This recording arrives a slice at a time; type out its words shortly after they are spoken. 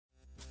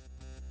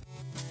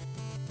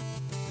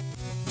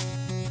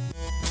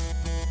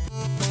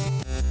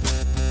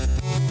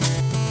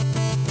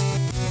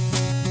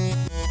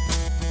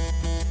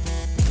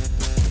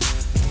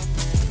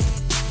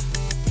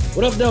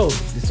What up, though?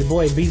 It's your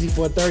boy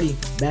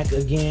BZ430 back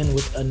again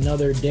with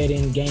another Dead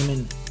End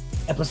Gaming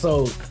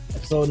episode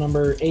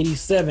number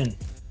 87.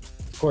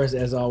 Of course,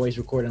 as always,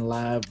 recording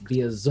live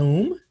via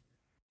Zoom.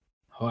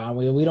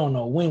 We don't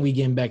know when we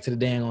getting back to the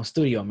dang on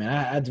studio,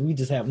 man. We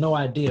just have no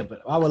idea,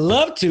 but I would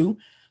love to.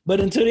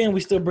 But until then, we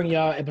still bring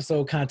y'all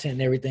episode content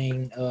and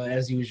everything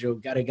as usual.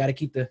 Gotta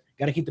keep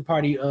the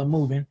party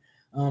moving.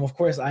 Of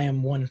course, I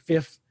am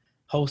 1/5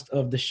 host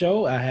of the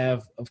show. I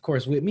have, of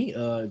course, with me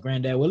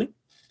Granddad Willie.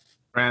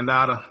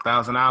 Granddaughter,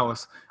 1,000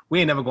 hours.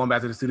 We ain't never going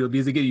back to the studio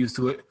because get used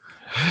to it.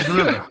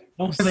 Remember,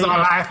 Don't this is our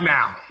life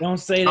now. Don't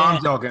say No, that.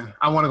 I'm joking.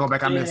 I want to go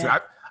back. I miss it. I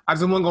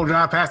just want to go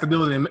drive past the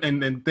building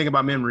and think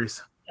about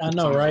memories. I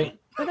know, right?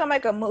 We're gonna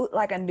make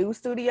a new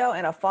studio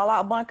in a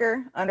fallout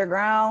bunker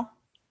underground,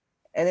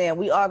 and then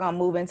we all gonna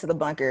move into the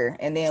bunker,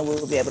 and then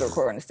we'll be able to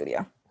record in the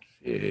studio.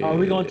 Yeah. Are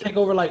we gonna take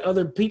over like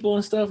other people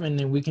and stuff, and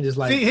then we can just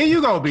like? See, here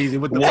you go, BZ,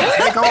 with the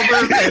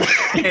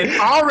takeovers,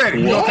 and already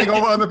you gonna take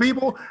over other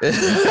people. one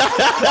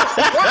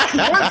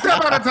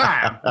step at a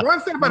time. One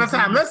step at a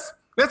time. Let's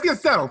get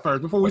settled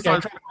first before we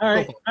start.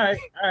 All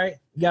right.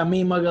 You got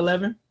me, Mug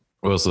 11.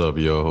 What's up,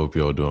 y'all? Hope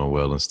y'all doing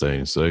well and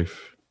staying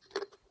safe.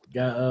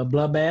 Got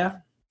Bloodbath.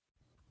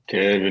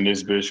 Kevin,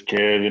 this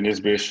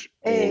bitch.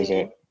 Hey. What's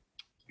up?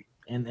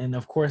 And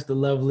of course the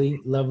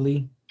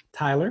lovely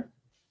Tyler.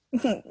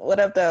 What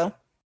up, though?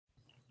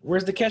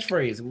 Where's the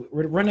catchphrase?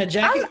 Run that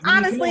jacket.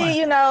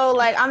 Honestly,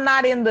 like I'm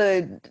not in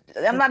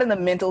the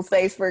mental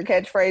space for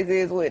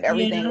catchphrases with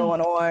everything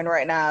going on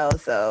right now.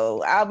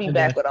 So I'll be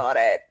back with all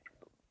that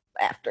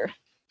after.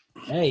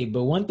 Hey,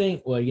 but one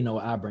thing, well,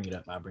 I'll bring it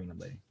up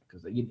later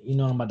because I'm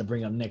about to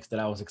bring up next that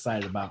I was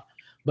excited about.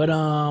 But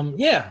of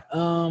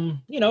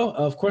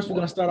course we're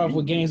gonna start off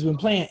with games we've been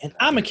playing, and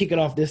I'm gonna kick it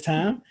off this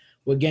time.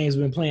 What games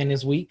we've been playing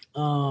this week?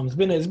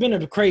 It's been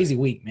a crazy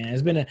week, man.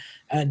 It's been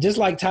just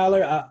like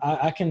Tyler.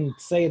 I can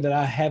say that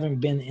I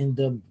haven't been in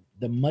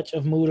the much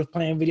of mood of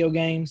playing video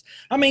games.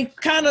 I mean,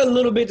 kind of a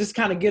little bit, just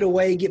kind of get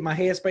my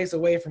headspace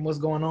away from what's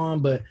going on.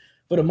 But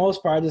for the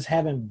most part, I just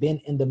haven't been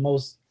in the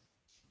most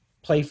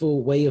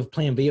playful way of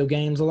playing video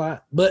games a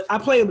lot. But I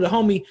played with a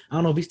homie. I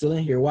don't know if he's still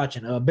in here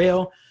watching.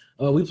 Bell.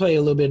 We played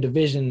a little bit of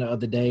Division the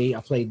other day.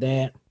 I played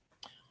that.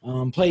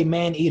 Played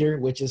Maneater,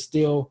 which is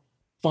still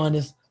fun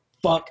as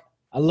fuck.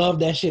 I love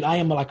that shit. I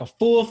am like a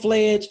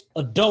full-fledged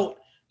adult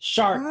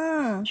shark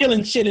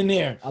killing shit in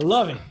there. I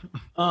love it.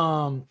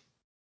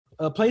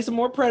 Play some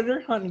more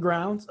Predator Hunting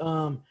Grounds.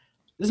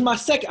 This is my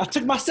second. I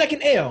took my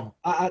second L.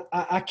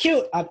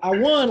 I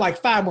won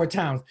like 5 more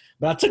times,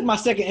 but I took my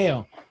second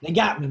L. They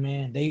got me,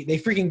 man. They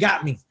freaking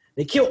got me.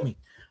 They killed me.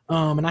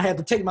 And I had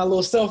to take my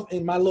little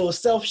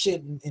self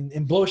shit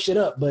and blow shit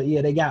up. But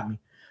yeah, they got me.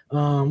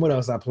 What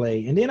else I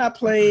played? And then I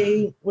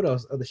played, what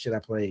else? Other shit I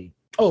played.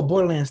 Oh,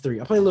 Borderlands 3.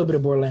 I played a little bit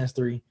of Borderlands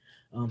 3.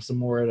 Some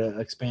more of the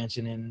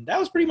expansion, and that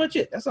was pretty much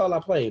it. That's all I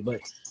played.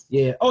 But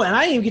yeah. Oh, and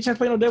I didn't even get a chance to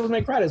play no Devil's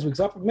May Cry this week.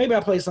 So maybe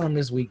I'll play some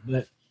this week.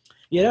 But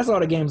yeah, that's all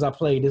the games I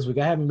played this week.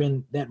 I haven't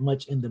been that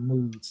much in the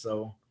mood.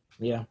 So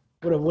yeah.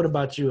 What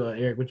about you,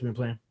 Eric? What you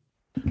been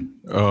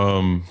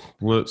playing?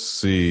 Let's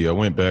see. I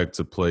went back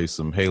to play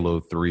some Halo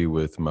 3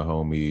 with my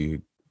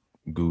homie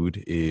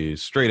Good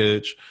is Straight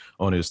Edge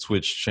on his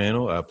Twitch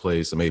channel. I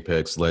played some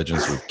Apex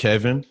Legends with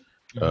Kevin,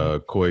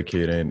 Koi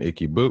Kid, and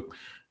Icky Boop.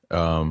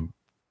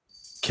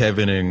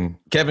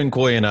 Kevin,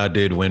 Koi, and I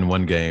did win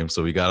one game,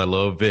 so we got a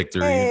little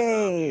victory.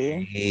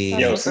 Hey.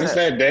 Yo, since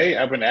that day,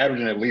 I've been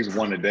averaging at least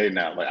one a day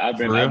now. Like I've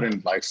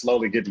been like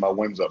slowly getting my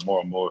wins up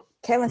more and more.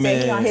 Kevin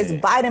said he on his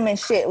vitamin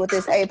shit with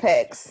this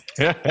Apex.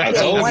 I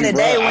told one you, a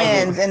day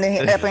wins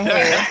up in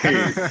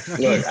here.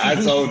 Look, I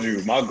told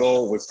you my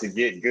goal was to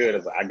get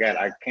good.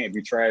 I can't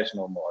be trash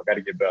no more. I got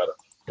to get better.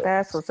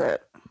 That's what's up.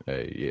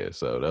 Hey, yeah,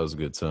 so that was a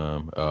good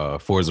time.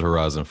 Forza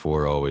Horizon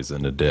 4 always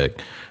in the deck.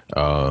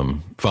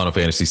 Final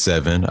Fantasy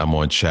 7, I'm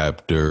on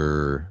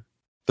chapter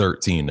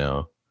 13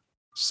 now.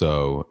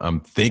 So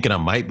I'm thinking I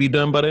might be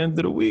done by the end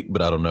of the week,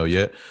 but I don't know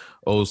yet.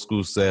 Old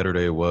School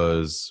Saturday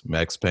was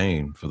Max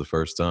Payne for the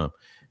first time.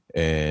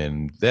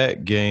 And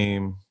that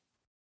game,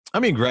 I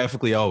mean,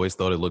 graphically, I always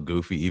thought it looked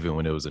goofy, even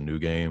when it was a new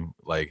game,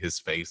 like his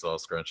face all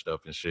scrunched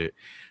up and shit.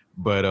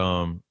 But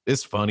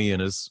it's funny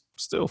and it's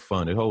still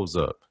fun. It holds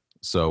up.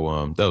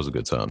 So that was a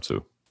good time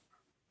too.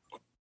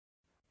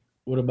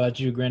 What about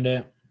you,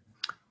 Granddad?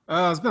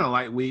 It's been a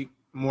light week.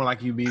 More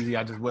like you, BZ.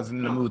 I just wasn't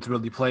in the mood to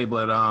really play,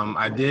 but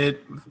I did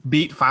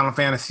beat Final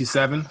Fantasy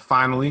VII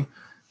finally.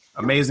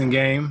 Amazing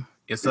game.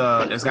 It's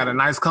got a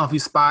nice comfy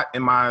spot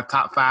in my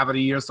top 5 of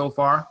the year so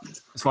far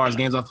as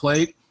games I've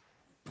played.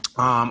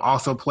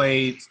 Also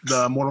played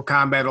the Mortal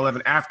Kombat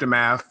 11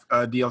 Aftermath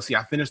DLC.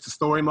 I finished the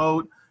story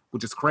mode,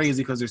 which is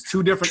crazy because there's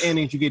 2 different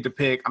endings you get to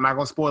pick. I'm not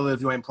going to spoil it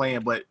if you ain't playing,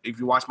 but if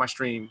you watch my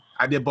stream,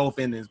 I did both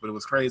endings, but it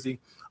was crazy.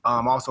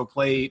 Also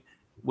played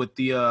with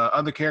the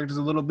other characters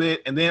a little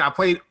bit, and then I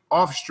played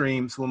off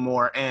stream some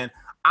more. And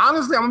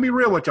honestly, I'm going to be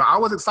real with y'all. I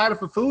was excited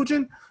for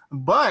Fujin,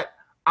 but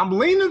I'm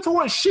leaning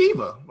towards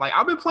Shiva. Like,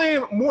 I've been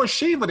playing more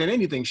Shiva than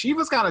anything.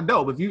 Shiva's kind of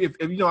dope. If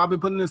you know, I've been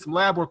putting in some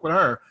lab work with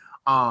her.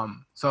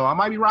 So I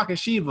might be rocking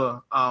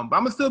Shiva. But I'm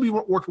gonna still be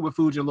working with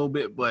Fuji a little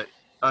bit. But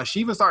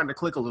Shiva's starting to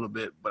click a little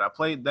bit. But I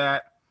played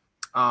that.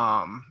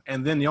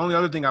 And then the only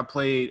other thing I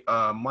played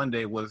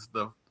Monday was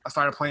I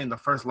started playing the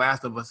first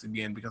Last of Us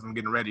again because I'm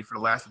getting ready for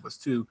The Last of Us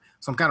 2.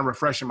 So I'm kind of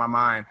refreshing my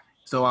mind.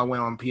 So I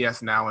went on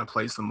PS Now and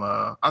played some.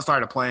 I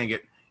started playing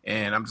it,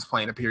 and I'm just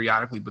playing it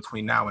periodically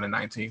between now and the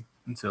 19th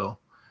until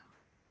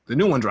the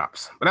new one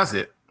drops. But that's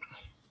it.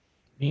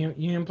 You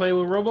didn't play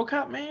with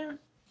RoboCop, man?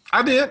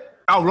 I did.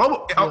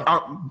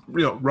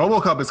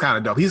 RoboCop is kind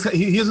of dope. He's a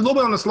little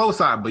bit on the slow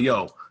side, but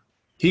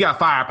he got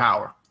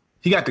firepower.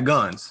 He got the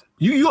guns.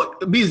 You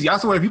BZ, I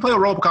swear, if you play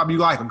with RoboCop, you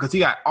like him because he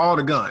got all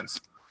the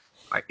guns.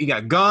 Like he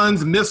got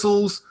guns,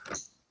 missiles,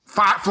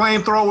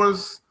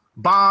 flamethrowers,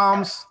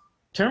 bombs.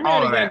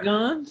 Terminator got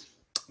guns.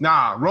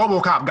 Nah,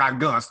 RoboCop got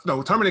guns.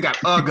 No, Terminator got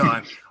a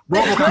gun.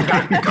 RoboCop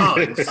got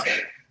guns.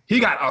 He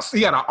got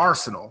an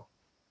arsenal.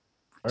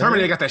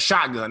 Terminator got that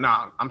shotgun.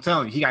 Nah, I'm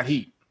telling you, he got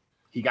heat.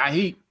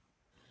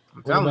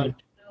 I'm telling you.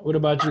 What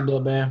about you, Lil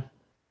Bam?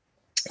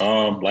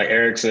 Like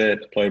Eric said,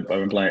 I've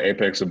been playing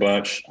Apex a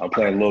bunch. I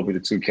play a little bit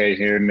of 2K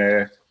here and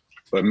there,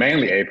 but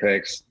mainly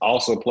Apex.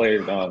 Also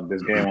played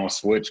this game on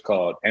Switch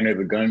called Enter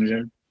the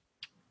Gungeon.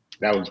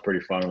 That was a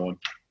pretty fun one.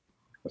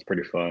 That's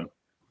pretty fun.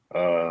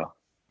 I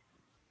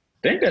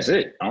think that's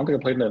it. I don't think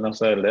I played nothing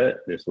outside of that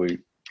this week.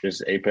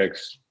 Just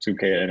Apex,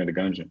 2K, Enter the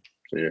Gungeon.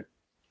 So yeah.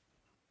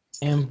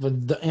 And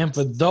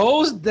for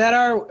those that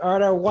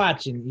are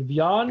watching, if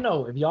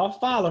y'all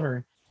follow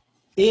her,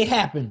 it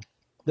happened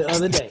the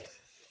other day.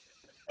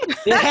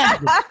 It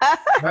happened,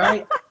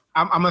 right?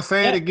 I'm gonna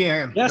say it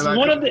again. That's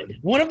one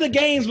of the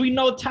games we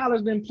know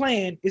Tyler's been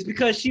playing is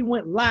because she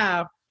went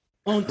live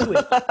on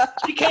Twitch.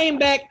 She came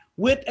back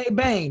with a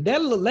bang.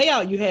 That little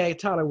layout you had,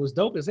 Tyler, was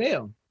dope as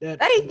hell.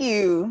 Thank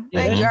you.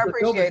 Thank you. I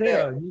appreciate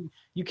that.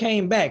 You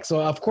came back.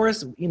 So, of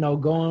course, going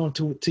on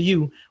to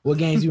you, what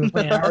games you been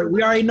playing.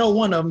 We already know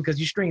one of them because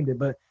you streamed it,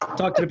 but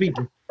talk to the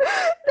people.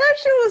 That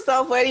shit was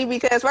so funny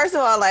because, first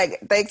of all, like,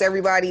 thanks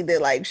everybody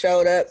that, like,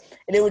 showed up.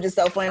 And it was just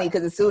so funny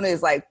because as soon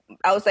as, like,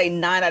 I would say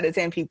 9 out of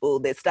 10 people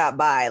that stopped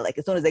by, like,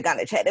 as soon as they got in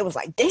the chat, it was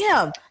like,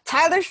 damn,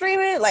 Tyler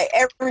streaming? Like,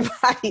 everybody.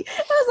 I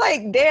was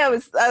like, damn, I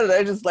don't know,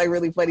 it's just, like,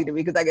 really funny to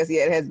me because I guess,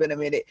 yeah, it has been a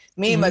minute.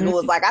 Me and Magoo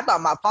was like, I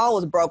thought my phone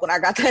was broke when I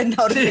got that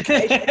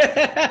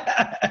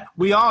notification.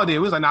 We all did. We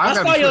was like, nah, I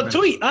saw your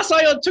tweet. I was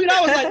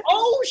like,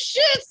 oh,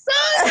 shit,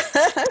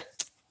 son.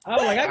 I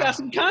was like, I got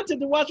some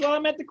content to watch while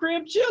I'm at the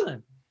crib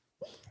chilling.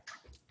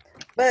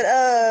 But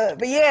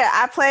yeah,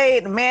 I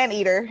played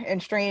Maneater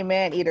and streamed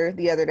Maneater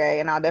the other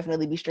day, and I'll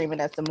definitely be streaming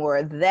that some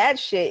more. That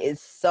shit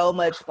is so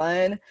much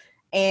fun,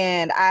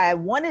 and I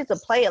wanted to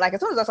play it. Like,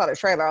 as soon as I saw the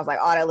trailer, I was like,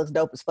 oh, that looks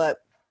dope as fuck.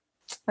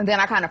 And then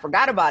I kind of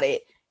forgot about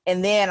it,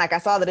 and then, like, I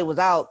saw that it was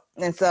out,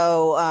 and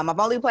so I've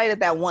only played it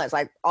that once.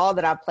 Like, all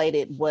that I played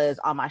it was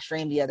on my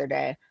stream the other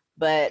day,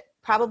 but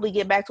probably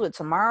get back to it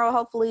tomorrow,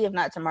 hopefully. If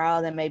not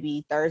tomorrow, then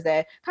maybe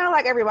Thursday. Kind of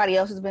like everybody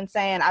else has been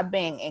saying, I've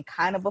been in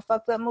kind of a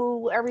fucked up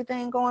mood with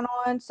everything going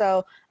on.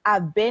 So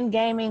I've been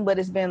gaming, but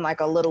it's been like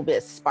a little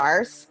bit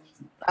sparse.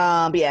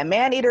 But yeah,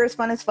 Maneater is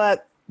fun as fuck.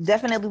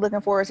 Definitely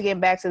looking forward to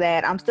getting back to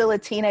that. I'm still a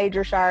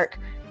teenager shark.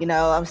 You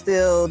know, I'm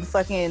still the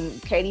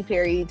fucking Katy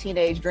Perry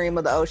teenage dream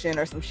of the ocean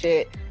or some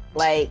shit.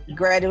 Like,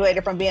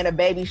 graduated from being a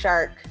baby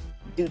shark.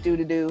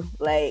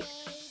 Like,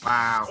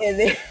 wow.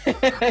 Yeah.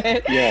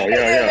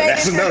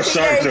 That's no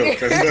shark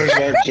joke. And then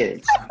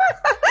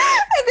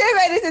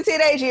made it to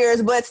teenage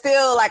years, but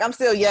still, like, I'm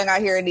still young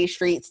out here in these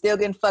streets, still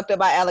getting fucked up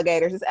by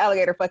alligators. This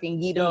alligator fucking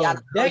yeeted me out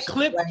of the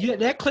ocean.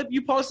 That clip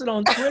you posted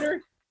on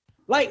Twitter,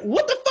 like,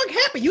 what the fuck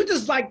happened? You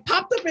just, like,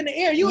 popped up in the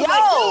air. You was like,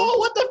 yo,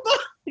 what the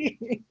fuck?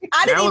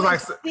 I didn't even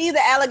see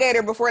the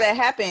alligator before that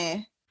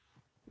happened.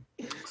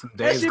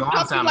 That shit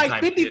popped up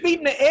like 50 feet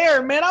in the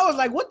air, man. I was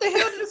like, what the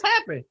hell did this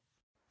happen?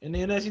 And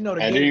then, as you know,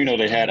 I didn't even know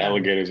they had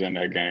alligators in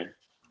that game.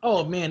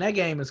 Oh man, that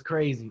game is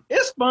crazy.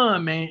 It's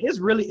fun, man. It's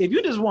really, if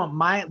you just want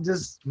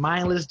mindless,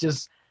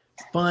 just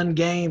fun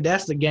game,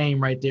 that's the game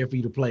right there for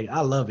you to play.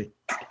 I love it.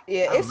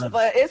 Yeah, it's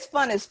fun. It's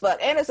fun as fuck,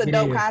 and it's a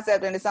dope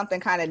concept, and it's something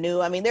kind of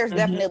new. I mean, there's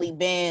definitely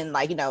been,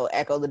 like, you know,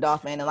 Echo the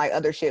Dolphin and like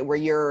other shit where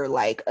you're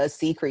like a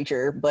sea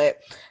creature, but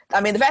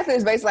I mean, the fact that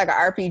it's basically like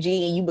an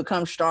RPG and you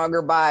become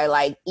stronger by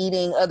like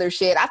eating other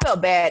shit. I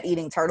felt bad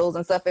eating turtles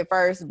and stuff at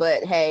first,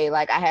 but hey,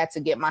 like, I had to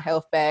get my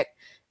health back.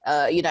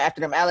 You know,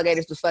 after them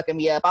alligators was fucking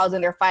me up, I was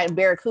in there fighting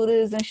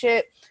barracudas and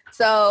shit.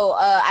 So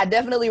I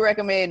definitely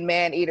recommend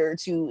Maneater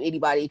to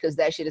anybody because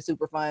that shit is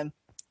super fun.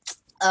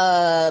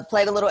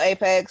 Played a little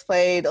Apex,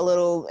 played a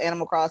little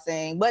Animal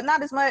Crossing, but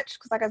not as much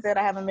because, like I said,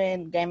 I haven't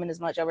been gaming as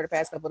much over the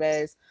past couple of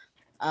days.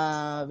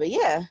 But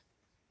yeah,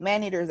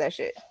 Maneater is that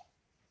shit.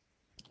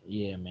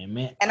 Yeah,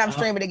 man. And I'm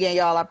streaming again,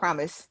 y'all. I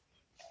promise.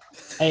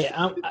 Hey,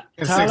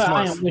 Tyler,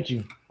 I am with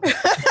you.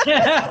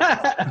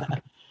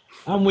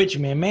 I'm with you,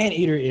 man.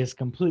 Maneater is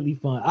completely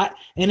fun.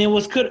 And then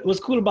what's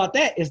cool about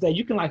that is that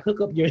you can like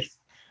hook up your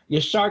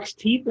shark's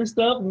teeth and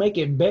stuff, make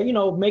it better, you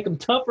know, make them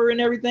tougher and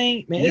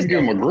everything. Man, you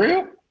give them a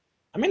grill?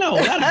 I mean, no,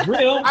 not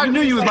real. I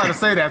knew you was about to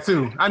say that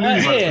too. I knew you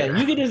was about to say Yeah,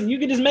 that. you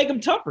could just make them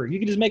tougher. You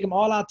can just make them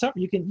all out tougher.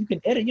 You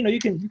can edit. You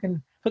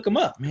can hook them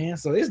up, man.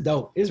 So it's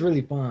dope. It's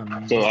really fun,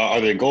 man. So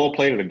are they gold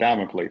plated or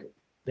diamond plated?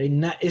 They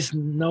not. It's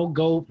no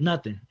gold.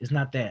 Nothing. It's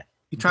not that.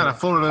 You trying to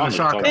fool it in the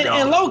shark.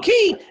 And low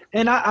key,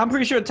 and I'm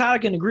pretty sure Tyler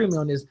can agree with me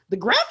on this. The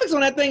graphics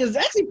on that thing is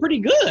actually pretty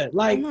good.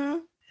 Like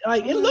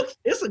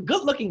it's a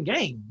good looking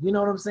game. You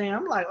know what I'm saying?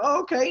 I'm like,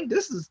 oh, okay,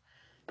 this is.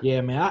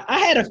 Yeah, man. I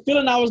had a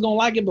feeling I was gonna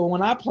like it, but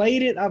when I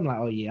played it, I'm like,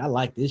 oh yeah, I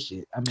like this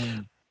shit. I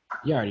mean,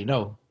 you already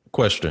know.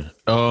 Question.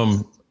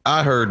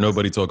 I heard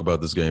nobody talk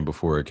about this game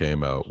before it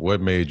came out.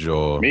 What made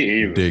y'all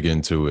dig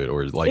into it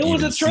or like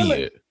even see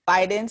it?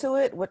 Bite into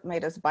it? What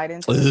made us bite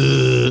into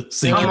it?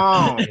 Come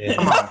on.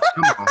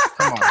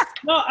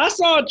 No, I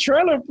saw a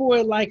trailer for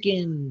it like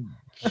in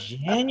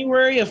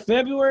January or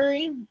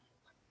February.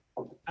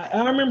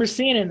 I remember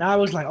seeing it and I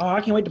was like, oh,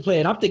 I can't wait to play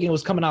it. I'm thinking it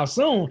was coming out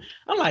soon.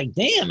 I'm like,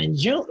 damn, in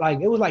June,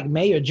 like it was like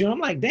May or June. I'm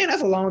like, damn,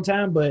 that's a long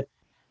time. But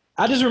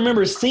I just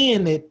remember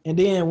seeing it, and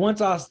then once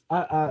I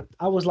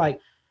was like,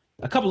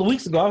 a couple of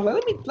weeks ago, I was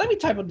like, let me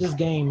type up this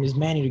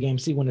Man-Eater game,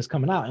 see when it's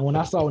coming out. And when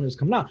I saw when it was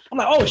coming out, I'm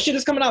like, oh shit,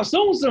 it's coming out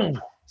soon.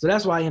 So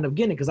that's why I ended up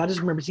getting it, because I just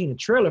remember seeing a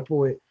trailer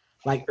for it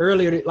like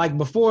earlier, like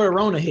before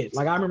Rona hit.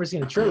 Like I remember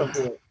seeing a trailer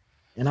for it,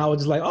 and I was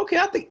just like, okay,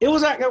 I think it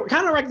was like,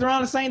 kind of like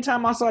around the same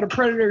time I saw the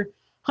Predator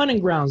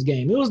Hunting Grounds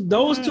game. It was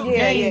those two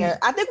games. Yeah.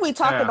 I think we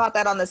talked about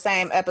that on the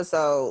same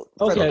episode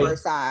for the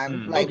first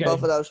time,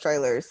 both of those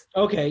trailers.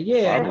 Okay,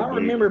 yeah. And I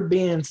remember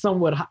being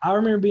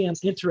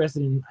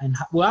interested in,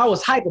 well, I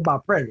was hyped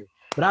about Predator,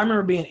 but I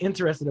remember being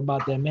interested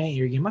about that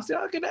Man-Eater game. I said,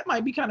 okay, that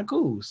might be kind of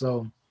cool.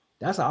 So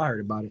that's how I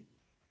heard about it.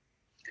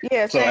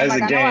 Yeah, so as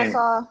like a game, I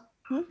saw,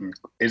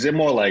 is it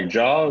more like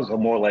Jaws or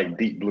more like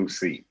Deep Blue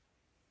Sea?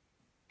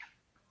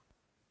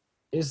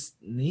 It's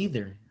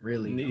neither,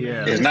 really.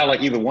 Yeah. It's not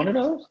like either one of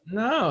those?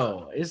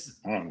 No, it's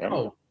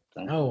no,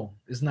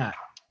 it's not.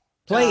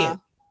 Play it.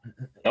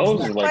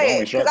 Those are like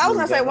only because I was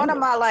gonna say one of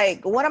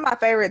my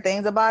favorite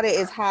things about it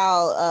is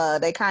how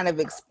they kind of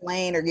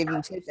explain or give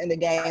you tips in the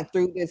game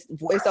through this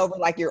voiceover,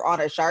 like you're on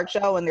a shark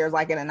show and there's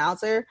like an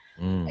announcer,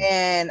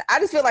 and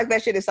I just feel like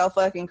that shit is so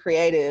fucking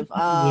creative.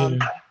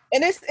 And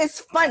it's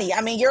funny.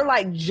 I mean, you're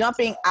like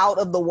jumping out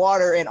of the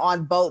water and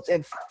on boats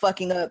and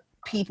fucking up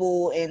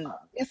people, and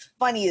it's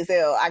funny as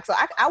hell. So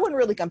I wouldn't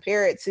really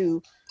compare it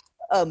to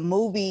a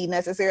movie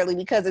necessarily,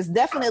 because it's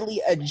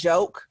definitely a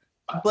joke,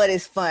 but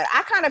it's fun.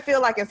 I kind of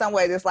feel like in some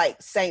ways it's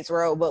like Saints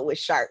Row but with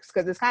sharks,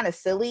 because it's kind of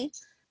silly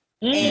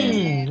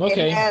and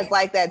it has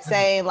like that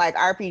same like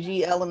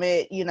RPG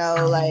element, you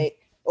know, like,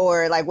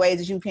 or like ways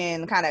that you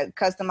can kind of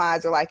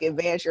customize or like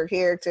advance your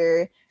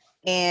character.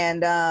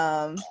 And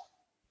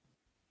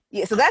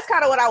yeah, so that's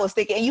kind of what I was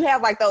thinking. And you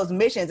have like those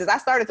missions. As I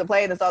started to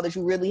play it and saw that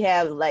you really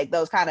have like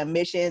those kind of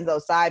missions,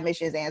 those side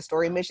missions and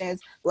story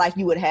missions like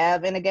you would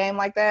have in a game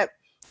like that.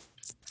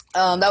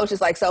 That was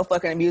just like so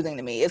fucking amusing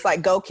to me. It's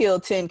like go kill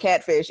 10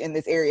 catfish in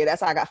this area.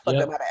 That's how I got fucked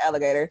up by the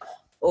alligator.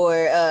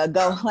 Or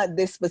go hunt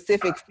this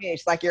specific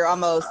fish. Like you're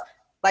almost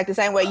like the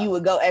same way you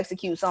would go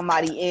execute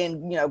somebody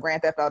in, you know,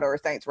 Grand Theft Auto or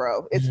Saints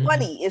Row. It's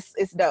funny.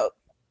 It's dope.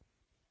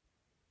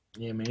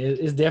 Yeah, man.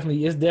 It's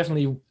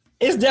definitely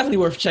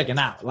worth checking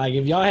out. Like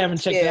if y'all haven't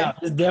checked it out,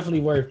 it's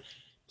definitely worth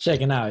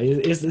checking out.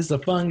 It's a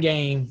fun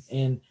game,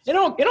 and it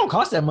don't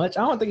cost that much.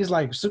 I don't think it's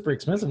like super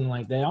expensive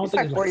like that. I don't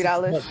think like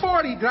 $40.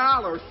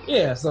 $40.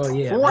 Yeah, so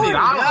yeah. $40.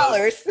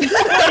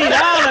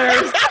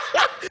 $40.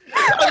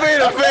 I made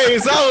a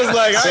face. I was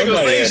like, I ain't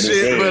gonna say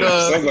shit,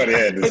 but somebody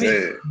had to say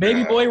it.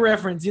 Baby boy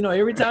reference. You know,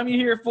 every time you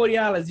hear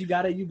 $40, you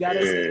gotta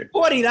say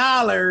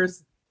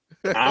 $40.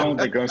 I don't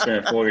think I'm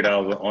spending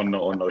 $40 on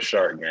no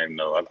shark game.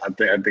 No, I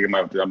think I'm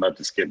gonna have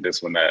to skip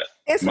this one.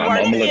 It's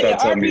I'm gonna let y'all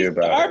tell me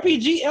about it.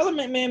 RPG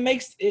element, man,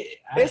 makes it.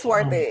 It's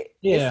worth it.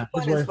 Yeah,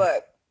 it's fun as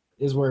fuck.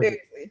 It's worth it.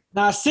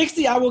 Now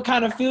 $60, I will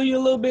kind of feel you a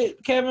little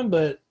bit, Kevin,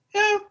 but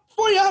yeah,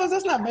 $40,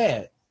 that's not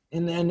bad.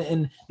 And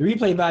the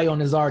replay value on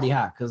this is already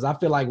high, because I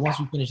feel like once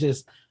we finish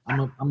this,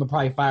 I'm gonna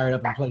probably fire it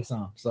up and play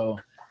some. So,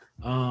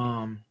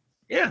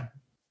 yeah,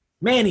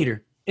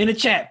 Man-Eater in the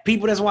chat,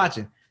 people that's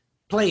watching,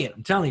 play it.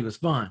 I'm telling you, it's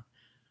fun.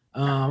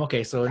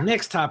 Okay, so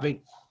next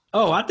topic.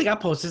 Oh, I think I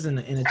posted this in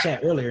the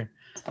chat earlier,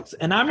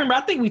 and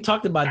I think we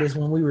talked about this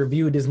when we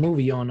reviewed this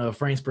movie on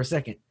Frames Per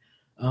Second.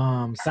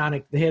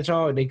 Sonic the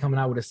Hedgehog, they coming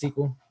out with a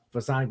sequel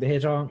for Sonic the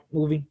Hedgehog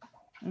movie.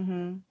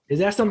 Is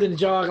that something that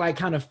y'all like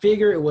kind of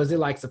figured? Was it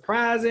like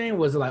surprising?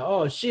 Was it like,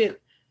 oh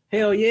shit,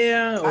 hell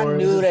yeah? Or I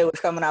knew they was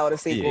coming out with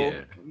a sequel.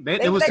 Yeah.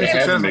 It was too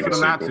successful for them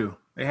not to.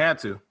 They had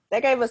to.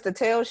 They gave us the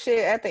tail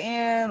shit at the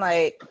end,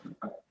 like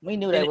we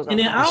knew that was. And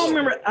then I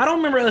don't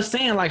remember us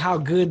saying like how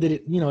good that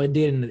it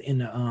did in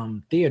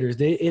the theaters.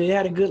 It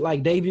had a good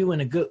like debut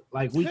and a good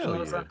like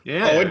weekend.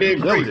 Yeah, it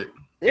did great.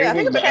 Yeah, I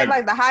think it became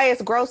like the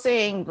highest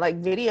grossing like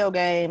video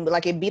game,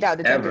 like it beat out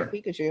Detective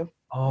Pikachu.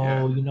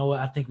 Oh, you know what?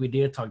 I think we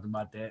did talk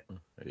about that,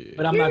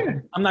 but I'm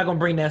not gonna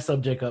bring that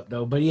subject up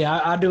though. But yeah,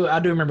 I do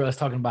remember us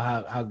talking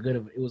about how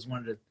good it was, one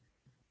of the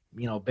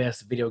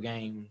best video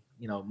game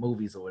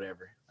movies or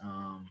whatever.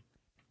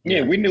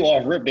 Yeah, we knew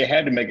off rip they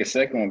had to make a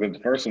second one because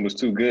the first one was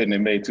too good and it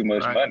made too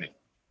much money.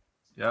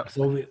 Yep.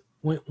 So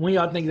when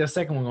y'all think the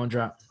second one gonna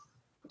drop?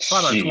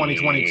 Probably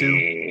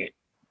 2022.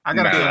 I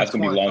gotta Nah, it's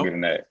gonna be longer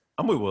than that.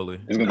 I'm with Willie.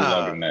 It's gonna be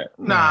longer than that.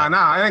 Nah,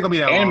 it ain't gonna be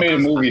that long.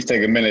 Animated movies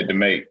take a minute to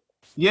make.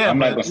 Yeah, I'm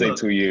not gonna but say look,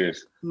 2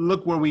 years.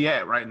 Look where we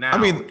at right now. I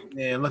mean,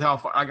 and look how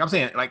far. Like I'm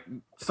saying, like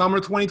summer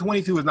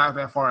 2022 is not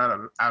that far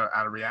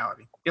out of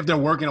reality. If they're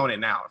working on it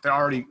now, if they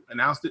already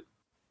announced it.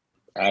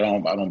 I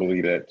don't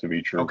believe that to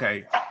be true.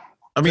 Okay.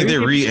 I mean, they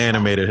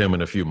reanimated him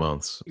in a few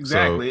months.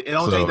 Exactly. It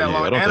don't take that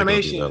long. I don't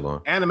think it'll be that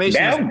long.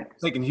 Animation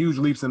is taking huge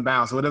leaps and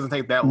bounds, so it doesn't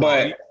take that long.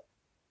 But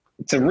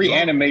to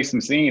reanimate some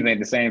scenes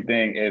ain't the same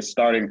thing as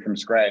starting from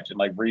scratch and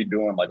like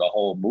redoing like a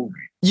whole movie.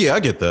 Yeah,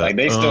 I get that. Like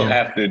they still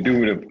have to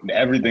do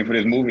everything for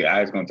this movie.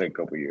 It's gonna take a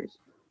couple years.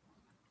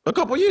 A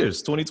couple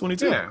years,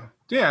 2022.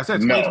 Yeah, I said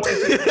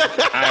 2022.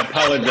 I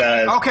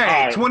apologize. Okay,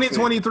 Right,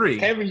 2023.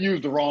 Kevin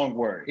used the wrong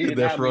word. He did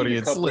That not mean a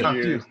Freudian couple slip.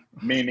 years,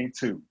 meaning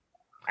two.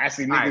 I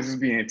see niggas is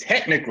being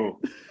technical.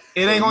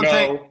 It ain't gonna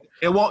take.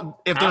 It won't.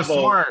 If they're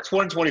smart.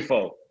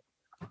 2024.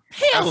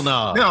 Hell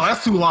no. No,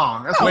 that's too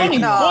long. That's way too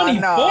long.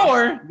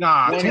 2024.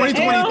 Nah,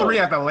 2023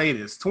 at the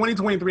latest.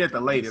 2023 at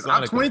the latest.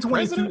 Sound like a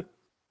 2022.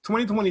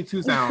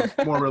 2022 sounds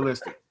more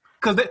realistic.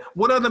 Because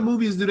what other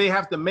movies do they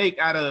have to make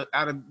out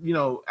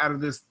of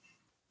this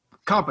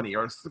company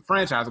or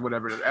franchise or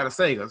whatever, out of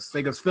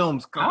Sega's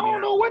films company? I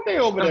don't know what they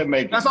over there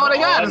making. That's all they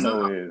got. All I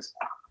know is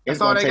it's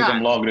all gonna they take got.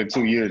 them longer than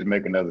 2 years to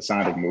make another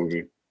Sonic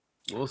movie.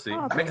 We'll see.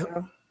 I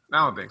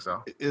don't think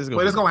so. It's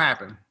gonna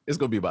happen. It's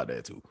gonna be about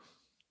that too.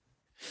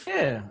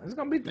 Yeah, it's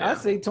gonna be. I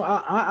say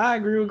I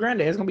agree with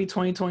Granddad. It's gonna be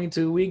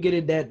 2022. We get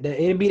it that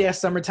it'd be that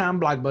summertime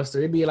blockbuster.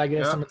 It'd be like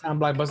that summertime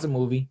blockbuster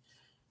movie.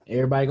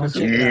 Everybody gonna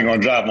check You it ain't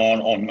out. gonna drop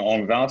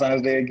on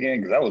Valentine's Day again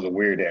because that was a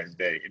weird ass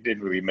day. It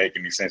didn't really make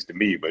any sense to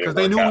me, but Because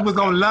they knew we was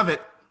gonna love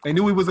it. They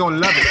knew we was gonna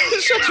love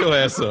it. Shut your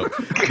ass up.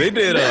 They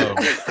did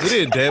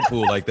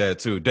Deadpool like that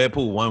too.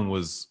 Deadpool 1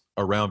 was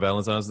around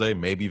Valentine's Day,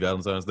 maybe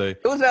Valentine's Day.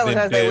 It was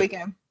Valentine's Day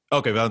weekend.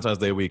 Okay, Valentine's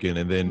Day weekend,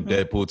 and then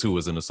Deadpool 2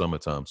 was in the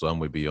summertime, so I'm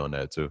with B on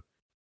that too.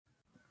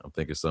 I'm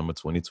thinking summer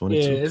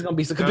 2022. Yeah, it's gonna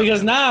be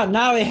because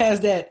now it has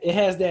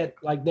that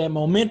like that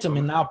momentum,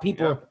 and now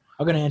people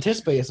are gonna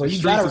anticipate it. So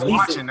you gotta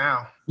release it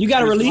now. You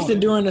gotta release it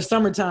during the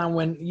summertime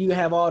when you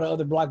have all the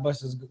other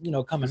blockbusters,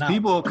 coming out.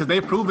 People, because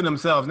they've proven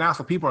themselves now,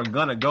 so people are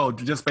gonna go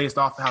just based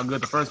off how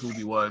good the first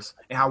movie was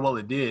and how well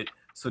it did.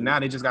 So now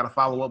they just got to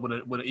follow up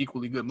with an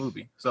equally good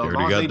movie. So they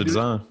already got the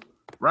design.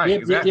 Right. Yeah,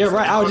 exactly. yeah,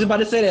 right. I was just about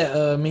to say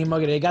that. Me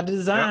Mugger, they got the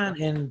design,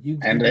 and you.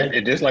 And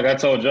it just like I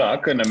told y'all, I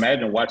couldn't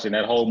imagine watching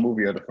that whole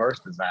movie of the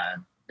first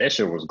design. That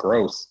shit was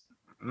gross.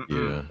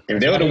 Yeah.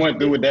 If they would have went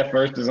through with that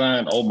first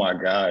design, oh my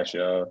gosh,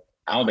 y'all.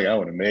 I don't think I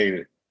would have made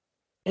it.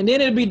 And then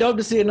it'd be dope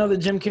to see another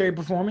Jim Carrey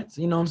performance.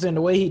 You know what I'm saying?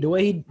 The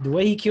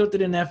way he killed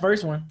it in that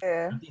first one.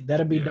 Yeah.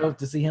 That'd be dope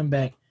to see him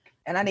back.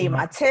 And I need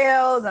my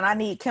tails, and I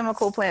need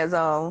Chemical Plant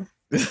Zone.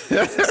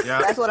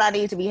 That's what I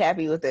need to be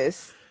happy with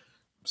this.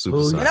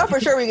 Supersonic. You know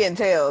for sure we getting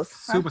tails.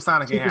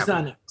 Supersonic ain't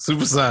happening.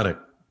 Supersonic.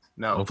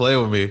 No. Don't play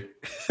with me.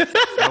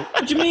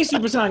 What you mean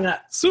Supersonic?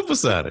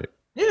 Supersonic.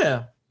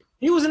 Yeah.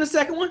 He was in the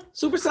second one.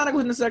 Supersonic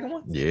was in the second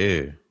one.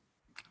 Yeah.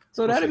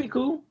 So that'd be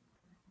cool.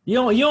 You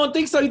don't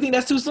think so? You think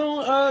that's too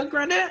soon,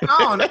 Granddad?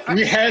 Oh,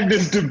 We had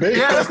this debate.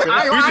 yeah,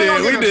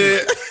 we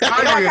did.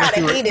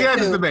 It We had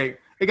this debate.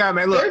 It got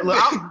man.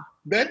 Look.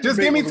 Just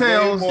give me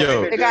tails.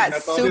 Yo. It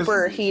got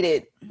super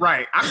heated.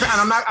 Right.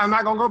 I'm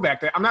not gonna go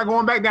back there. I'm not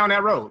going back down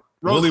that road.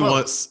 Willie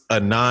wants a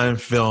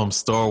 9-film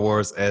Star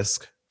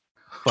Wars-esque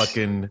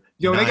fucking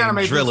they gotta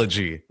make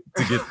trilogy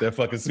to get that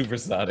fucking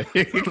Supersonic.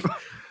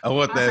 I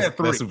want that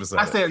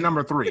Supersonic. I said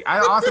number 3. I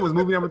also was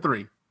movie number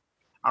 3.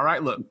 All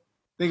right, look.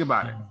 Think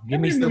about it. Give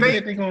me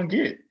What they gonna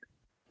get?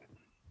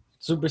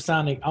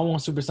 Supersonic. I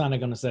want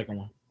Supersonic on the second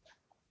one.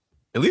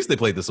 At least they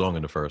played the song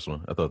in the first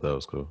one. I thought that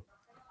was cool.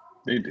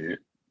 They did.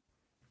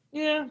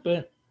 Yeah,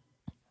 but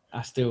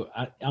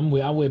I'm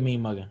with me,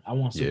 Mugger. I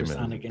want Yeah,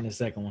 Supersonic in the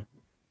second one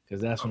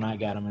because that's when I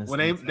got him.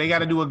 When they got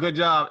to do a good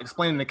job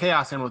explaining the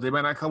Chaos Emeralds, they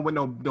better not come with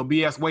no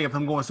BS way of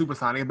him going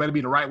supersonic. It better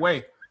be the right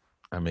way.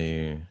 I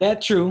mean,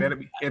 that's true.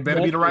 It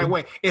better be the right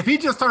way. If he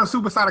just turns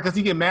supersonic because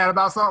he get mad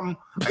about something,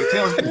 like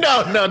tells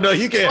no,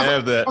 you can't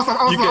have that.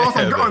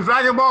 On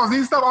Dragon Ball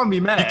Z stuff, I'm gonna be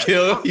mad.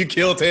 You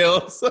kill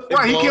Tails.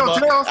 Right, he killed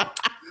Tails.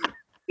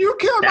 You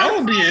killed That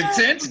would be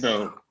intense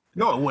though.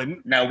 No, it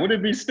wouldn't. Now, would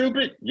it be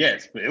stupid?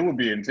 Yes, but it would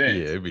be intense.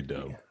 Yeah, it'd be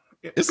dumb.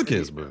 It's a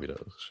kids movie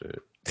though. Shit.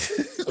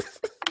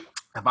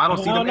 If I don't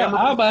see them, I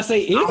was about to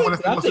say,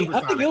 I think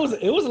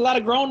it it was a lot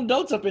of grown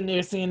adults up in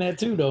there seeing that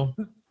too, though.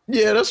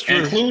 Yeah, that's true.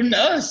 Including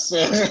us.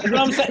 That's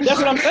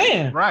what I'm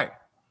saying. Right.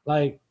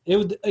 Like it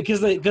was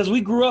because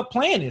we grew up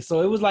playing it,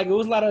 so it was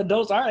a lot of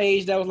adults our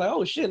age that was like,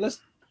 oh shit, let's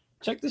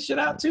check this shit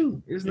out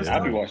too.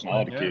 I'll be watching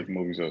all the kids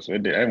movies though, so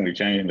it hasn't really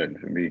changed nothing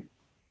for me.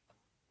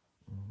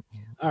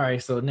 All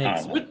right, so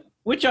next,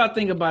 what y'all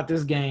think about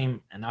this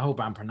game? And I hope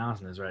I'm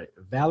pronouncing this right.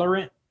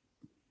 Valorant.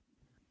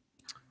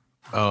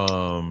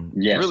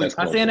 Yes, really? Am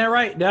I saying that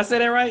right? Did I say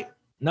that right?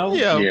 No.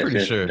 Yeah, I'm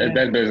pretty sure.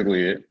 That's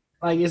basically it.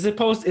 Like, is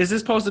this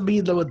supposed to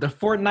be the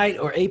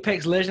Fortnite or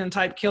Apex Legend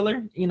type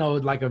killer? You know,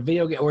 like a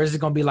video game, or is it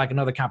gonna be like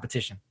another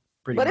competition?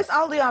 But much. It's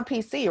only on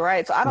PC,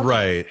 right? So I don't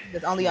think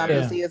it's only on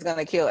PC is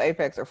gonna kill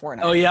Apex or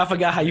Fortnite. Oh yeah, I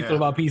forgot how you feel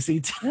about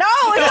PC too. No,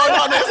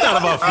 that's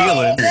not about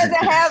feeling. It doesn't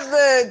have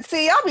the.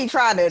 See, y'all be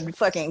trying to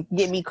fucking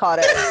get me caught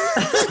up.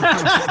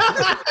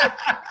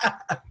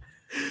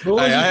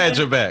 I had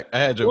your back.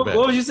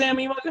 What was you saying,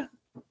 Mimoka?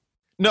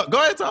 No,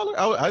 go ahead, Tyler.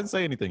 I didn't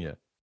say anything yet.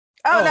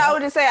 Oh, no, I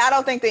would just say I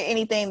don't think that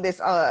anything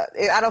I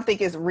don't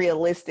think it's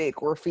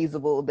realistic or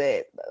feasible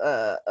that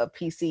a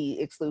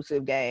PC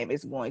exclusive game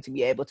is going to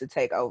be able to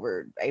take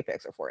over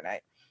Apex or Fortnite.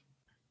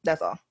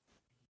 That's all.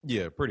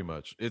 Yeah, pretty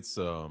much. It's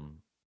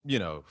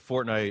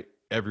Fortnite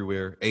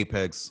everywhere,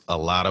 Apex a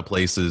lot of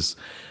places.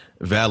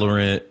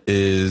 Valorant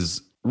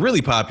is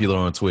really popular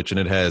on Twitch, and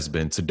it has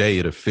been. Today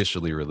it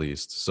officially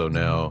released, so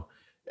now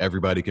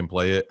everybody can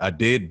play it. I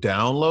did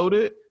download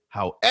it,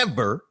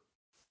 however.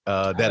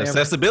 That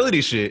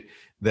accessibility shit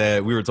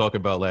that we were talking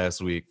about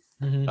last week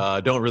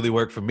don't really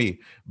work for me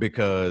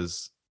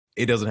because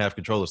it doesn't have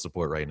controller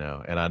support right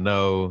now. And I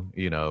know,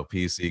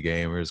 PC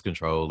gamers,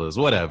 controllers,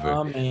 whatever.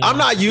 I'm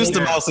not used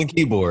to mouse and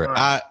keyboard.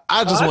 I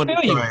just wanted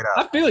to try it out.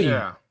 I feel you.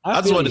 Yeah. I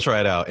just wanted to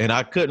try it out, and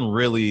I couldn't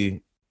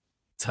really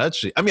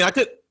touch it. I mean, I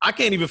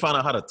can't even find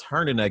out how to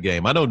turn in that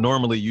game. I know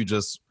normally you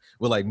just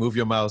will like move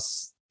your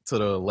mouse to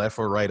the left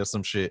or right or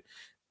some shit.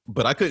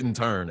 But I couldn't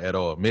turn at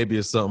all. Maybe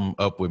it's something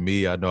up with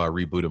me. I know I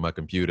rebooted my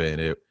computer and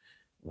it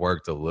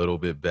worked a little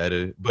bit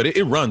better. But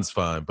it runs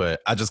fine. But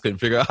I just couldn't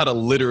figure out how to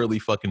literally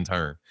fucking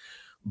turn.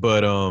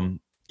 But,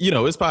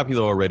 it's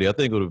popular already. I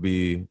think it'll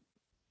be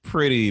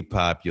pretty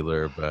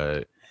popular.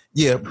 But,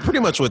 yeah, pretty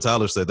much what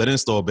Tyler said. That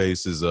install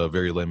base is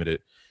very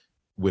limited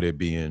with it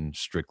being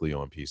strictly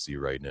on PC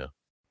right now.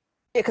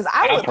 Yeah, because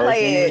I would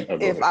play it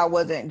if it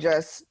wasn't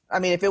just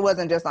on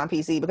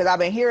PC, because I've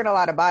been hearing a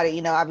lot about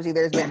it. Obviously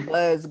there's been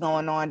buzz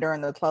going on during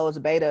the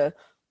closed beta.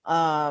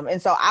 And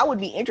so I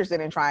would be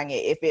interested in trying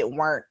it if it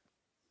weren't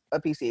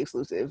a PC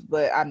exclusive,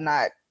 but I'm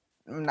not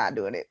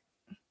doing it.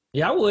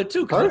 Yeah, I would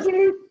too.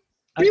 Personally,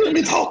 let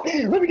me talk,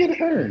 man. Let me get a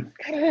turn.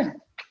 Gotta.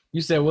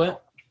 You said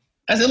what?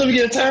 I said, let me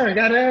get a turn.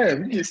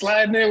 Gotta. You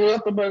slide in there with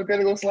us, but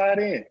gotta go slide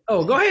in.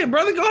 Oh, go ahead,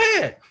 brother. Go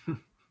ahead.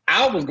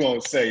 I was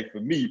going to say, for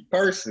me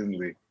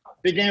personally,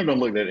 the game don't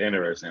look that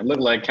interesting. It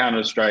looked like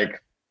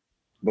Counter-Strike,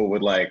 but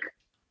with like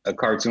a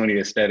cartoony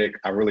aesthetic.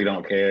 I really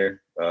don't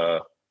care.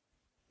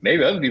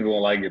 Maybe other people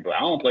won't like it, but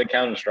I don't play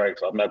Counter-Strike,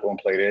 so I'm not going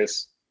to play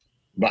this.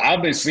 But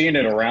I've been seeing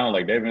it around,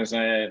 like they've been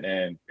saying,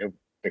 and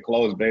the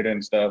closed beta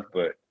and stuff,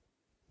 but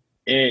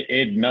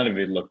none of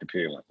it looked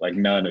appealing. Like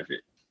none of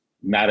it.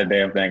 Not a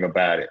damn thing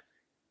about it.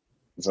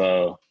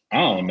 So I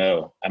don't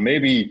know.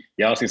 Maybe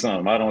y'all see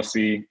something I don't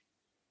see.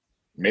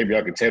 Maybe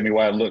y'all can tell me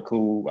why it looked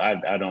cool.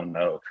 I don't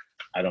know.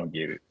 I don't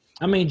get it.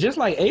 I mean, just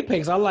like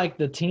Apex, I like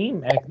the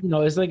team.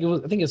 It's like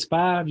I think it's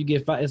 5. You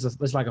get 5.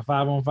 It's like a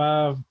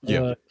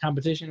 5-on-5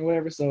 competition or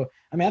whatever. So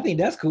I mean, I think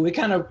that's cool. It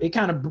kind of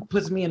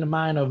puts me in the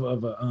mind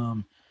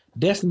of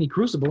Destiny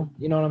Crucible.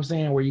 You know what I'm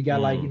saying? Where you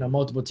got like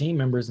multiple team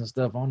members and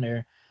stuff on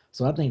there.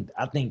 So I think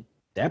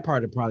that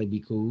part would probably be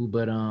cool.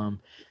 But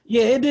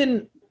it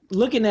didn't.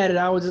 Looking at it,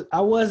 I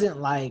wasn't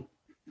like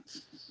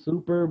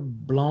super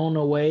blown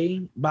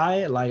away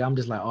by it. Like I'm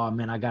just like, oh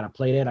man, I gotta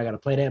play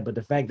that. But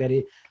the fact that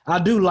I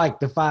do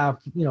like the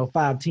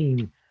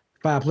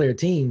 5-player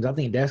teams. I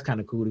think that's kind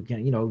of cool to if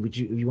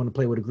you want to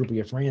play with a group of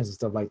your friends and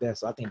stuff like that.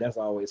 So I think that's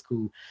always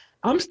cool.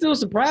 I'm still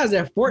surprised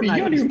that Fortnite.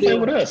 You don't even play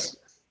with us.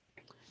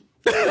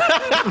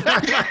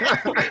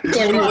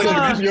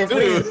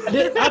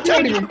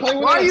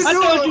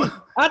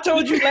 I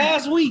told you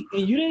last week,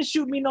 and you didn't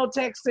shoot me no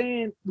text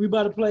saying we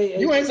about to play.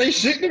 You ain't say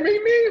shit to me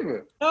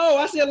neither. No,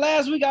 I said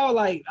last week I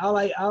like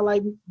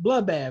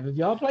Bloodbath. If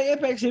y'all play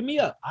Apex, hit me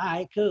up. All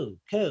right, cool.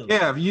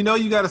 Yeah,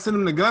 you got to send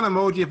him the gun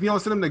emoji. If you don't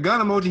send him the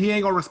gun emoji, he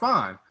ain't gonna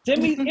respond.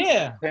 Send me,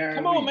 yeah.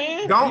 Come on,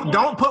 man.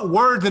 Don't put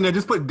words in there.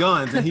 Just put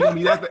guns, and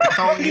that's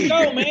all he needs.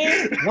 Go,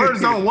 man.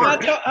 Words don't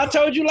work. I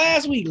told you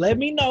last week. Let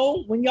me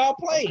know when y'all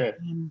play. Okay.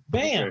 And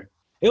bam. Okay.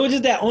 It was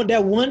just that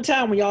one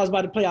time when y'all was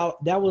about to play.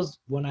 That was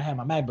when I had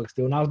my MacBook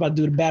still, and I was about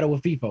to do the battle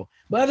with FIFO.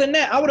 But other than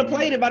that, I would have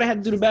played it if I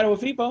had to do the battle with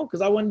FIFO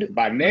because I wouldn't.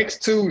 By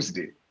next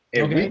Tuesday,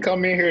 if we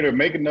come in here to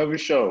make another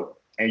show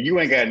and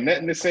you ain't got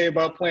nothing to say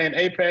about playing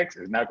Apex,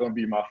 it's not gonna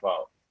be my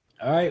fault.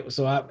 All right,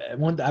 so I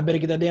better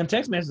get that damn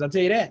text message. I'll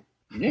tell you that.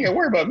 You ain't gotta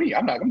worry about me.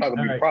 I'm not gonna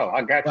be the problem.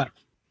 I got you.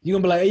 You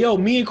gonna be like, hey, yo,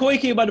 me and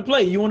Koike about to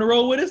play. You want to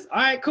roll with us?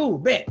 All right, cool,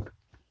 bet.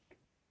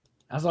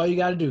 That's all you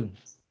got to do.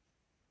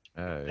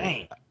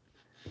 Dang.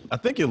 I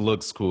think it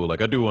looks cool.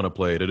 Like I do want to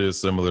play it. It is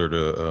similar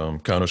to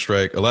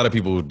Counter-Strike. A lot of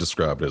people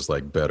describe it as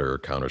like better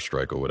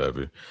Counter-Strike or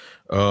whatever.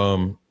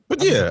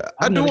 But yeah,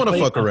 I do want to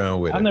fuck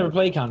around with it. I've never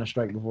played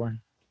Counter-Strike before.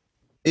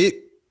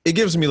 It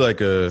gives me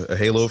like a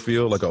Halo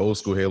feel, like an old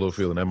school Halo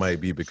feel, and that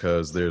might be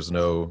because there's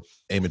no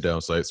aiming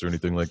down sights or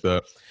anything like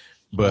that.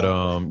 But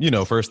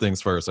first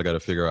things first, I got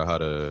to figure out how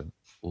to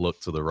look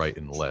to the right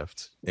and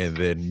left, and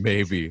then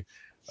maybe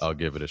I'll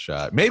give it a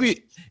shot.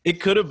 Maybe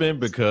it could have been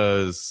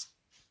because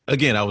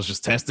again, I was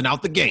just testing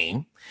out the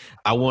game.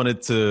 I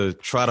wanted to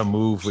try to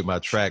move with my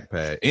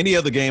trackpad. Any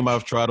other game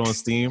I've tried on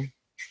Steam,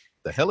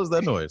 the hell is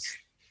that noise?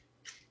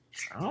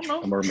 I don't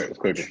know. I'm gonna make it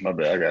quicker. My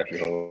bad. I got you.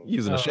 You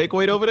using a shake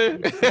weight over there?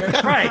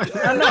 Right.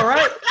 I know,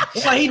 right?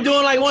 It's like he's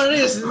doing like one of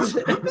this.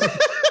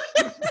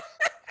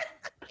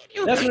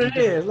 That's what it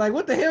is. Like,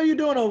 what the hell are you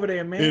doing over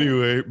there, man?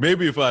 Anyway,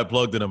 maybe if I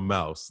plugged in a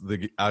mouse,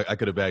 I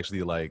could have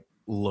actually like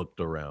looked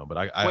around.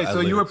 But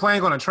you were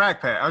playing on a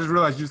trackpad. I just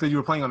realized you said you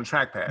were playing on a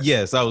trackpad.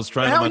 Yes, I was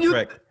trying to my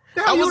track.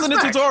 I was in a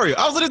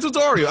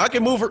tutorial. I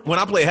can move when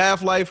I play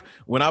Half-Life.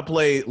 When I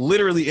play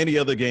literally any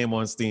other game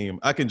on Steam,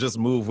 I can just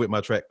move with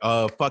my track.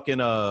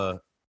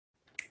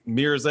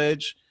 Mirror's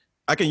Edge.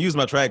 I can use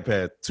my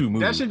trackpad to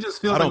move. That shit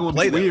just feels like it would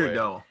be weird,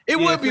 though. It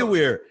would be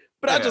weird.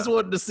 But I just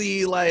wanted to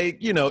see, like,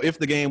 if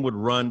the game would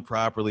run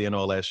properly and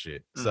all that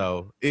shit.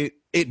 So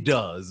it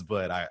does,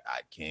 but I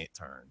can't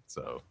turn.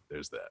 So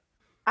there's that.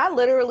 I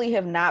literally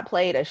have not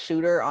played a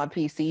shooter on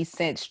PC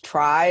since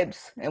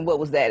Tribes. And what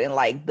was that, in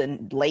like the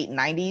late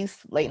 90s,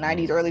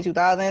 early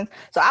 2000s?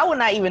 So I would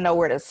not even know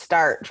where to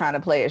start trying to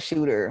play a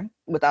shooter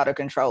without a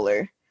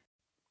controller.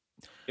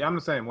 Yeah, I'm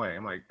the same way.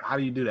 I'm like, how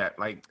do you do that?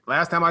 Like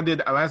last time I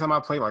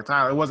played like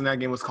Tyler, it wasn't that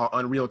game. It was called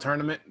Unreal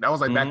Tournament. That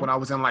was like back when I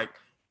was in like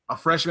a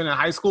freshman in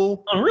high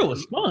school. Unreal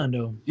was fun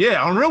though.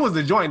 Yeah, Unreal was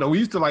the joint though. We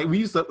used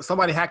to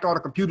somebody hacked all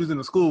the computers in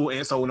the school,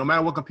 and so no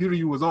matter what computer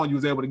you was on, you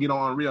was able to get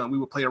on Unreal, and we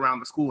would play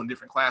around the school in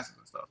different classes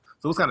and stuff.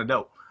 So it was kind of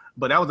dope.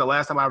 But that was the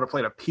last time I ever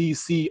played a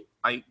PC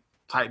like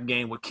type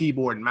game with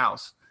keyboard and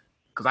mouse,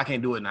 because I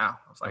can't do it now.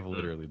 I've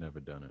literally never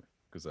done it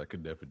because I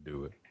could never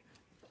do it.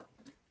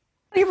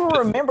 I don't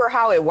even remember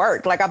how it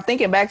worked. Like, I'm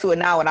thinking back to it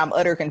now and I'm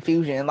utter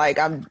confusion. Like,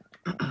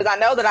 because I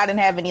know that I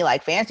didn't have any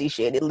like fancy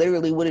shit. It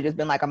literally would have just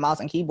been like a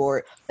mouse and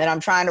keyboard. And I'm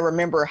trying to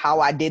remember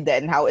how I did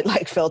that and how it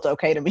like felt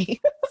okay to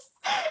me.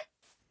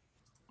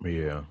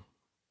 Yeah.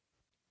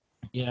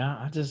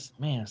 Yeah,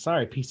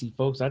 sorry, PC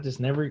folks. I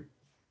just never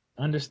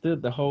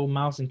understood the whole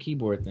mouse and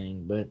keyboard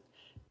thing. But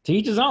to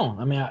each his own.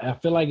 I mean, I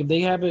feel like if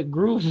they have a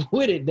groove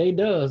with it, they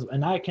does.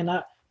 And I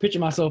cannot picture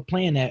myself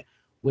playing that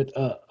with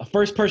a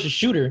first-person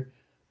shooter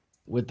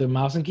with the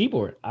mouse and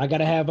keyboard. I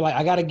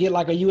gotta get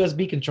like a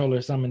USB controller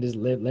or something. Just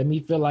let me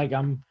feel like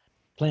I'm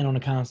playing on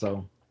a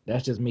console.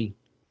 That's just me.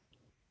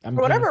 For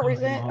whatever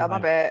reason, my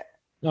bad.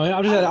 No,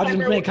 I've just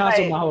been playing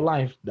console my whole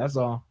life. That's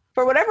all.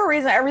 For whatever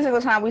reason, every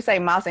single time we say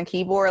mouse and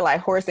keyboard, like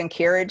horse and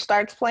carriage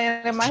starts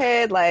playing in my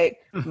head,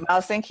 like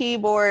mouse and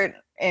keyboard,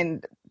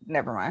 and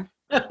never mind.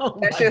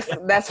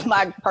 That's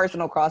my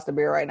personal cross to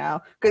bear right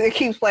now, because it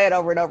keeps playing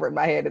over and over in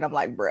my head, and I'm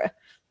like, bruh.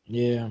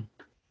 Yeah.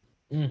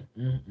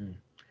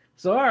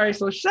 So, all right.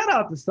 So, shout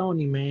out to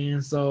Sony,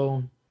 man.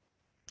 So,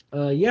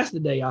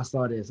 yesterday I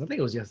saw this. I think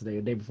it was yesterday,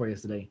 the day before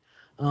yesterday.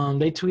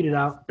 They tweeted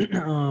out,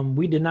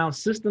 we denounce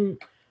systematic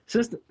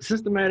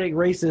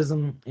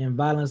racism and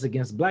violence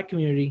against Black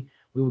community.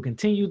 We will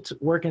continue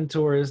working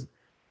towards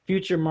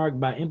future marked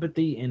by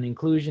empathy and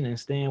inclusion and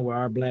stand with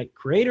our Black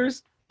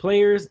creators,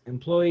 players,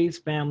 employees,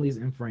 families,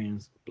 and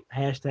friends.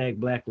 Hashtag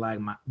Black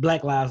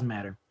Lives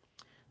Matter.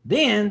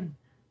 Then,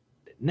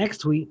 next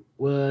tweet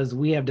was,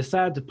 we have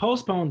decided to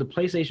postpone the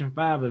PlayStation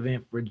 5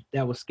 event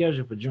that was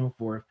scheduled for June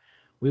 4th.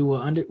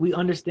 We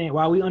understand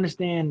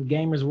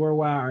gamers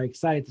worldwide are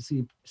excited to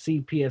see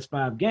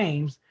PS5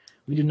 games.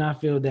 We do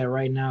not feel that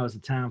right now is the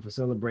time for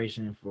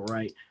celebration.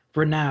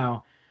 For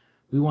now,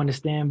 we want to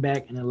stand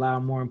back and allow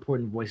more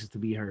important voices to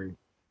be heard.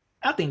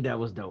 I think that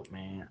was dope,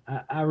 man.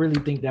 I really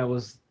think that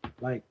was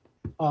like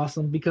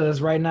awesome,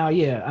 because right now,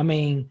 yeah, I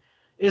mean,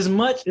 as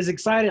much as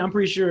excited, I'm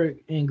pretty sure,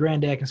 and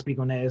Granddad can speak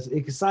on that, as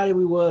excited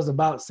we was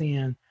about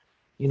seeing,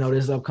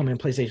 this upcoming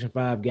PlayStation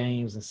 5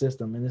 games and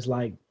system. And it's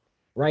like,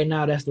 right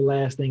now, that's the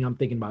last thing I'm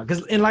thinking about.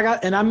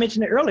 I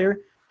mentioned it earlier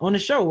on the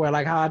show, where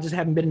like how I just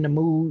haven't been in the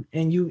mood,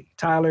 and you,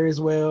 Tyler, as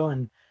well,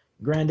 and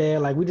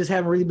Granddad, like we just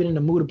haven't really been in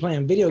the mood of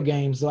playing video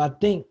games. So I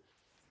think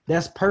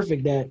that's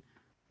perfect that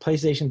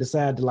PlayStation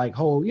decided to like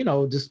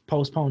just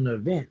postpone the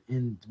event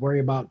and worry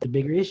about the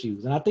bigger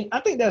issues. And I think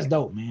that's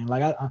dope, man.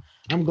 Like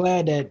I'm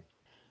glad that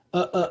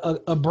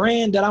a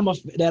brand that I'm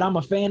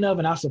a fan of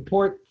and I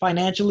support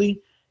financially,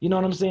 you know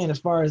what I'm saying, as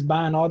far as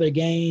buying all their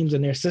games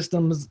and their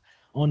systems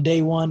on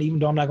day one, even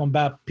though I'm not gonna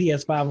buy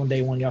PS5 on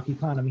day one, y'all keep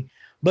clowning me.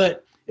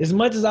 But as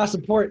much as I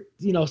support,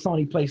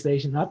 Sony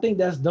PlayStation, I think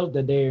that's dope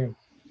that they're,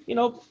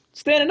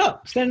 standing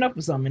up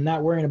for something and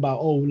not worrying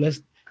about,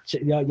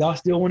 y'all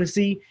still want to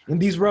see in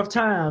these rough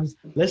times,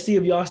 let's see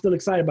if y'all still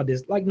excited about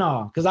this. Like,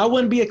 nah, because I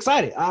wouldn't be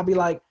excited. I'd be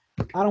like,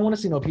 I don't want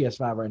to see no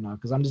PS5 right now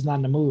because I'm just not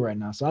in the mood right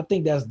now. So I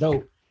think that's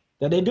dope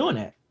that they're doing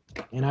that.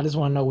 And I just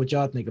want to know what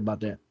y'all think about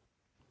that.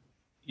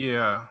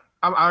 Yeah,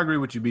 I agree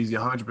with you, BZ,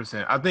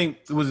 100%. I think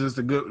it was just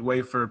a good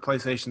way for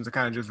PlayStation to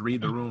kind of just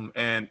read the room.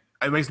 And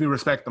it makes me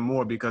respect them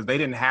more because they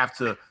didn't have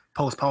to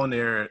postpone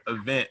their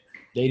event.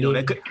 They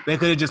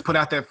could have just put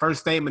out that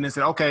first statement and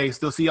said, okay,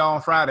 still see y'all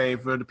on Friday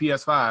for the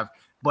PS5.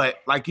 But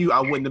like you,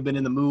 I wouldn't have been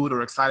in the mood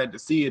or excited to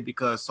see it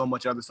because so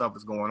much other stuff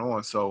is going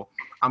on. So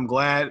I'm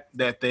glad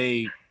that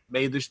they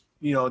made this,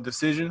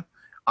 decision.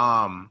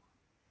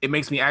 it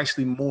makes me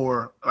actually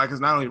more like it's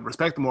not only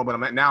respect them more, but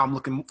I'm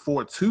looking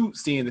forward to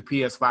seeing the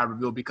PS5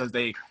 reveal because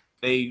they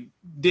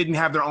didn't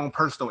have their own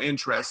personal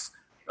interests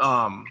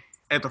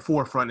at the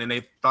forefront and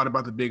they thought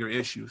about the bigger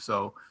issue.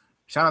 So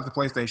shout out to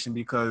PlayStation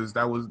because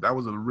that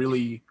was a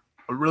really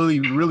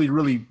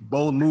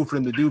bold move for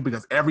them to do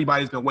because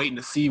everybody's been waiting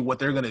to see what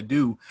they're gonna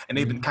do and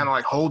they've been kind of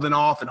like holding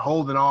off,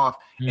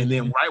 and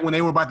then right when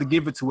they were about to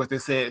give it to us, they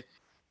said,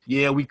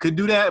 "Yeah, we could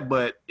do that,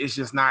 but it's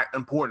just not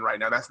important right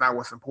now. That's not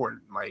what's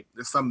important. Like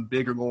there's something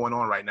bigger going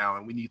on right now,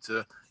 and we need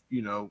to,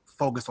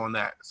 focus on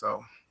that."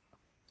 So,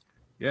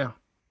 yeah,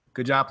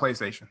 good job,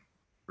 PlayStation.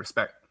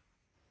 Respect.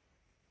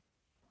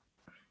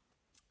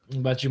 What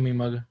about you, me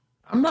mugger?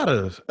 I'm not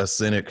a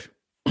cynic,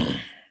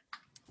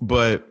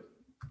 but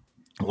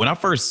when I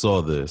first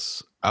saw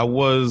this, I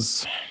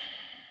wasn't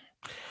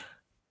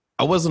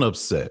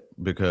upset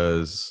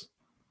because,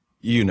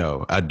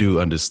 I do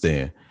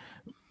understand.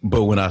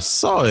 But when I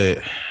saw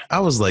it, I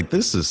was like,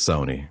 this is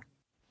Sony.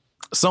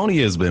 Sony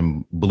has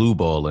been blue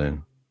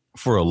balling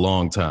for a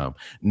long time.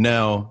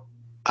 Now,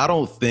 I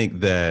don't think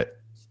that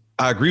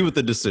I agree with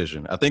the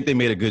decision. I think they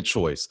made a good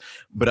choice.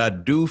 But I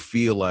do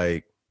feel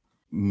like,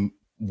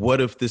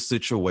 what if this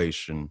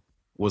situation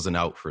wasn't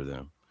out for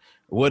them?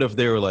 What if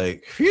they were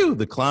like, phew,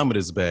 the climate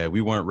is bad.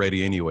 We weren't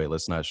ready anyway.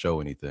 Let's not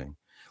show anything.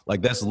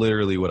 Like, that's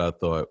literally what I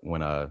thought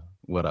when I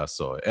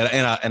saw it.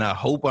 And I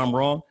hope I'm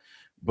wrong,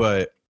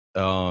 but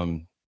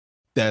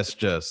that's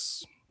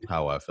just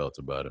how I felt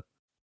about it.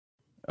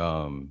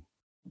 I'm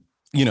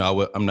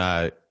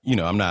not,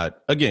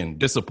 again,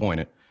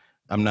 disappointed.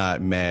 I'm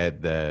not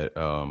mad that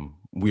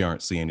we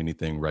aren't seeing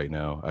anything right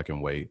now. I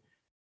can wait.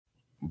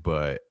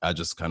 But I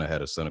just kind of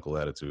had a cynical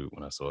attitude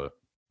when I saw it.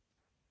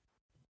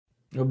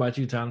 What about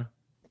you, Tyler?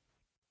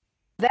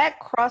 That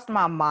crossed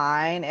my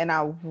mind, and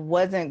I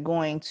wasn't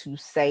going to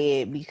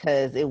say it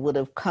because it would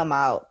have come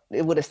out.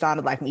 It would have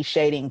sounded like me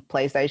shading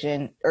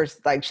PlayStation or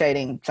like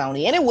shading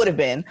Sony, and it would have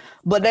been.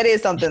 But that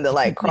is something that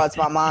like crossed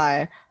my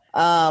mind.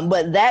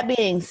 But that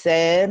being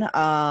said,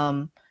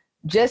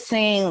 just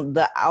seeing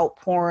the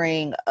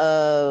outpouring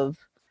of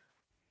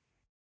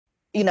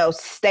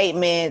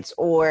statements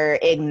or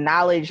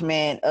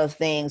acknowledgement of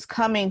things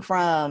coming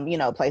from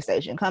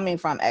PlayStation, coming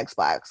from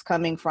Xbox,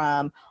 coming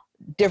from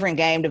different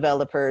game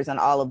developers and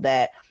all of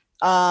that.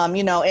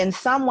 In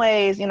some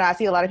ways, I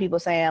see a lot of people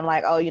saying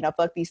like, oh,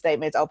 fuck these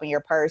statements, open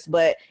your purse.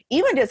 But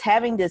even just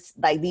having this,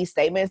 like these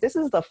statements, this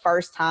is the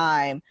first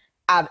time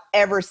I've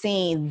ever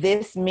seen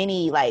this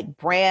many like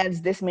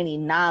brands, this many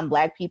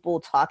non-Black people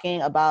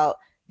talking about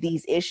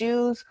these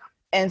issues.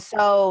 And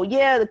so,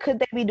 yeah, could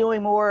they be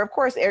doing more? Of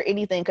course,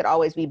 anything could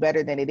always be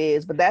better than it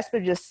is. But that's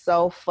been just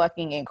so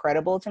fucking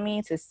incredible to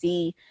me to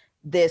see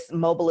this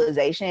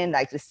mobilization,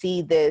 like to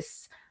see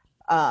this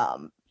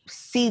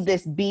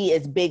be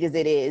as big as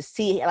it is,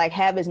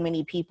 have as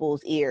many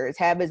people's ears,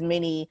 have as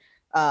many,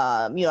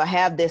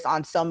 have this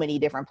on so many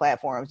different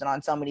platforms and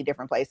on so many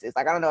different places.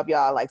 Like, I don't know if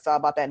y'all like saw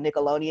about that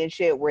Nickelodeon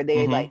shit where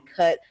they like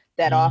cut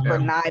that off for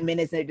 9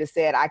 minutes and it just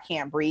said, "I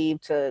can't breathe,"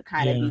 to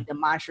kind of be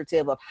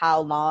demonstrative of how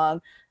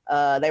long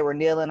they were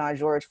kneeling on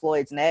George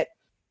Floyd's neck.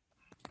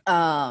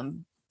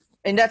 And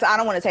that's, I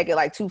don't want to take it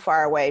like too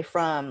far away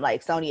from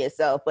like Sony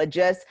itself, but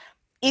just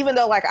even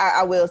though like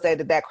I will say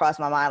that crossed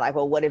my mind, like,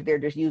 well, what if they're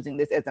just using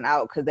this as an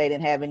out because they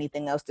didn't have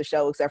anything else to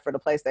show except for the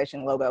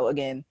PlayStation logo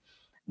again.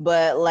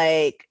 But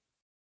like,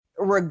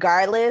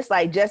 regardless,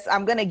 like just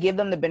I'm going to give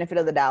them the benefit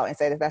of the doubt and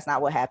say that that's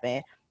not what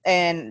happened.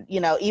 And,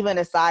 even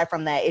aside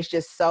from that, it's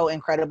just so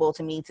incredible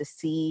to me to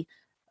see,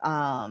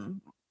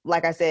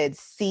 like I said,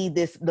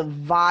 the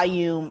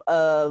volume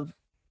of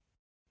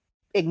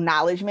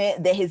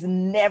acknowledgement that has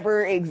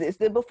never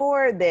existed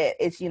before, that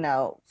it's,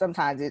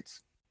 sometimes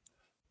it's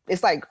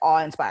like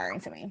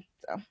awe-inspiring to me.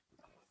 So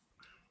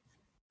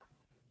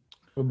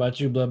what about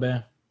you,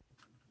 Bloodbath?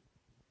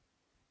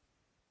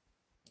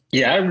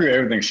 Yeah, I agree with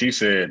everything she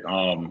said.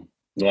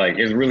 Like,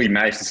 it's really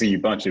nice to see a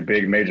bunch of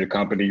big major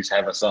companies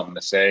having something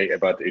to say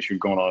about the issue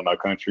going on in our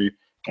country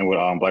and with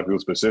Black people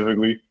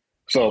specifically.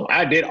 So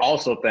I did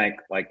also think,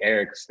 like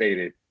Eric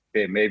stated,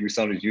 that maybe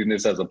somebody's using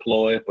this as a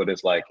ploy, but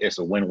it's like it's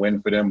a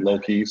win-win for them, low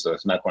key. So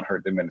it's not going to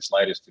hurt them in the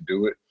slightest to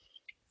do it.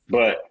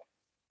 But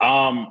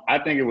I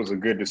think it was a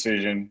good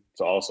decision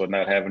to also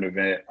not have an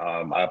event.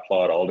 I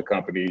applaud all the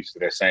companies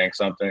that are saying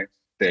something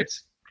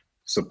that's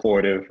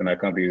supportive and not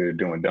companies that are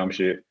doing dumb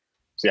shit.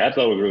 So yeah, I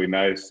thought it was really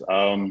nice.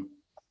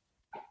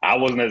 I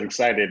wasn't as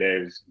excited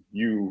as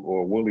you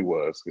or Wooly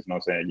was, because,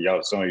 I'm saying, y'all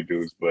Sony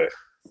dudes, but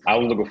I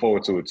was looking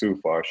forward to it too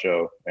for our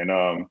show. And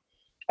I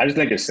just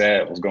think it's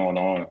sad what's going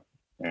on,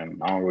 and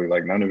I don't really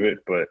like none of it,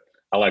 but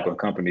I like when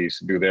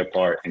companies do their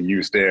part and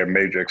use their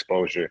major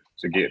exposure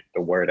to get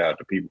the word out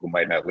to people who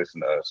might not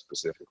listen to us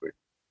specifically.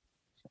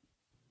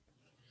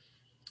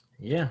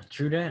 Yeah,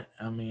 true that.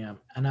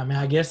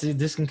 I guess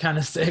this can kind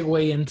of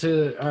segue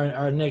into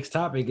our next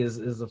topic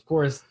is of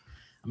course,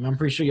 I'm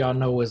pretty sure y'all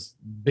know what's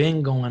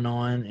been going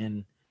on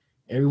and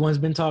everyone's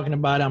been talking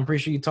about it. I'm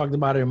pretty sure you talked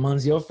about it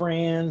amongst your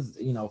friends,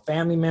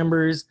 family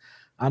members.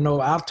 I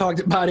know I've talked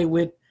about it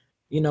with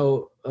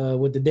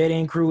with the Dead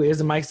End Crew, Is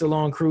the Mic Still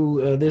On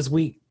crew, this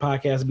week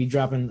podcast will be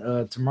dropping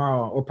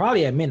tomorrow or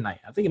probably at midnight.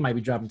 I think it might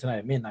be dropping tonight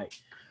at midnight,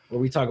 where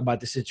we talk about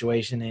the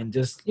situation and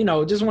just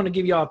want to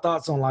give y'all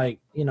thoughts on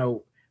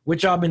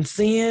what y'all been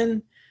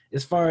seeing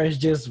as far as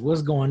just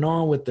what's going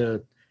on with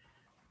the,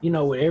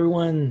 with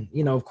everyone.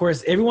 Of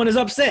course, everyone is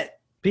upset.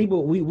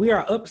 People, we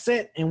are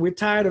upset and we're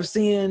tired of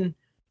seeing,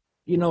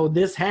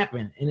 this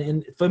happen.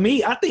 And for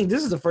me, I think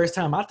this is the first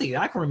time I think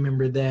I can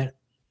remember that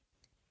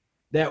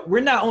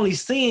we're not only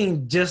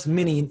seeing just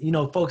many,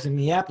 folks in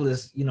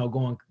Minneapolis,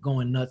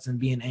 going nuts and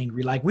being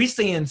angry. Like we're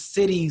seeing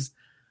cities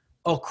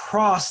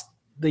across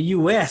the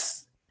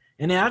U.S.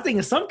 and then I think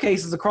in some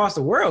cases across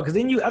the world. Because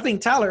I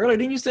think Tyler earlier,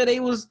 didn't you say they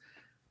was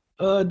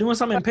doing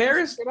something in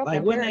Paris?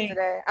 Like when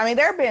today. I mean,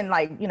 there have been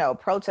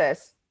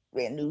protests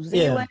in New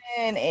Zealand,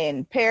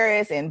 in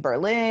Paris, in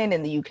Berlin,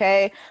 in the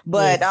UK.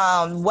 But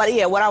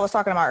what I was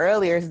talking about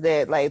earlier is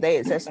that they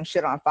had set some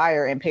shit on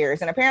fire in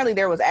Paris, and apparently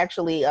there was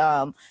actually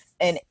an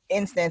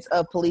instance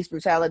of police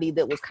brutality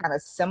that was kind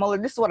of similar.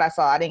 This is what I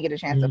saw. I didn't get a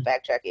chance to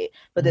fact check it,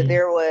 but that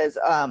there was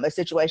a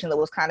situation that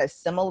was kind of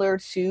similar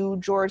to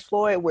George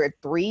Floyd, where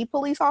 3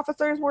 police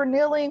officers were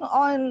kneeling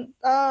on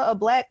a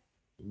black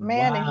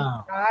man and he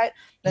died.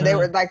 And they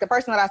were the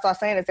person that I saw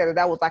saying it said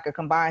that was a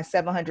combined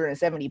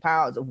 770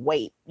 pounds of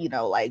weight,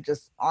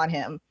 just on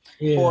him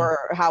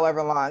for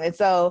however long. And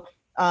so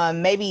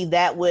maybe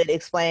that would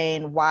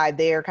explain why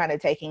they're kind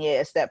of taking it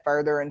a step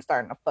further and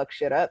starting to fuck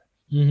shit up.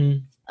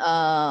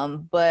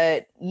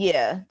 But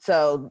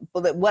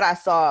what I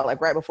saw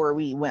right before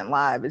we went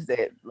live is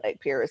that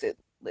Paris had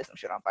lit some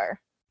shit on fire.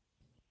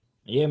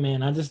 Yeah,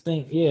 man. I just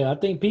think, I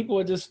think people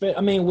are just,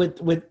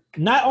 with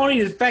not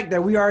only the fact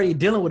that we already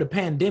dealing with a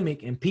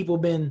pandemic and people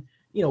been,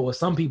 or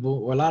some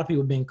people or a lot of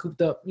people been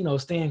cooped up,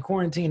 staying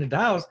quarantined at the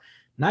house.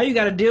 Now you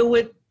got to deal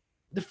with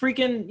the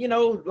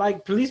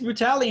freaking, police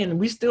brutality, and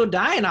we still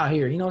dying out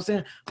here. You know what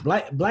I'm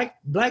saying?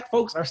 Black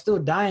folks are still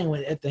dying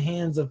at the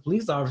hands of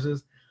police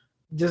officers,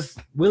 just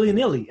willy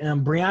nilly.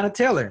 Breonna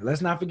Taylor,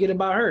 let's not forget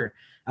about her.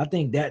 I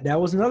think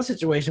that was another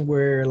situation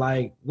where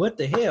what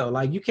the hell?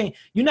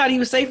 You're not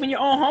even safe in your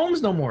own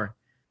homes no more.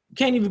 You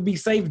can't even be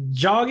safe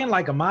jogging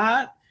like a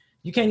mod.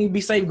 You can't even be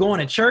safe going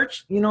to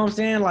church. You know what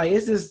I'm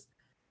saying?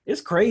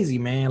 It's crazy,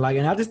 man.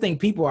 And I just think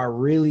people are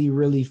really,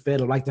 really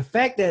fed up. The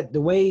fact that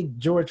the way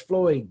George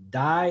Floyd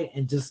died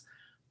and just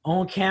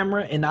on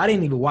camera, and I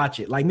didn't even watch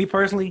it. Me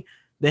personally,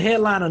 the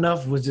headline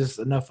was just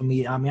enough for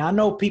me. I mean, I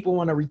know people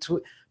want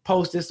to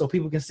post this so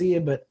people can see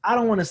it, but I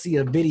don't want to see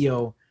a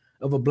video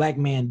of a black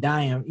man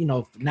dying,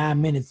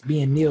 9 minutes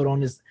being kneeled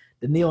on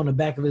the nail on the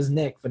back of his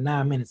neck for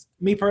 9 minutes.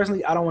 Me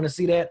personally, I don't want to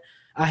see that.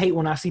 I hate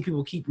when I see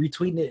people keep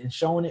retweeting it and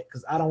showing it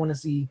because I don't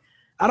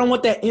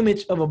want that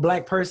image of a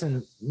black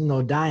person,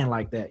 dying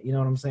like that. You know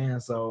what I'm saying?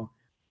 So,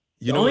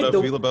 you know what I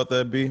feel about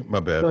that, B? My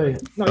bad. Go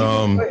ahead. No,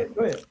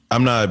 go ahead.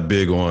 I'm not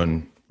big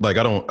on I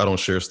don't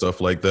share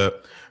stuff like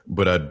that,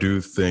 but I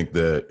do think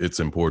that it's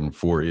important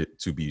for it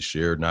to be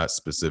shared, not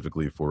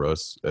specifically for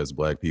us as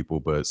black people,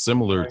 but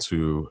similar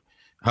to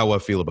how I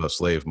feel about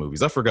slave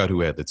movies. I forgot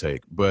who had the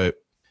take, but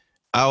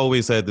I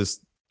always had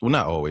this, well,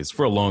 not always,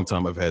 for a long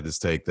time, I've had this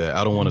take that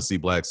I don't want to see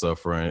black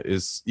suffering.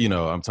 It's,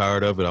 I'm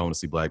tired of it. I want to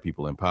see black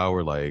people in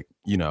power.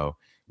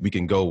 We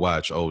can go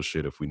watch old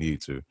shit if we need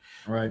to.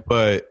 Right.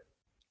 But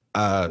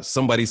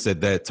somebody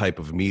said that type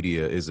of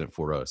media isn't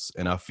for us.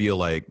 And I feel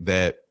like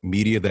that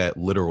media, that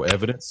literal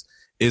evidence,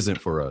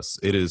 isn't for us.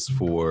 It is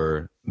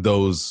for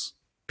those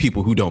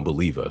people who don't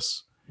believe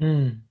us.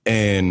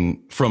 And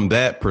from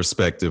that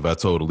perspective, I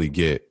totally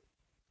get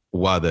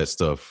why that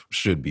stuff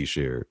should be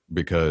shared,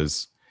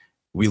 because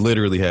we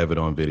literally have it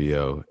on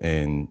video,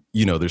 and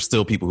there's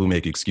still people who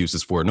make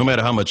excuses for it. No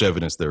matter how much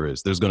evidence there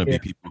is, there's going to be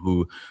people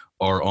who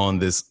are on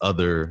this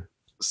other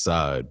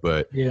side.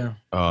 But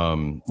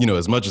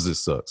as much as it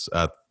sucks,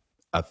 I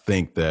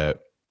think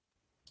that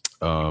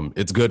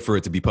it's good for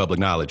it to be public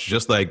knowledge.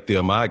 Just like the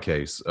Ahmaud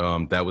case,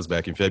 that was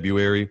back in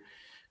February.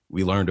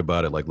 We learned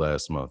about it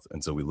last month,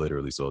 and so we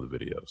literally saw the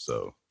video.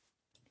 So,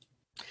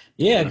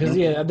 because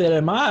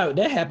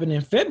that happened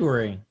in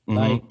February.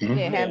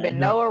 There had been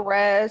no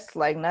arrests,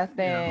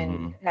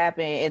 nothing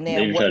happened, and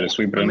then they tried to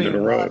sweep it under the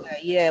rug.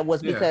 It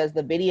was because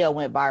the video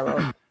went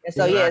viral. And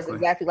so it's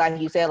exactly like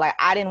you said.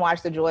 I didn't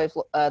watch the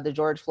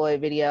George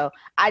Floyd video.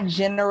 I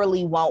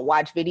generally won't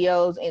watch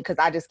videos because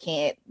I just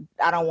can't.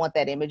 I don't want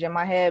that image in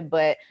my head,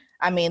 but.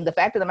 I mean, the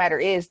fact of the matter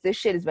is, this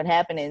shit has been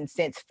happening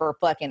since for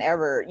fucking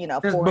ever,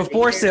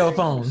 before cell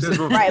phones.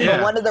 Right.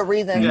 But one of the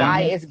reasons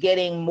why it's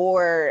getting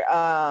more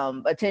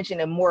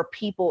attention and more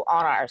people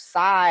on our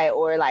side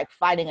or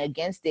fighting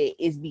against it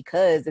is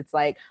because it's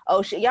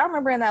oh shit, y'all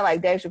remember in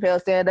that Dave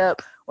Chappelle stand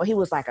up where he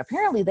was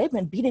apparently they've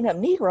been beating up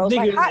Negroes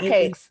like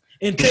hotcakes.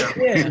 It's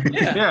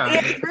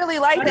really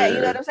like that, you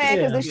know what I'm saying?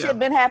 Because this shit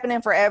been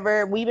happening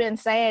forever. We've been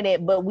saying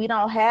it, but we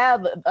don't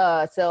have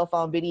a cell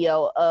phone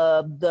video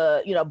of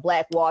the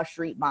Black Wall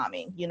Street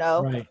bombing,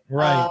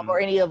 right. Or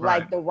any of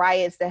the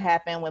riots that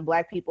happened when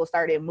black people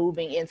started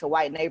moving into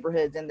white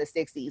neighborhoods in the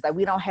 60s.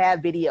 We don't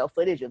have video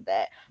footage of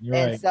that.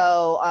 And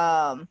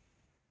so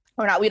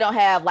or not, we don't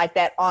have like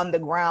that on the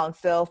ground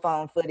cell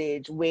phone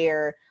footage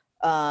where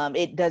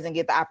it doesn't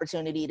get the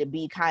opportunity to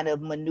be kind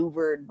of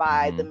maneuvered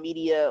by the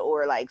media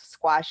or like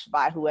squashed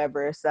by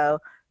whoever. So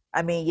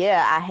I mean,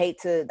 yeah,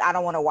 I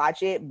don't want to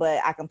watch it, but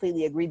I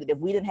completely agree that if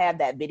we didn't have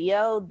that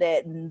video,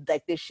 that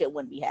like this shit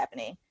wouldn't be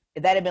happening.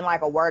 If that had been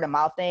like a word of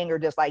mouth thing or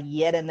just like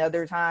yet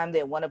another time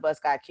that one of us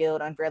got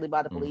killed unfairly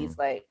by the police,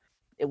 like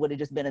it would have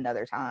just been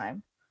another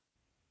time.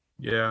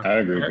 Yeah, I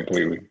agree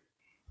completely.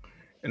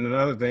 And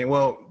another thing,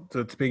 well,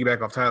 to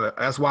piggyback off Tyler,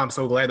 that's why I'm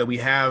so glad that we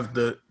have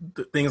the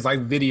things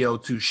like video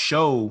to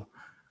show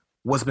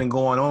what's been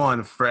going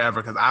on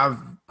forever. Because I've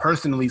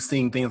personally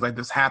seen things like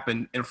this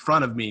happen in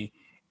front of me,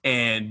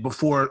 and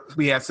before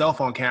we had cell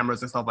phone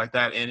cameras and stuff like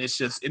that. And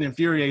it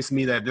infuriates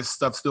me that this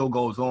stuff still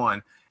goes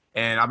on.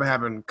 And I've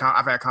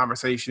had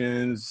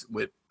conversations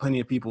with plenty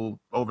of people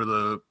over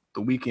the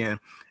weekend,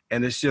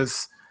 and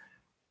it's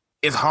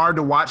hard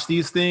to watch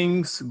these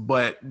things.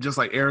 But just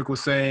like Eric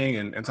was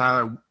saying, and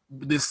Tyler,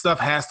 this stuff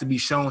has to be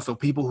shown so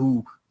people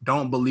who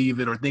don't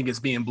believe it or think it's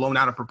being blown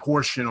out of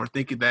proportion or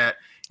thinking that,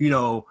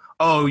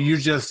 oh, you're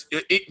just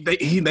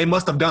they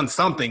must have done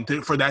something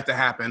for that to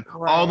happen.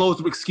 Right. All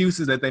those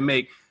excuses that they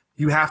make,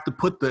 you have to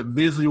put the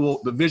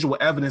visual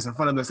evidence in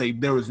front of them and say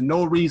there was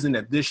no reason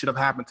that this should have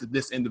happened to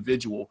this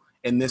individual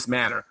in this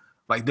manner.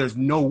 Like there's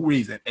no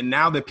reason. And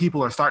now that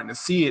people are starting to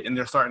see it and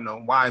they're starting to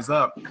wise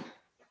up,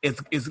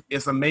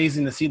 it's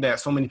amazing to see that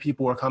so many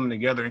people are coming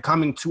together and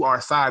coming to our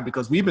side,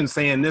 because we've been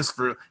saying this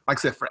for, like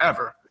I said,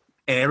 forever.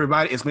 And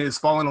everybody, it's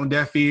falling on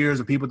deaf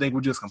ears, or people think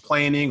we're just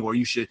complaining, or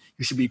you should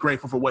be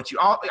grateful for what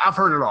I've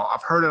heard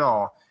it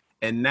all.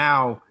 And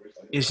now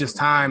it's just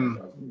time.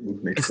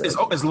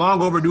 It's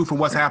long overdue for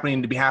what's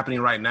happening to be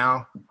happening right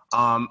now.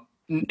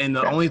 And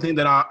the only thing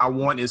that I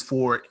want is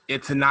for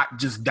it to not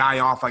just die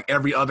off like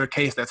every other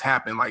case that's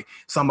happened. Like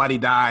somebody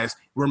dies,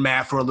 we're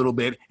mad for a little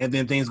bit, and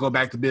then things go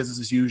back to business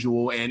as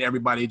usual, and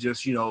everybody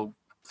just,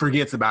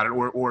 forgets about it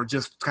or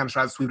just kind of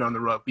tries to sweep it under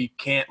the rug. We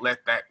can't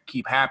let that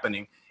keep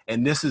happening.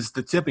 And this is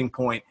the tipping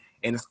point,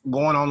 and it's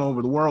going on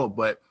over the world.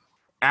 But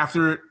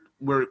after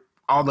we're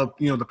all the,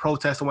 the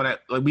protests and whatnot,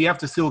 like we have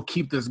to still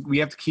keep this,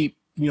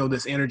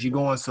 this energy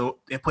going,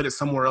 and put it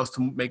somewhere else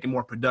to make it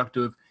more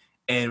productive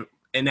and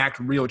enact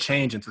real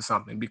change into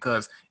something,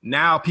 because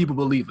now people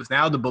believe us.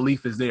 Now the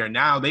belief is there.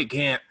 Now they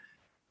can't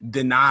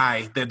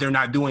deny that they're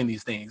not doing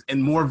these things.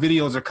 And more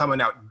videos are coming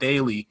out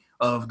daily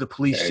of the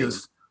police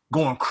just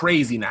going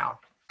crazy now.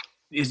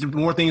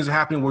 More things are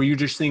happening where you're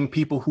just seeing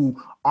people who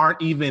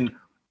aren't even,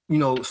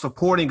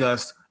 supporting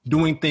us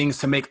doing things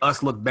to make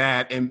us look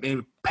bad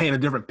and paint a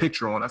different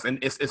picture on us. And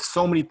it's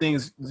so many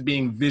things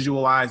being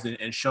visualized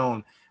and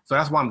shown. So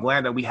that's why I'm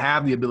glad that we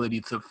have the ability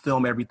to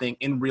film everything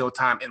in real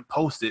time and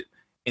post it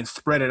and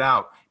spread it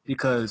out,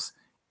 because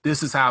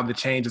this is how the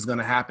change is going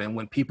to happen,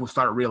 when people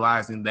start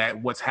realizing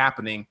that what's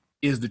happening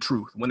is the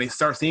truth. When they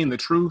start seeing the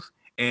truth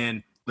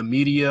and the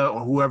media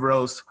or whoever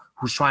else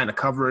who's trying to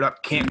cover it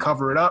up can't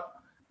cover it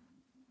up,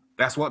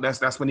 that's what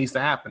needs to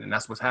happen, and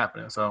that's what's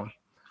happening. So,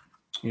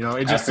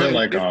 it just I feel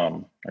like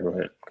go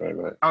ahead.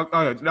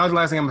 That was the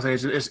last thing I'm gonna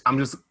say. I'm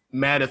just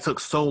mad it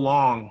took so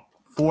long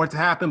for it to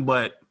happen,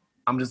 but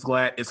I'm just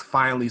glad it's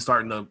finally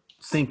starting to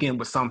sink in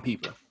with some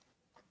people.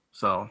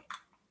 So.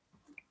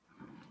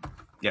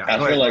 Yeah, I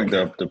feel like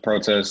the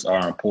protests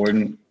are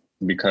important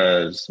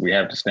because we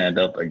have to stand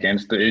up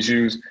against the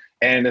issues.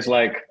 And it's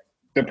like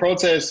the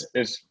protest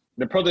is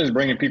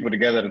bringing people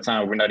together at a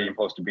time we're not even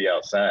supposed to be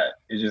outside.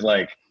 It's just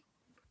like,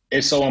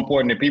 it's so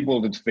important that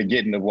people are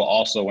forgetting that we're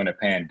also in a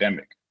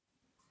pandemic.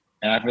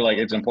 And I feel like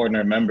it's important to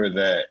remember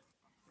that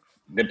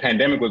the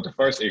pandemic was the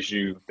first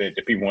issue that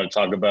the people want to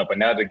talk about, but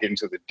now they're getting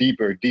to the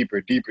deeper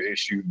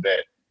issue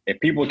that if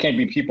people can't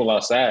be people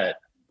outside,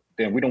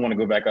 then we don't want to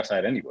go back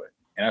outside anyway.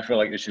 And I feel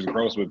like it's just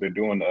gross what they're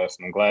doing to us.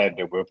 And I'm glad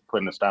that we're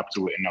putting a stop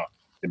to it. And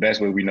the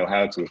best way we know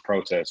how to is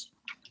protest.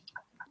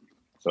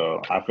 So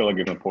I feel like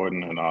it's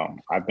important. And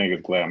I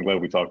think I'm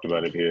glad we talked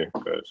about it here,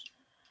 because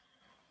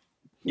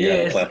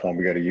it's a platform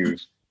we got to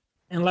use.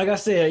 And like I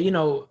said,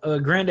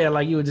 Granddad,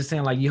 like you were just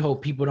saying, like you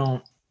hope people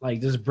don't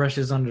like just brush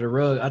this under the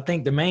rug. I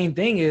think the main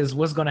thing is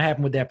what's going to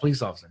happen with that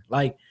police officer.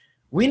 Like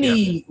we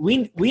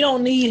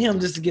don't need him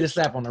just to get a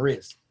slap on the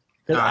wrist.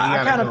 Because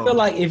I kind of feel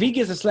like if he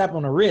gets a slap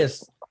on the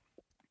wrist,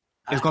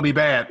 it's gonna be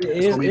bad.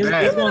 It's gonna be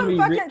bad. Even them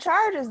fucking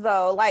charges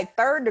though, like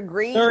third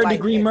degree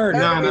murder.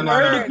 No.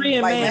 Third degree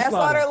and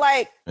manslaughter.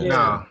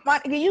 No.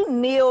 You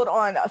kneeled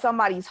on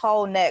somebody's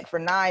whole neck for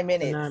 9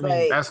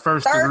 minutes. That's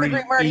first third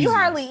degree murder. easy. You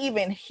hardly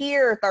even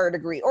hear third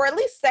degree, or at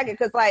least second,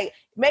 because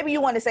maybe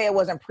you want to say it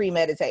wasn't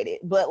premeditated,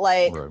 but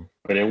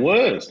but it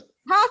was.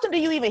 How often do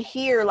you even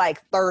hear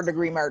third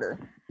degree murder?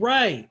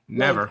 Right.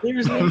 Never.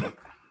 Seriously.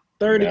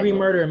 Third degree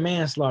murder and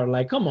manslaughter.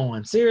 Like, come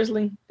on,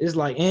 seriously? It's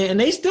like, and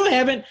they still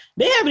haven't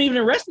even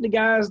arrested the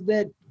guys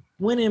that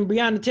went in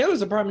Breonna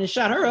Taylor's apartment and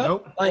shot her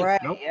up.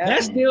 Nope.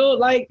 That's still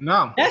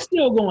no. That's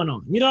still going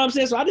on. You know what I'm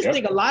saying? So I just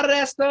think a lot of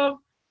that stuff,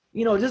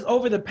 just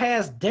over the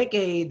past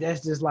decade,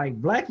 that's just like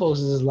black folks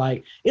is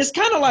like, it's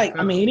kind of like,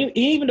 I mean,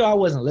 even though I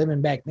wasn't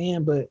living back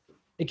then, but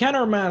it kind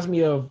of reminds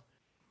me of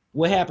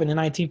what happened in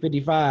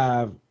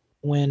 1955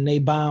 when they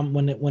bombed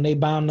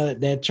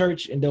that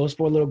church and those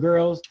 4 little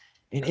girls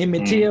and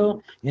Emmett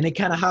Till, and it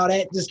kind of how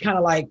that just kind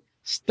of like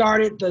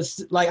started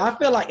the like I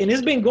feel like, and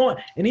it's been going,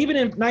 and even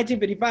in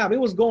 1955 it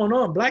was going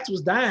on. Blacks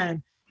was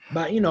dying,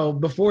 but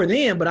before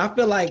then. But I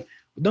feel like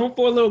them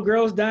 4 little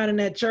girls dying in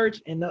that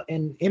church, and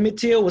Emmett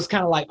Till was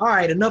kind of like, all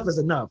right, enough is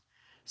enough.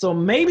 So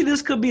maybe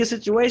this could be a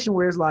situation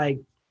where it's like,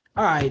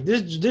 all right,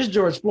 this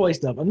George Floyd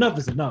stuff, enough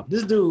is enough.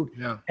 This dude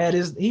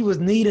he was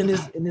kneed in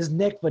his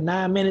neck for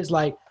 9 minutes.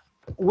 Like,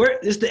 where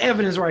is the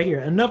evidence right here?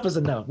 Enough is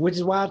enough. Which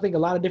is why I think a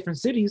lot of different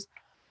cities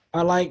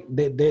are like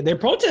they're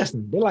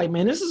protesting. They're like,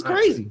 man, this is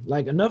crazy.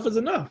 Like, enough is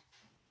enough.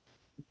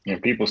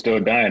 And people still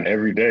dying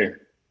every day.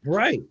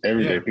 Right.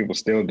 Every day, people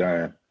still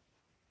dying,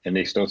 and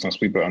they still some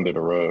sweep it under the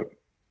rug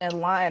and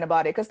lying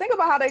about it. Because think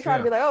about how they try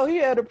to be like, oh, he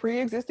had a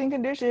pre-existing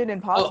condition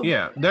and possibly.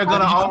 They're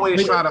gonna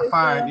always try to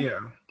find.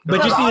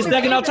 But you see the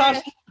second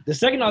autopsy. The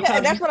second autopsy.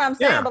 Yeah, that's what I'm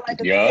saying. But like,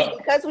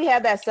 because we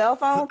have that cell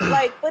phone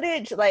like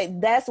footage, like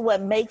that's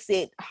what makes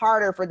it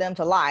harder for them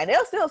to lie. And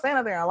they'll still stand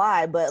up there and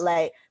lie, but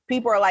like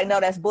people are like, no,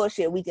 that's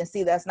bullshit. We can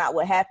see that's not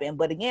what happened.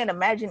 But again,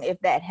 imagine if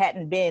that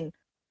hadn't been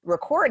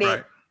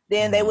recorded,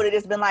 then they would have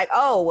just been like,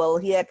 oh, well,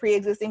 he had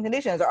pre-existing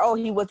conditions, or oh,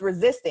 he was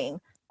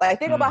resisting. Like,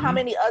 think about how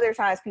many other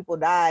times people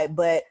died,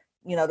 but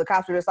the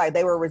cops were just like,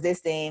 they were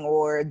resisting,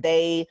 or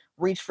they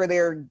reached for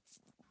their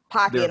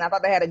pocket and I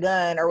thought they had a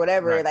gun or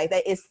whatever. Right. Like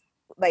that, it's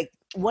like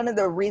one of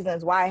the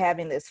reasons why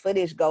having this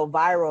footage go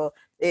viral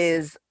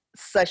is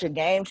such a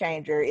game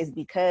changer, is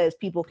because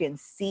people can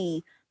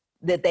see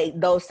that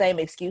those same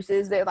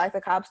excuses that like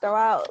the cops throw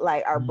out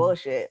like are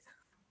bullshit.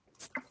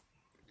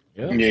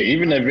 Yeah,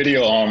 even that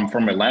video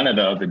from Atlanta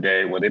the other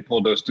day where they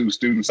pulled those 2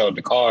 students out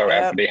the car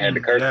after they had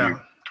the curfew.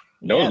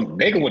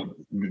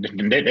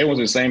 They was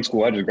the same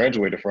school I just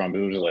graduated from. It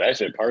was just like that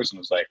shit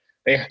personal. It's like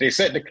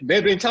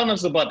they've been telling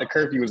us about the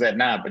curfew was at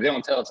 9, but they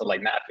don't tell us till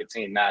like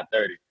 9:15,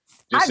 9:30.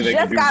 I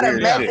just got a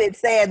message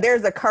saying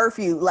there's a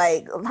curfew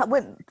like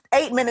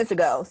 8 minutes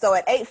ago. So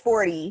at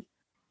 8:40.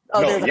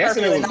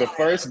 Yesterday was the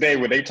first day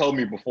where they told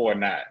me before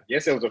 9.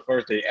 Yesterday was the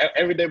first day.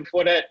 Every day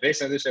before that, they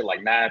said this shit like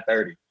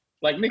 9:30.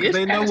 Like, nigga,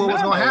 they know what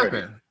was gonna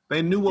happen.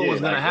 They knew what was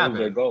gonna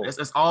happen.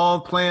 It's all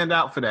planned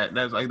out for that.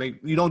 That's like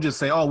you don't just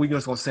say, "Oh, we're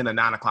just gonna send a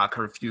 9 o'clock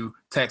curfew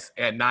text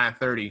at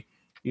 9:30,"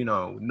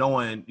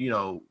 knowing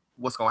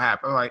what's gonna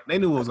happen. Like, they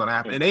knew what was gonna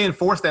happen, and they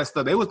enforced that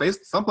stuff.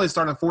 Some places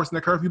started enforcing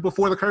the curfew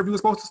before the curfew was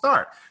supposed to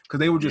start, because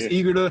they were just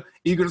eager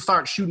to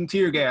start shooting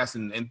tear gas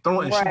and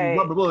throwing shooting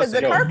rubber bullets.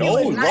 Because the curfew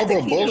is not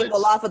to keep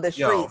people off of the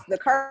streets. The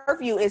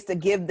curfew is to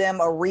give them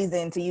a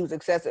reason to use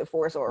excessive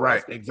force or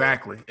arrest people.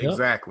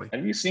 Exactly.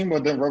 Have you seen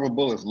what them rubber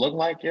bullets look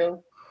like,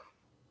 yo?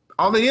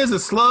 All it is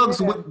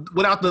slugs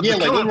without the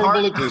killing rubber part.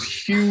 bullets is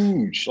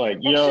huge. Like,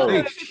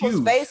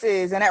 people's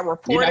faces, and that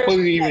reporter. You're not supposed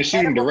to even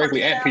shoot them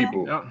directly at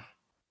people. Yep.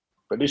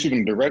 But they shoot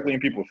them directly in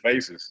people's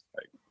faces.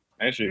 Like,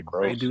 that shit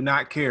gross. They do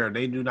not care. And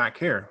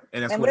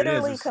that's what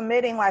literally it is.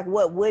 committing like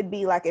what would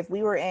be like if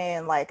we were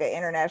in like an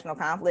international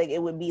conflict,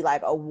 it would be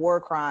like a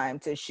war crime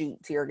to shoot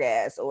tear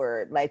gas,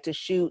 or like to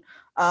shoot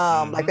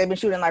like they've been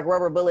shooting like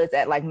rubber bullets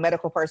at like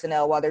medical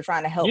personnel while they're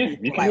trying to help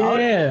people. Like,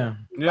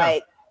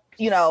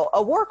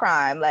 a war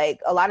crime. Like,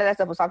 a lot of that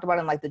stuff was talked about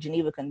in like the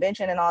Geneva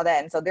Convention and all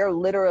that. And so they're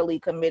literally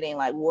committing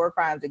like war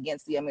crimes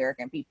against the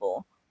American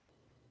people.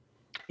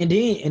 And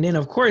then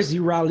of course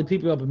you rally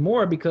people up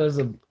more because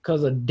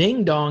of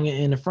ding dong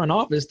in the front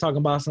office talking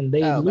about some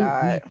they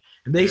loot.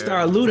 If they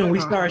start looting, we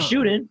start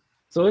shooting.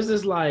 So it's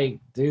just like,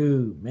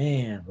 dude,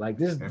 man, like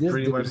this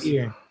dude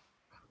here.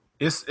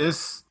 It's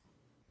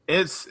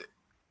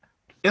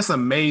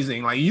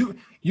amazing. Like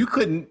you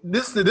couldn't.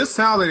 This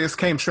sounds like this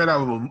came straight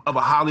out of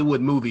a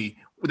Hollywood movie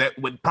that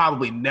would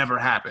probably never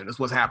happen. That's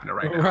what's happening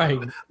right now. Right.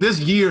 This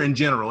year in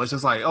general, it's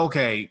just like,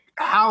 okay,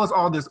 how is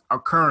all this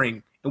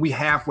occurring? And we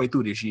halfway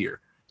through this year.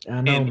 I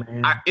know,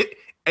 man.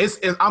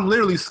 I'm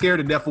literally scared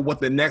to death of what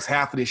the next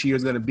half of this year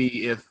is going to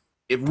be if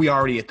we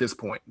already at this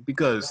point,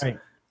 because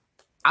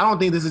I don't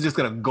think this is just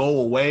going to go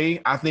away.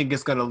 I think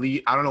it's going to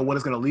lead. I don't know what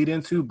it's going to lead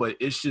into, but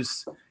it's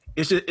just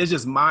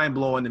mind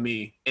blowing to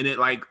me. And it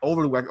like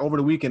over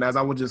the weekend, as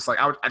I would just like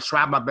I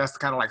tried my best to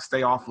kind of like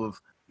stay off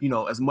of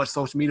as much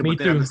social media, but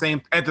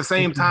then at the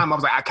same time I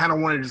was like I kind of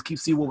wanted to just keep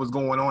see what was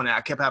going on, and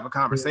I kept having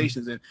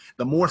conversations, and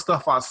the more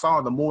stuff I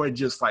saw, the more it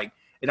just like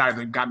it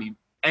either got me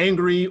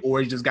angry,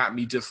 or it just got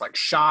me just like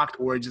shocked,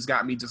 or it just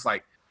got me just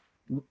like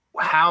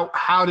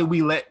how did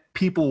we let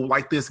people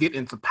like this get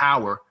into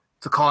power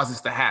to cause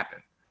this to happen?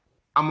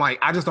 I'm like,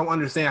 I just don't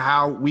understand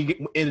how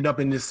we ended up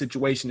in this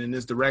situation, in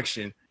this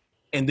direction,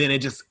 and then it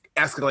just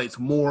escalates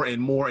more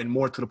and more and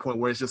more to the point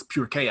where it's just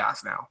pure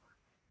chaos now.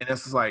 And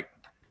it's just like,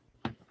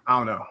 I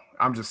don't know.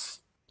 I'm just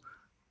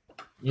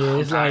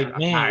it's like,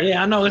 man,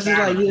 I know. It's just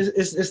like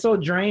it's so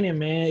draining,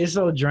 man. It's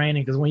so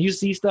draining because when you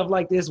see stuff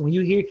like this, when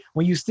you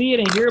see it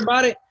and hear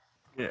about it,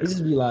 Yeah. It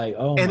just be like,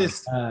 oh And my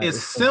it's God,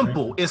 it's so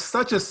simple. random. It's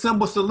such a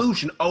simple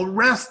solution.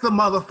 Arrest the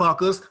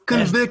motherfuckers,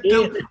 That's convict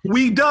them. it.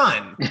 We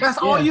done. That's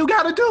all Yeah. you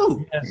gotta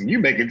do. You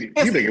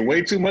making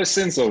way too much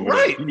sense over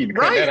Right, there. You need to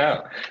cut right. that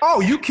out. Oh,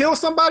 you kill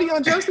somebody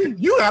unjustly?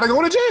 You gotta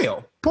go to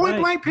jail. Point Right.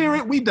 blank,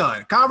 period. We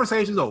done.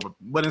 Conversation's over.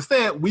 But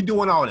instead, we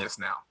doing all this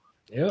now.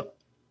 Yep.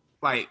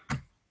 Like,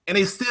 and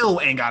they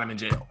still ain't got him in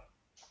jail.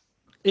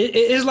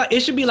 It's like it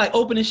should be like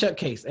open and shut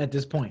case at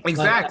this point. Like,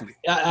 Exactly.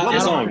 I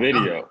It's don't- on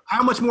video.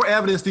 How much more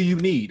evidence do you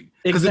need?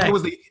 Because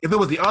Exactly. if it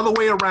was the other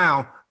way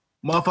around,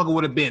 motherfucker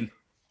would have been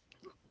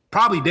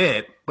probably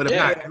dead. But if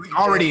Yeah. not,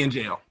 already in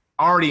jail.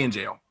 Already in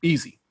jail.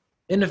 Easy.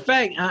 And the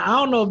fact, I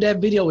don't know if that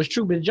video was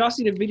true, but did y'all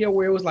see the video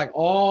where it was like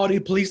all the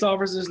police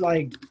officers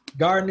like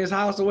guarding his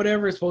house or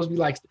whatever? It's supposed to be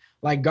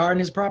like guarding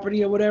his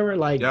property or whatever.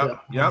 Like,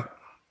 Yep.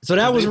 So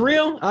that was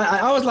real.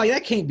 I was like,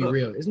 that can't be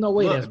real. There's no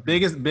way Look, that's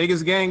the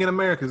biggest gang in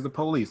America is the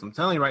police. I'm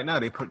telling you right now,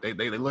 they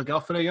look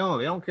out for their own.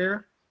 They don't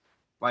care.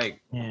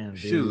 Like, Man,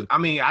 shoot. dude. I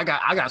mean, I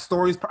got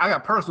stories. I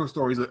got personal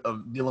stories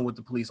of dealing with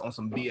the police on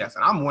some BS,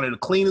 and I'm one of the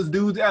cleanest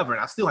dudes ever,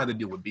 and I still had to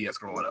deal with BS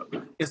growing up.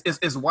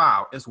 It's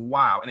wild. It's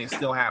wild, and it's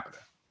still happening.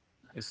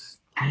 It's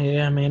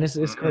Yeah, man, it's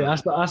crazy.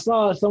 I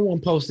saw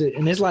someone post it,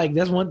 and it's like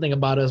that's one thing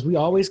about us. We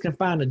always can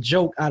find a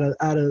joke out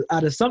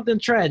of something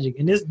tragic,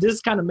 and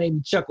this kind of made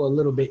me chuckle a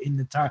little bit in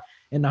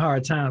the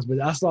hard times. But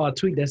I saw a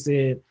tweet that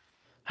said,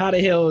 "How the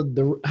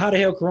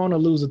hell Corona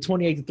lose a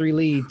 28-3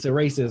 lead to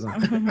racism?"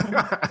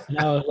 And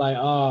I was like,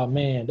 "Oh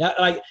man, that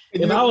like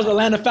if I was an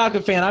Atlanta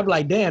Falcon fan, I'd be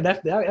like, damn,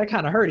 that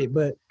kind of hurt it."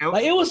 But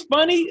like it was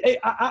funny.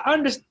 I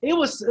understand it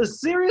was a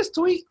serious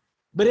tweet.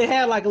 But it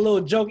had like a little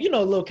joke, a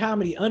little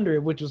comedy under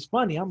it, which was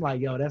funny. I'm like,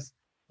 yo,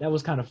 that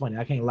was kind of funny.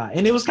 I can't lie.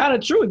 And it was kind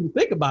of true if you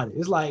think about it.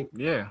 It's like,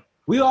 yeah,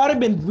 we already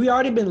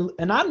been,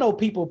 and I know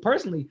people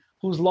personally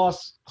who's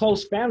lost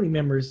close family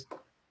members,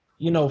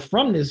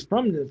 from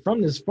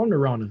the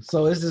Rona.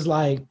 So it's just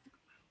like,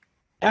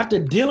 after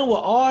dealing with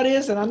all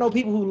this, and I know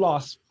people who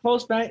lost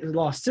close family,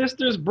 lost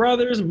sisters,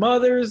 brothers,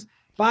 mothers,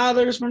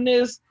 fathers from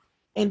this,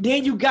 and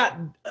then you got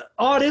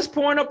all this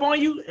pouring up on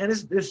you, and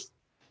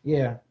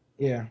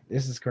yeah,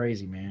 this is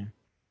crazy, man.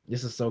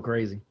 This is so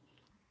crazy.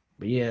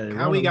 But yeah,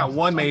 how we got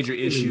one major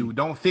issue,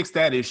 don't fix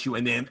that issue,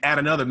 and then add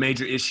another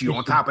major issue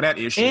on top of that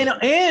issue. And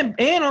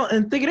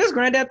think of this,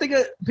 Granddad. Think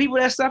of people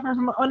that's suffering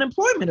from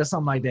unemployment or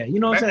something like that.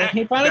 You know what I'm saying?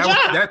 Can't find a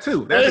job. That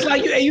too. It's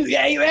like you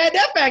add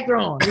that factor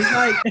on. It's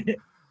like,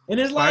 and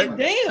it's like, Right.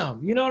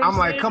 damn. You know what I'm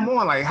saying? like, come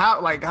on, how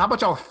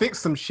about y'all fix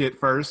some shit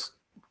first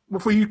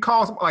before you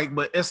call some, like?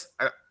 But it's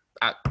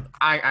I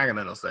ain't got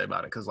nothing to say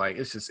about it because like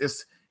it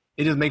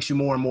just makes you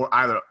more and more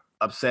either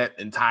upset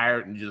and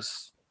tired and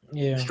just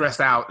stressed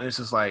out, and it's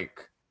just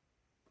like,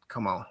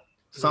 come on,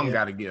 something's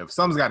got to give.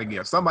 Something's got to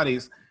give.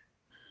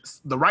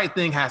 The right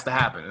thing has to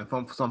happen in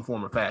some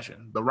form or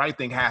fashion. The right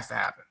thing has to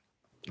happen.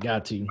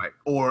 Got to. Like,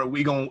 or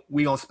we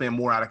gonna spin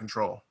more out of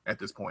control at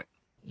this point.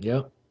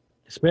 Yep.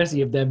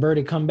 Especially if that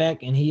birdie come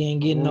back and he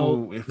ain't getting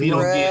no. If he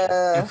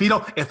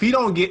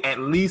don't get at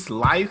least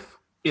life,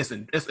 it's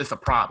a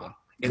problem.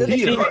 The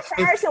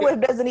person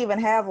doesn't even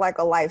have like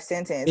a life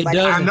sentence. It Like,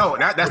 doesn't. I know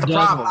that's the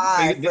problem.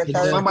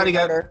 Somebody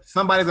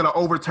Somebody's gonna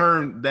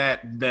overturn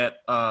that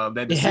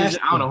decision.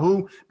 I don't know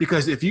who,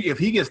 because if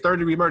he gets third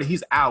degree murder,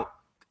 he's out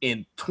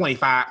in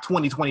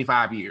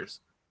 25 years.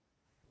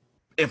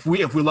 If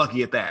we're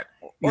lucky at that.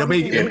 Or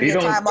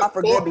time off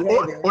for good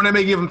behavior. Or they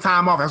may give him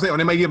time off. Or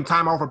they may give him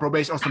time off for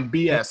probation or some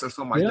BS or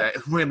something like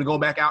that. For him to go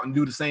back out and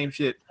do the same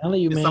shit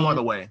in some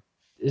other way.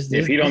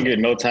 If he don't get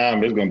no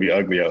time, it's gonna be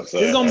ugly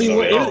outside. It's gonna be.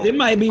 It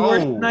might be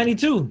worse than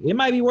 92. It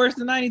might be worse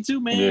than 92,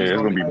 man. Yeah, it's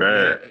gonna be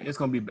bad. It's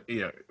gonna be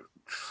Yeah,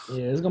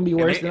 it's gonna be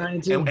worse than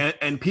 92.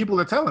 And people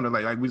are telling them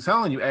like we're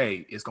telling you,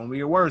 hey, it's gonna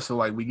be worse. So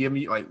like we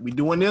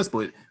doing this,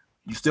 but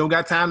you still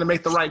got time to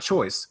make the right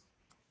choice.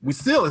 We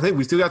still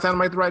got time to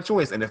make the right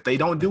choice. And if they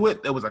don't do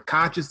it, it was a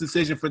conscious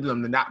decision for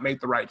them to not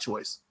make the right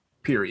choice.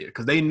 Period.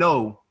 Because they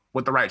know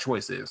what the right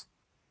choice is.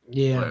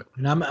 Yeah,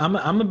 and I'm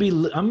gonna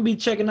be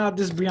checking out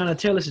this Breonna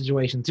Taylor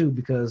situation too,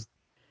 because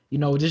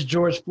this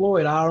George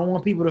Floyd. I don't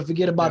want people to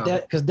forget about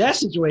that, because that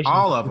situation.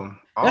 All of them.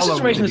 That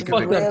situation is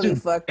fucked up too.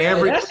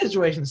 That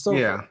situation is so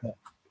fucked up.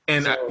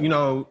 And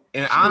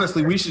and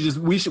honestly, we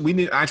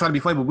need. I ain't trying to be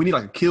funny, but we need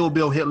like a Kill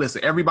Bill hit list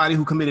of everybody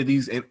who committed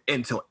these, and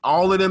until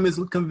all of them is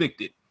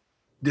convicted,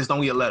 just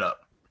don't get let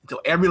up.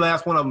 Until every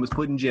last one of them is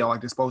put in jail like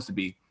they're supposed to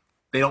be,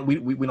 we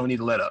don't need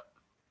to let up,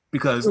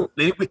 because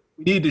we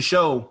need to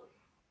show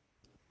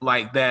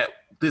like that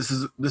this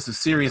is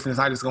serious, and it's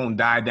not just going to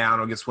die down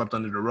or get swept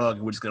under the rug,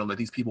 and we're just going to let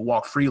these people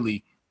walk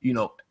freely.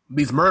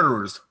 These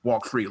murderers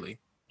walk freely.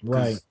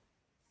 Right.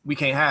 We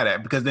can't have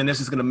that, because then it's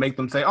just going to make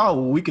them say, oh,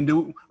 well, we can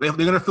do. They're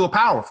going to feel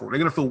powerful. They're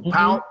going to feel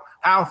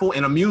powerful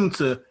and immune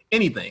to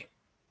anything,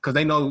 because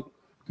they know,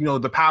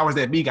 the powers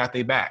that be got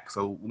their back.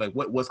 So like,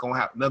 what's going to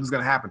happen? Nothing's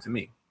going to happen to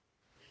me.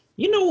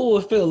 You know what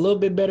would feel a little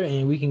bit better,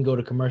 and we can go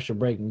to commercial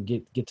break and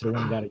get to the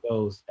one that it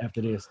goes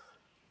after this.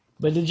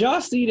 But did y'all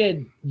see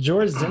that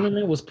George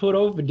Zimmerman was put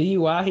over for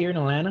DUI here in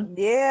Atlanta?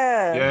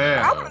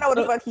 Yeah. I want to know what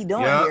the fuck he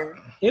doing here.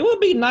 It would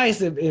be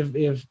nice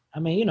if I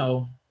mean,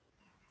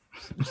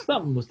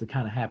 something was to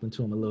kind of happen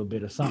to him a little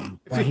bit or something.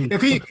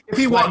 If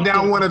he walked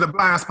down one of the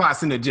blind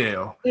spots in the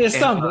jail, yeah,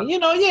 something,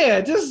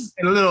 just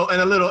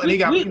and he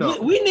got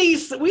we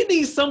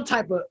need some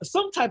type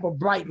of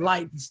bright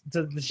light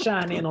to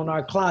shine in on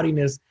our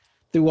cloudiness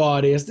through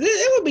all this.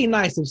 It would be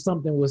nice if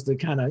something was to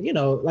kind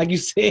of, like you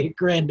said,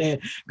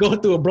 Granddad, go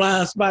through a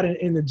blind spot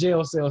in the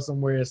jail cell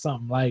somewhere or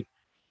something. Like,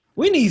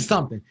 we need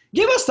something.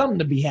 Give us something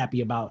to be happy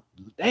about.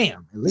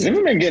 Damn.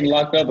 Zimmerman getting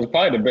locked up is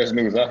probably the best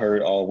news I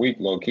heard all week,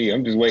 low key.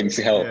 I'm just waiting to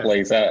see how it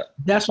plays out.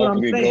 That's what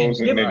Hopefully I'm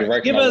saying.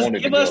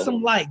 Give us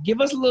some light.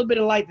 Give us a little bit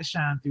of light to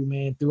shine through,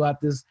 man, through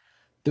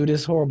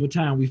this horrible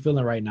time we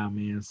feeling right now,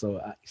 man.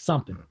 So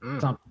something.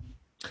 All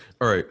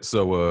right.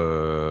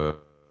 So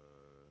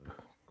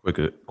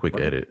quick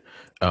edit.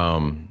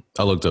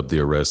 I looked up the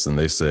arrest and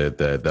they said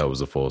that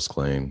was a false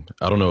claim.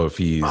 I don't know if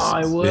he's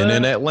been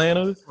in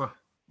Atlanta.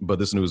 But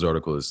this news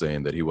article is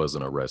saying that he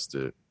wasn't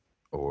arrested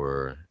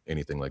or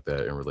anything like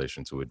that in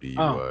relation to a DUI.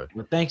 Oh,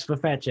 well, thanks for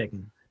fact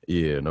checking.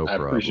 Yeah, no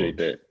problem. I appreciate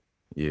that.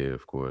 Yeah,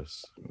 of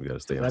course. We got to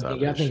stay on top of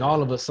that. I think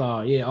all of us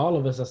saw. Yeah, all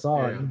of us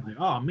saw it. Like,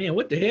 oh man,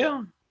 what the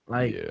hell?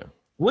 Like,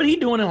 what he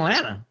doing in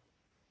Atlanta?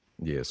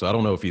 Yeah, so I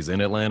don't know if he's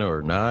in Atlanta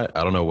or not.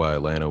 I don't know why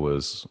Atlanta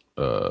was,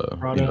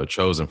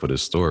 chosen for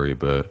this story,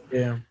 but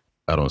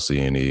I don't see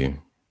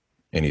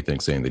anything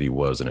saying that he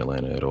was in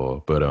Atlanta at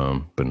all. But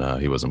nah,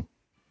 he wasn't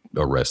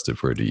arrested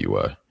for a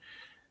DUI.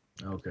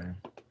 Okay.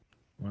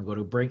 Want to go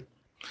to a break?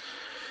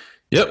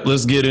 Yep,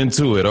 let's get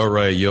into it. All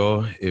right,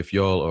 y'all. If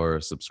y'all are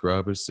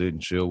subscribers, sit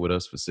and chill with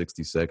us for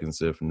 60 seconds.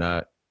 If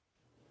not,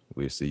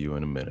 we'll see you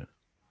in a minute.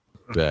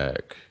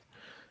 Back.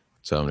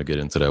 Time to get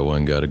into that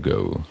one gotta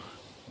go.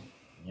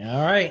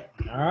 All right.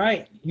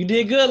 You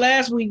did good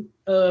last week,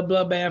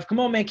 Bloodbath. Come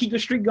on, man. Keep the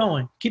streak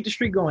going. You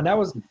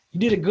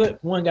did a good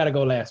one gotta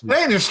go last week.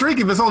 They ain't a streak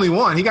if it's only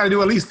one. He got to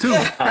do at least two.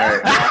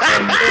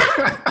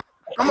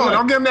 Come on,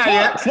 don't give him that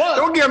yet.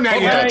 Don't give him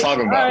that yet.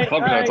 Talking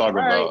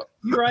about.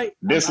 You're right.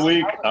 This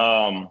week,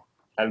 I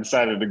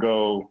decided to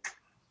go.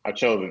 I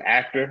chose an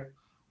actor,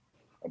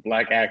 a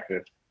black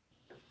actor.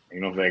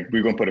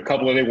 We're gonna put a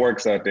couple of their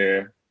works out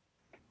there.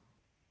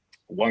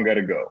 One got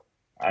to go.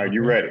 Are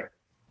you ready?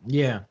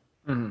 Yeah.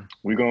 Mm-hmm.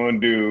 We're gonna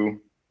do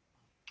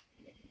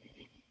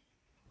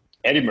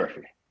Eddie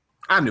Murphy.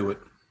 I knew it.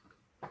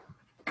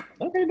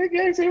 Okay, Nick,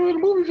 you ain't seen what the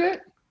movie's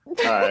yet. All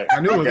right, I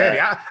knew it was Eddie.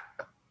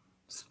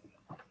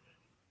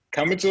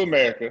 Coming to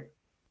America,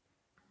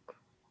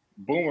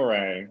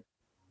 Boomerang,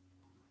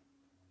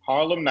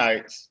 Harlem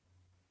Nights,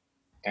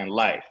 and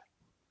Life.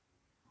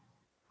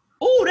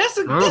 Oh, that's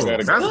good. That's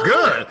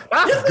good.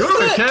 That's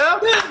good, Kev.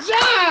 Good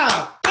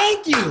job.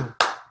 Thank you.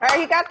 All right,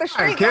 he got the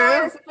streak.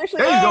 Kev.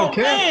 Officially There you go,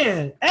 Kev.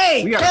 Man.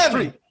 Hey,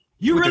 Kevin.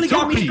 You With really the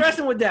got me 2P.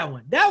 stressing with that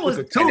one. That was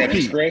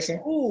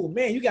Stressing. Oh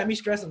man, you got me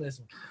stressing this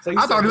one. So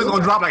I thought he was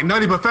gonna drop like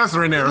Nutty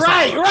Professor in there. Or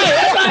right. something.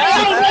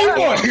 I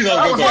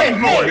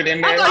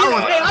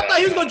thought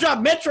he was I gonna drop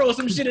Metro or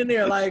some shit in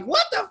there. Like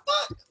what the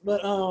fuck?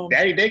 But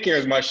Daddy Daycare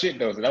is my shit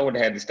though, so I would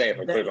have had to stay if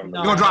I put it on. You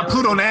gonna drop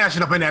Pluto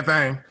Nash up in that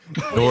thing?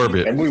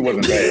 Orbit. That movie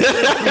wasn't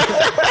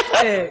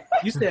bad.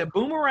 You said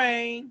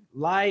Boomerang,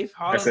 Life,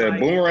 Harlem I said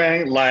Nights.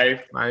 Boomerang,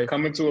 Life, Life.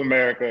 Coming to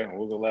America.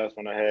 What was the last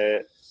one I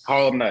had?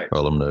 Harlem Nights.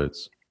 Harlem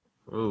Nights.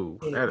 Ooh,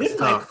 that This is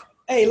might- tough.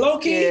 Hey, low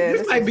key, Yeah, this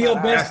this might is be your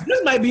tough. best.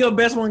 This might be your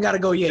best one. Got to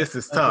go yet. This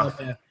is tough.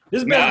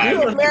 This Nah,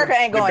 best. America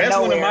ain't The going best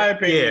one, in my nowhere.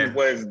 opinion,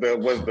 was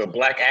the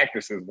Black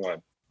Actresses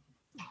one.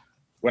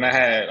 When I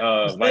had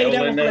Save that Viola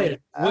one in for there. later.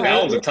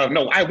 That was a tough.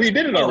 No, we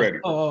did it already.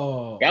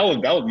 Oh, That was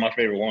my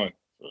favorite one.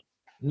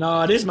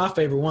 no, this is my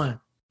favorite one.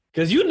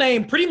 Cause you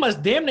named pretty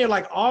much damn near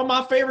like all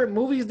my favorite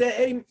movies that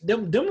Eddie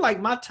them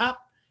like my top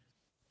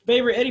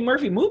favorite Eddie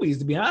Murphy movies.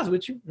 To be honest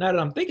with you, now that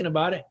I'm thinking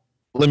about it.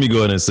 Let me go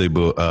ahead and say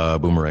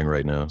Boomerang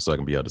right now so I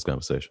can be out of this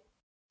conversation.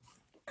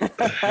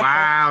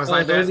 Wow, it's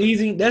like So it's that.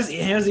 easy. That's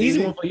an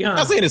easy one for you. I'm Huh?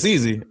 not saying it's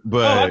easy,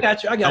 but I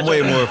got you. I'm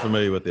way more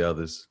familiar with the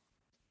others.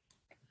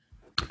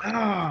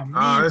 Oh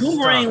man, this is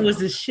Boomerang tough. was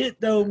the shit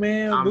though,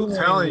 man. I'm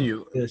Boomerang telling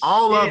you, was the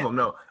all of shit. them.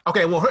 No,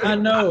 okay. Well, I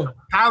know.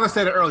 Tyler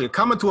said it earlier.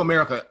 Coming to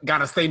America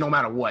gotta stay no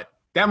matter what.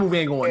 That movie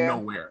ain't going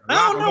nowhere.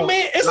 I don't know,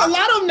 man. It's a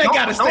lot of them that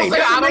gotta stay.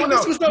 Say, I don't know.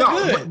 This was so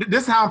good. But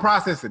this is how I'm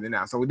processing it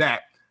now. So with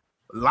that,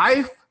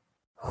 Life,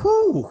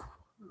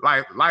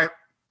 life,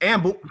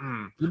 and You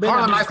better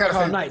Harlem not Nights gotta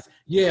Harlem stay. Nights.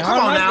 Yeah, Come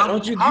Harlem on Nights. now.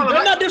 Don't you Harlem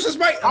better not Nights-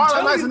 disrespect. I'm Harlem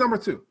telling Nights you. is number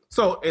 2.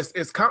 So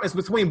it's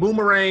between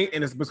Boomerang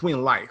and it's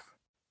between Life.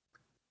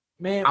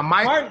 Man, I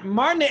might-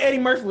 Martin and Eddie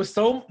Murphy was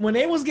so when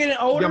they was getting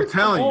older. I'm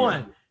telling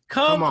you.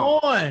 Come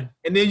on.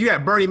 And then you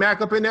had Bernie Mac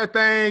up in that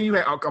thing. You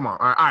had come on.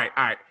 All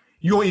right.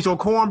 You gonna eat your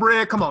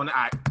cornbread? Come on. All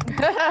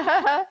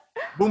right.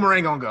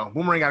 Boomerang gonna go.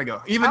 Boomerang gotta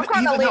go. I'm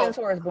kind of leaning though,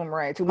 towards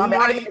Boomerang too. My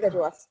bad. I didn't get that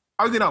yours.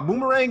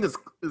 Boomerang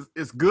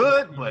is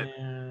good, but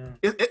Man.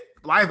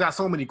 Life got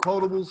so many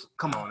quotables.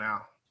 Come on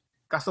now.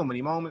 Got so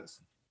many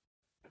moments.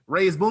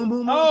 Ray's Boom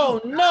Boom.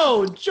 Oh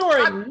no,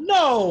 Jordan,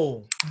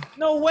 no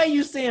way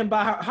you saying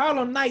about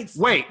Harlem Nights.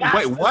 Wait,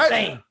 That's what? the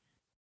same.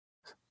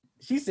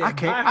 She said, I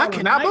Harlem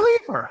cannot Nights. believe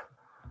her.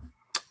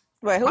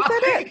 Wait, who said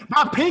that?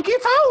 My pinky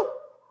toe?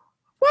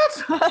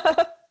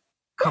 What?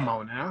 Come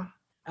on now.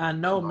 I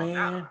know, Come on man.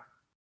 now.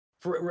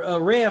 For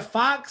Red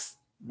Fox.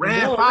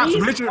 Red Della Fox,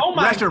 Reese? Richard, Oh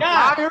my Richard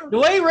God. Pryor. The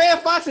way Red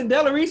Fox and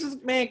Della Reese was,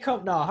 man,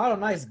 Hollow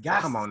Knight's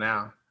got Come on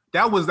now.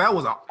 That was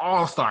an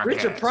all-star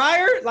Richard cast.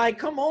 Pryor, like,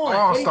 come on.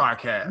 All-star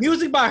cast.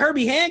 Music by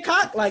Herbie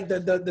Hancock, like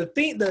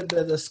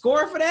the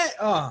score for that.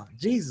 Oh,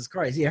 Jesus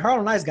Christ. Yeah,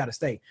 Harlem Nights got to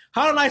stay.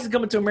 Harlem Nights is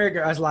coming to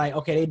America. I was like,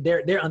 okay,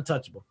 they're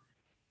untouchable.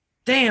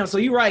 Damn, so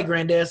you're right,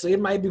 Granddad. So it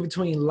might be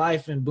between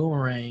Life and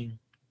Boomerang.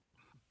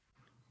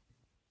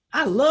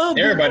 I love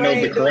Everybody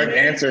knows the correct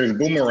man. answer is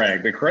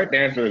Boomerang. The correct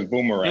answer is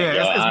Boomerang. Yeah,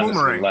 y'all, it's honestly.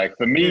 Boomerang. Like,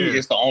 for me, Yeah.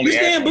 it's the only You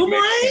saying answer that makes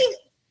Boomerang? sense.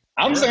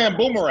 I'm saying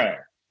Boomerang.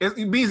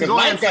 Beezy, Because go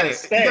ahead Life got to and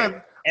say stay.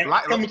 it. And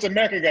Life- Coming to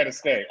America got to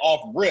stay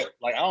off rip.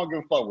 Like, I don't give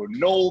a fuck what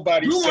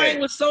nobody Boomerang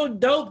said. was so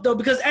dope though,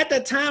 because at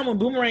that time when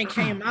Boomerang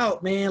came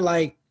out, man,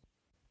 like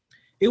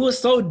it was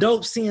so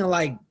dope seeing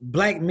like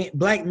black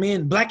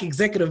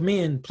executive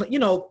men,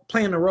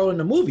 playing a role in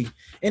the movie.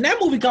 And that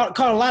movie caught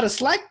a lot of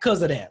slack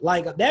because of that.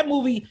 Like that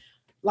movie,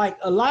 like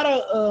a lot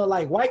of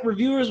like white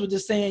reviewers were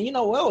just saying,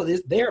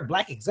 they're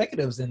black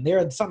executives and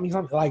they're something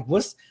like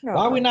why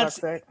are we not?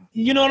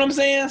 You know what I'm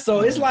saying? So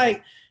it's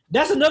like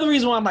that's another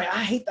reason why I'm like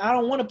I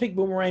don't want to pick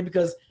Boomerang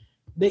because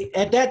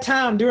at that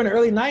time during the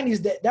early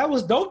 90s that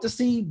was dope to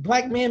see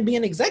black men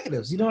being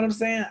executives. You know what I'm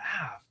saying?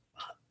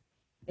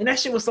 And that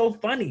shit was so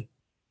funny.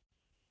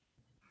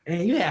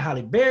 And you had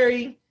Halle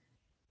Berry.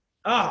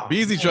 Oh,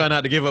 Beezy trying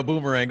not to give up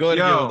Boomerang. Go ahead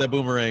and give up that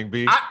Boomerang,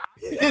 B. I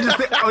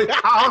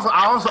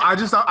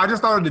just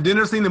thought of the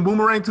dinner scene in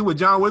Boomerang too with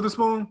John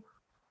Witherspoon.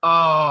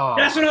 Oh,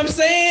 that's what I'm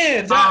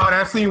saying.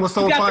 That scene was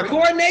so you got funny. To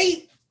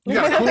coordinate. You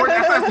got to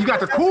coordinate. You got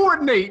to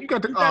coordinate. You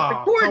got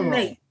to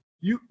coordinate.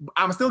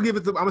 I'm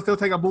still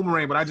take a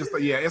Boomerang, but I just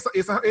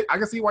I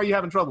can see why you're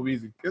having trouble,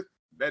 Beezy.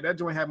 That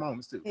joint had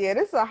moments too. Yeah,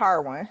 this is a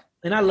hard one.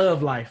 And I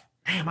love Life.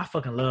 Damn, I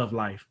fucking love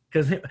Life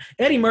because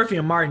Eddie Murphy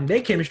and Martin,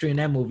 their chemistry in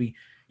that movie,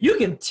 you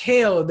can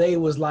tell they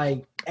was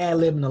like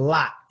ad-libbing a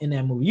lot in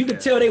that movie. You can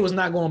tell they was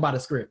not going by the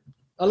script.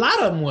 A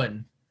lot of them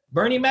wasn't.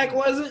 Bernie Mac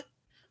wasn't.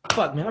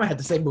 Fuck, man, I'm gonna have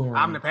to say Boomerang.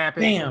 I'm the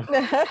pappy. Damn. I'm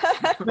gonna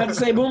have to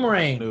say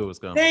Boomerang. Knew it was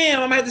coming.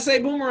 Damn, I'm gonna have to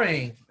say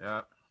Boomerang.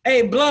 Yeah.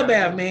 Hey,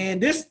 Bloodbath, man.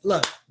 This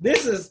what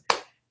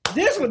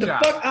the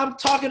fuck I'm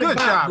talking Good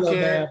about, job,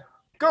 Bloodbath. kid.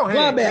 Go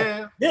ahead,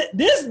 Bloodbath. man.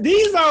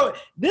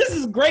 This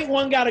is great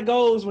one gotta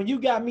goes when you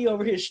got me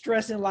over here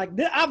stressing like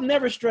this. I've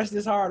never stressed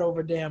this hard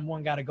over damn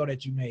one gotta go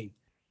that you made.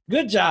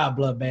 Good job,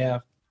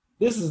 Bloodbath.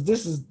 This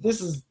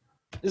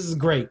is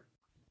great.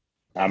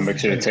 I'll make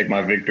sure to take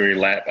my victory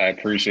lap. I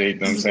appreciate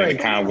them saying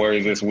the kind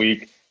words this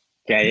week.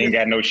 Okay, I ain't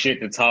got no shit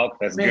to talk.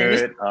 That's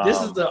good.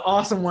 This is the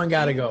awesome one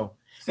gotta go.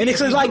 And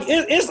it's like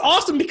it's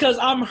awesome because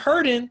I'm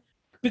hurting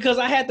because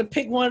I had to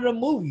pick one of the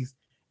movies.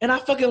 And I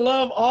fucking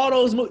love all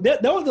those movies.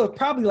 Those are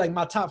probably like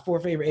my top 4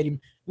 favorite Eddie,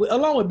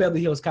 along with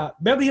Beverly Hills Cop.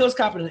 Beverly Hills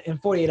Cop in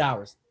 48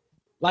 Hours.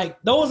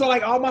 Like those are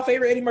like all my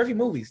favorite Eddie Murphy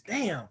movies.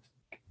 Damn.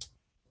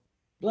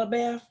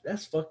 Bloodbath,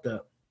 that's fucked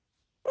up.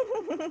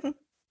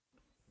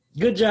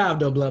 Good job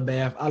though,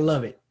 Bloodbath. I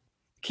love it.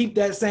 Keep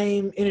that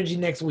same energy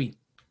next week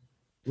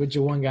with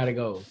your one gotta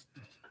go.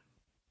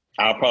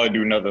 I'll probably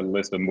do another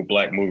list of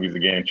black movies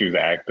again. Choose an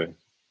actor.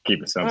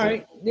 Keep it simple. All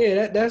right.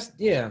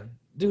 Yeah,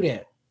 do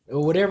that.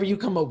 Or whatever you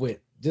come up with.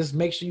 Just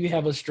make sure you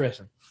have us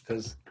stressing.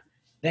 Because,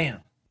 damn.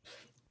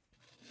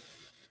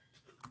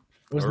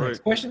 What's All next?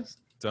 right. Questions?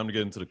 Time to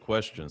get into the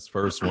questions.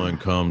 First one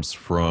comes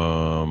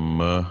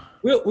from...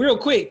 Real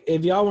quick,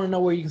 if y'all want to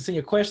know where you can send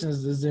your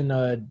questions, is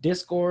in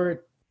Discord.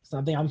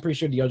 Something I'm pretty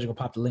sure the Yoja will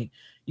pop the link.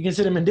 You can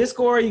send them in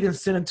Discord. You can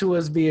send them to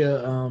us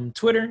via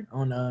Twitter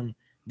on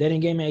Dead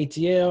End Gaming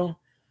ATL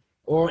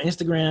or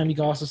Instagram. You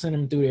can also send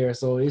them through there.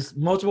 So it's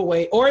multiple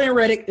ways, or in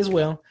Reddit as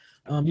well.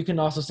 You can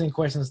also send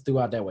questions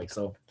throughout that way.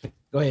 So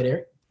go ahead,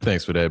 Eric.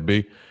 Thanks for that,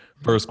 B.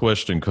 First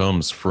question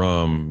comes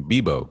from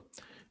Bebo.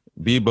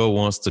 Bebo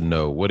wants to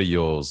know, what are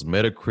y'all's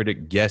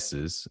Metacritic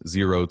guesses,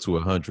 0 to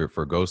 100,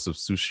 for Ghost of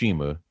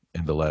Tsushima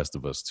and The Last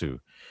of Us 2?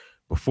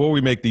 Before we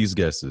make these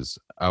guesses,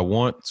 I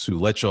want to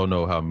let y'all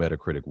know how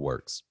Metacritic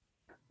works.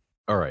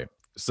 All right.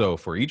 So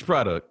for each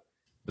product,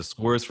 the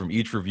scores from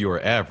each review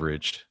are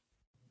averaged.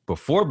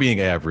 Before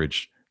being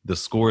averaged, the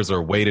scores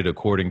are weighted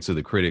according to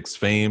the critic's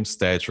fame,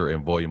 stature,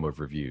 and volume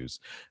of reviews.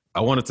 I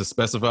wanted to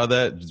specify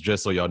that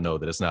just so y'all know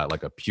that it's not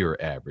like a pure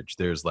average.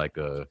 There's like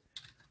a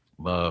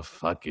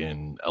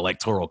fucking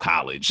electoral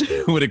college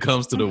when it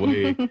comes to the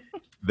way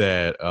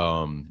that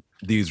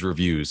these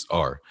reviews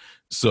are.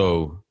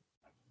 So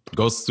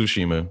Ghost of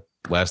Tsushima,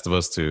 Last of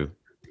Us 2,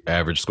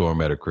 average score on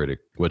Metacritic.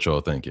 What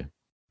y'all thinking?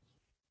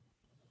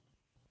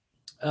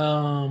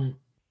 Ghost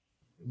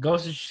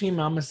of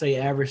Tsushima, I'm gonna say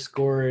average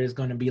score is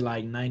gonna be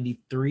like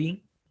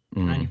 93,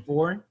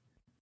 94.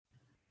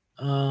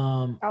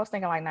 I was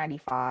thinking like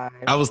 95.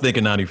 I was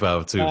thinking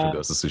 95 too for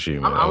Ghost of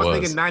Tsushima. I was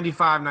thinking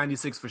 95,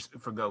 96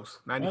 for Ghost.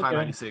 95, okay.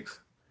 96.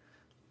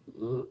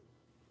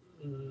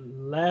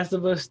 Last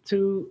of Us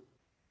 2.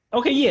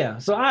 Okay, yeah.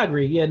 So I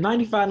agree. Yeah,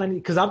 95, 90.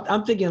 Because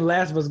I'm thinking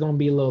Last of Us is gonna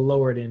be a little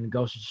lower than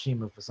Ghost of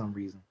Tsushima for some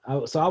reason.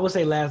 So I would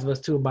say Last of Us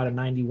 2 about a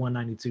 91,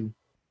 92,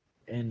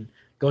 and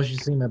Ghost of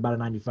Tsushima about a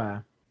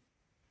 95.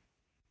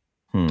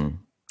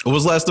 What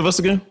was Last of Us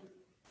again?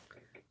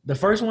 The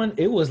first one,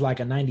 it was like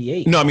a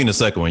 98. No, I mean the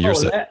second one.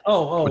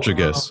 What's your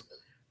guess?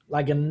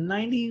 Like a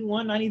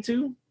 91,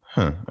 92?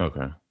 Huh.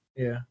 Okay.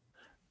 Yeah.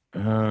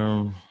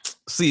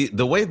 See,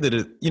 the way that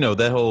it,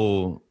 that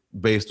whole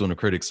based on the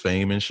critics'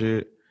 fame and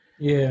shit.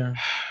 Yeah.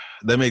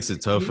 That makes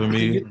it tough for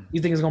me.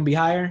 You think it's gonna be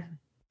higher?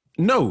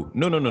 No.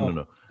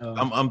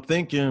 Oh. I'm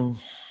thinking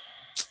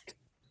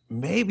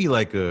maybe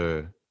like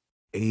a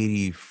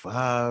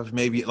 85.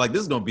 Maybe like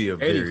this is gonna be a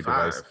very 85.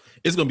 divisive.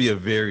 It's gonna be a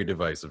very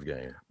divisive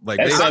game. Like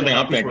That's based on something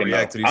how I'm people thinking.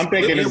 react to these. I'm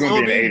thinking it's gonna be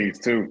in be- the 80s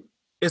too.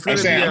 It's I'm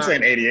gonna be.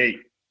 saying 88.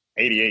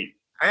 88.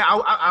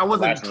 I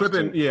wasn't Last one's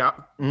tripping. too. Yeah,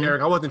 Mhm.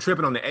 Eric, I wasn't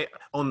tripping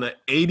on the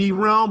 80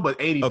 realm, but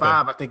 85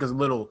 Okay. I think is a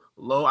little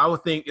low. I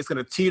would think it's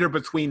gonna teeter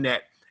between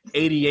that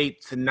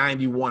 88 to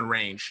 91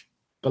 range.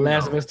 The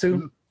Last of Us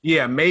 2?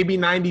 Yeah, maybe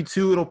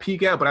 92 it'll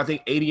peak at, but I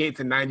think 88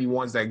 to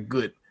 91 is that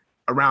good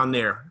around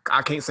there.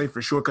 I can't say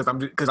for sure because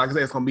like I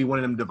said, it's gonna be one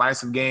of them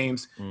divisive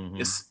games. Mhm.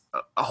 It's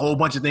a whole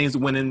bunch of things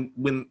went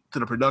to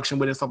the production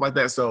with it and stuff like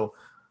that. So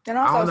And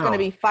I also, don't it's going to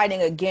know. be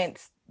fighting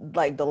against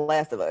like The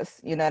Last of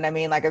Us. You know what I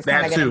mean? Like it's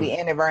That kind of going too. to be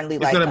inadvertently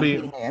It's like gonna be-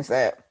 competing against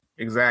that.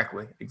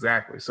 exactly.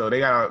 So they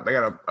got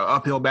a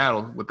uphill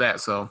battle with that.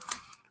 So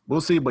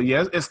we'll see. But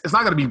yeah, it's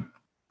not gonna be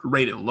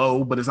rated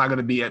low, but it's not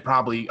gonna be at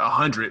probably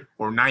 100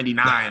 or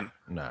 99.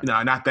 Nah.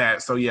 No, not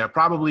that. So yeah,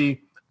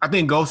 probably. I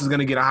think Ghost is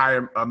gonna get a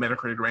higher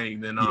Metacritic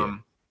rating than Yeah.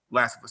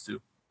 Last of Us 2.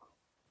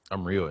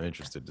 I'm real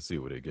interested to see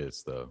what it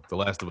gets though. The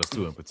Last of Us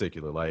 2 in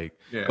particular. Like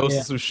Yeah.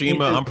 Ghost of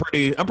Tsushima,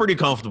 I'm pretty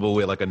comfortable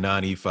with like a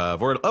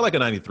 95 or I like a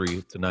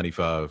 93 to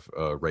 95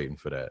 rating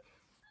for that.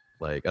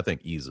 Like I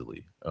think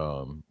easily.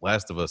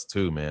 Last of Us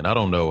 2, man. I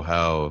don't know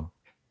how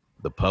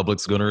the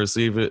public's gonna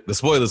receive it. The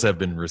spoilers have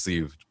been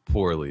received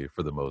poorly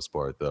for the most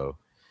part though.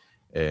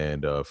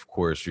 And of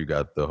course you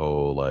got the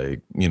whole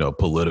like,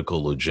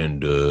 political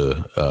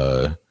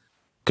agenda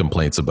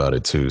complaints about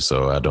it too.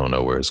 So I don't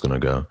know where it's gonna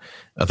go.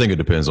 I think it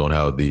depends on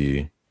how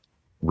the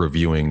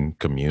reviewing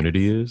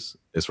community is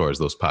as far as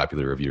those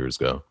popular reviewers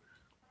go.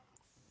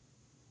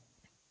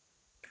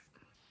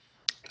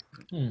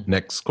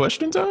 Next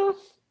question, Tom?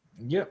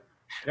 Yep.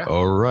 Yeah.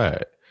 All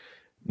right.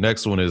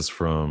 Next one is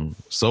from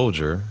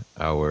Soldier,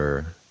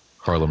 our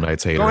Harlem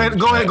Nights hater. Go ahead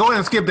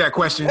and skip that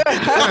question. Go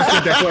ahead and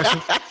skip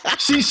that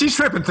question. She's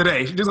tripping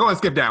today. Just go ahead and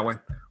skip that one.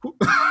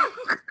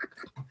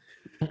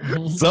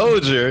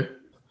 Soldier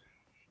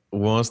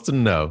wants to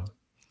know,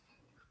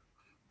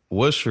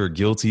 what's your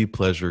guilty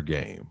pleasure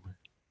game?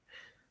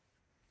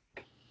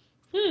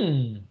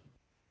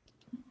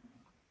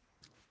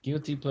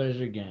 Guilty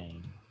pleasure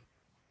game.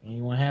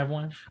 Anyone have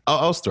one?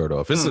 I'll start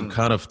off. It's a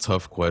kind of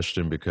tough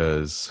question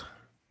because,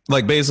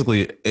 like,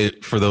 basically,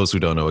 for those who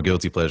don't know, a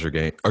guilty pleasure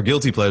game or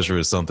guilty pleasure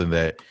is something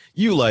that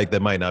you like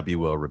that might not be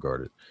well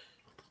regarded.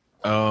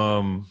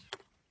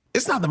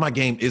 It's not that my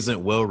game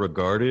isn't well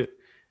regarded,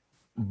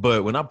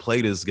 but when I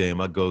play this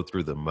game, I go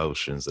through the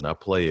motions and I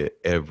play it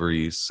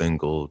every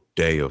single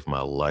day of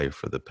my life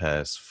for the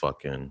past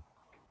fucking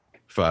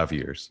 5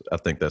 years. I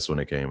think that's when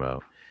it came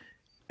out.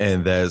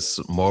 And that's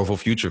Marvel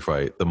Future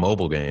Fight, the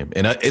mobile game.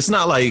 And it's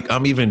not like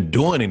I'm even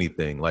doing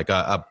anything. Like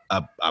I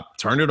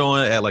turn it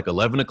on at like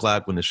 11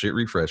 o'clock when the shit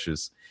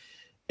refreshes.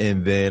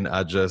 And then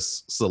I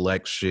just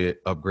select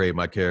shit, upgrade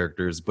my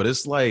characters. But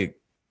it's like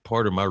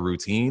part of my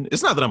routine.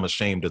 It's not that I'm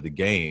ashamed of the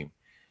game.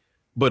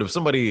 But if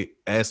somebody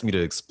asked me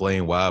to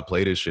explain why I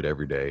play this shit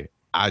every day,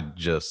 I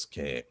just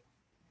can't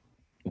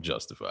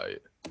justify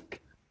it.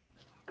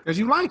 Because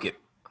you like it.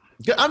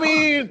 I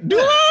mean, do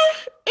I?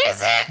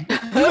 Is it?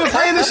 You've been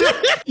playing this shit.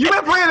 You've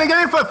been playing the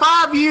game for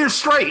 5 years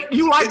straight.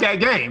 You like that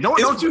game. Don't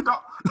you?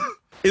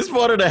 It's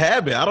part of the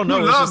habit. I don't know.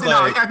 You It's love just it.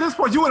 like At this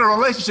point, you in a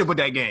relationship with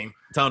that game.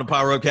 time to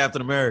power up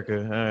Captain America.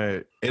 All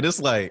right. And it's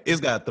like,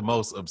 it's got the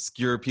most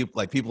obscure people,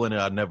 like people in it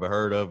I've never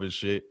heard of and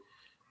shit.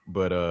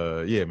 But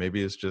yeah,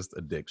 maybe it's just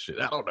addiction.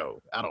 I don't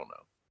know.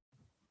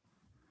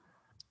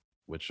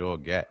 What y'all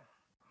got?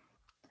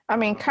 I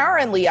mean,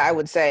 currently, I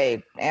would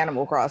say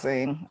Animal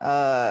Crossing.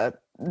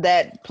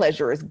 That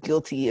pleasure is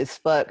guilty as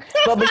fuck.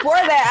 But before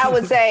that, I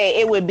would say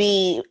it would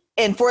be,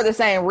 and for the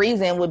same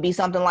reason, would be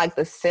something like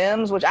The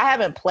Sims, which I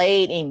haven't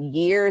played in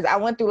years. I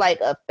went through like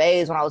a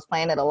phase when I was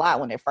playing it a lot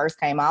when it first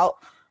came out.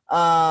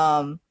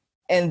 And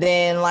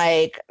then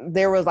like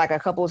there was like a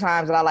couple of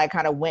times that I like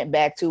kind of went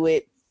back to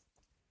it,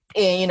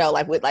 and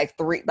like with like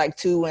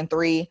 2 and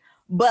 3.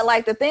 But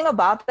like the thing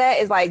about that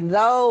is like,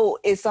 though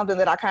it's something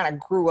that I kind of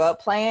grew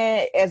up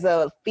playing as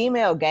a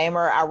female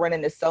gamer, I run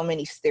into so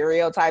many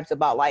stereotypes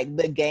about like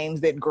the games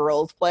that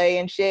girls play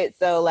and shit.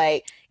 So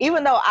like,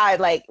 even though I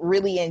like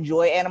really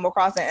enjoy Animal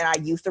Crossing and I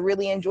used to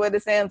really enjoy The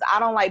Sims, I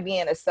don't like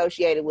being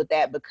associated with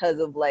that because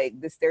of like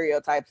the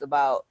stereotypes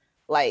about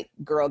like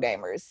girl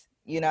gamers,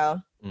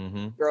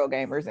 Mm-hmm. girl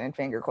gamers and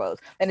finger quotes.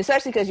 And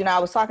especially because, I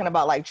was talking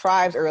about like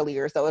tribes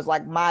earlier. So it's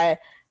like my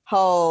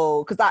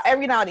whole, because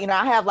every now and then,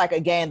 I have like a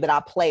game that I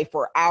play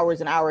for hours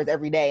and hours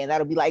every day, and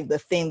that'll be like the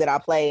thing that I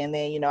play, and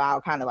then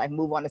I'll kind of like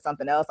move on to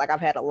something else. Like I've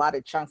had a lot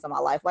of chunks of my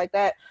life like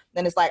that.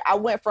 Then it's like I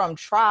went from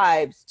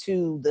Tribes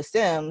to The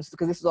Sims,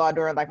 because this is all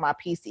during like my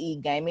PC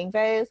gaming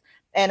phase,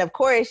 and of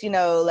course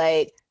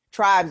like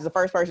Tribes is a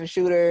first person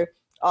shooter,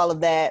 all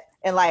of that.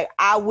 And like,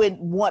 I would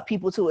want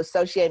people to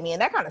associate me,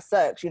 and that kind of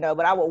sucks,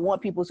 but I would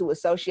want people to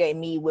associate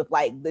me with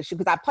like the shoot,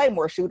 because I play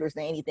more shooters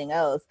than anything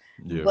else.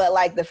 Yeah. But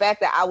like the fact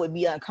that I would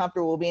be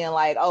uncomfortable being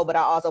like, oh, but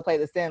I also play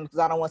The Sims, because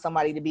I don't want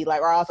somebody to be like,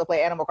 or I also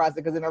play Animal Crossing,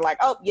 because then they're like,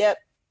 oh, yep.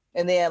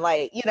 And then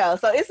like,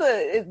 so it's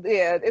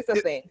a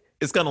thing.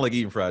 It's kind of like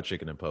eating fried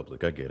chicken in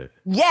public. I get it.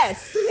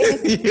 Yes.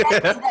 Exactly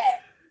that.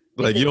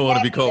 Like you don't want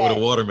to be caught with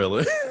a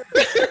watermelon.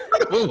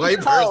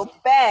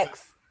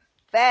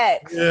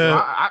 Facts.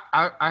 Yeah,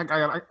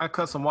 I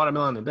cut some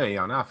watermelon today,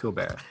 y'all. Now I feel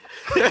bad.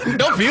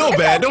 Don't feel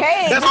bad.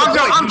 Okay.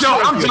 I'm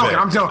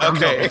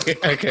joking.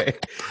 Okay.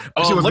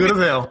 She was good as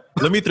hell.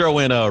 Let me throw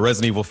in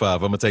Resident Evil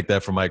 5. I'm gonna take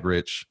that from Mike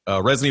Rich.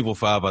 Resident Evil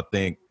 5, I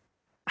think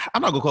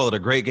I'm not gonna call it a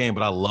great game,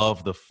 but I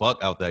love the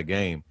fuck out that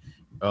game.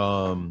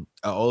 I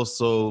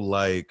also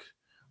like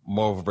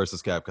Marvel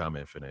vs. Capcom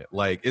Infinite.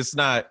 Like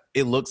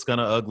it looks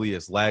kind of ugly.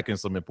 It's lacking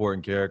some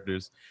important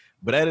characters,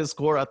 but at its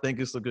core, I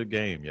think it's a good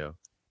game, yo.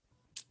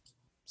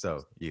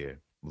 So yeah,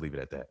 leave it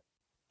at that.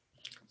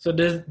 So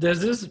does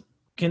this,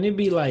 can it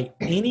be like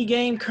any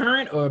game,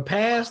 current or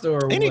past,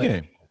 or any what?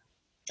 game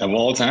of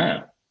all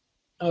time?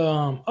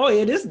 Oh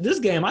yeah, this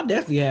game I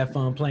definitely had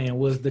fun playing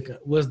was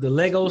the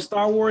Lego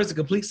Star Wars: The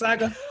Complete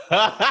Saga.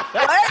 What?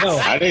 Yo,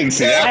 I didn't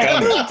see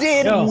that. You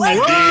did Yo, what?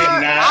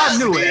 I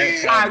knew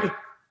it.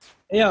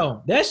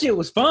 Yo, that shit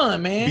was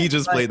fun, man. He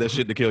just played that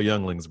shit to kill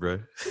younglings, bro.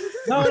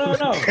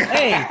 No.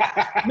 Hey,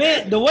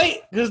 man, the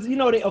way, because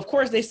of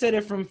course they said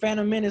it from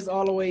Phantom Menace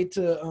all the way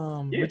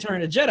to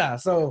Return of the Jedi.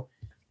 So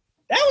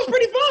that was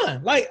pretty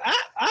fun. Like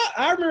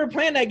I remember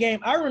playing that game.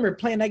 I remember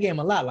playing that game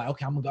a lot. Like,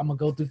 okay, I'm gonna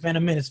go through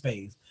Phantom Menace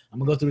phase. I'm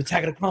gonna go through the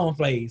Attack of the Clone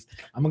phase.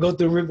 I'm gonna go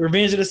through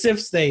Revenge of the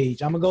Sith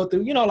stage. I'm gonna go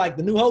through, like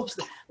the New Hope.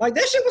 Like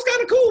that shit was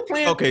kind of cool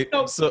playing. Okay,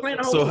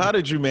 so how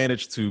did you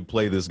manage to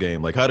play this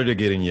game? Like, how did it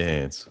get in your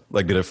hands?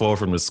 Like, did it fall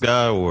from the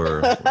sky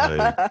or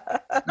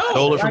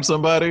stole it from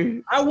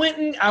somebody? I went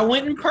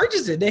and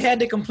purchased it. They had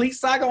the Complete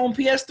Saga on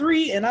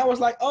PS3, and I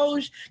was like,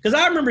 oh, because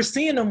I remember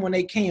seeing them when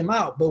they came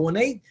out, but when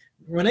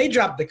they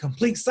dropped the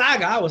Complete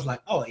Saga, I was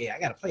like, oh yeah,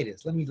 I gotta play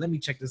this. Let me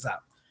check this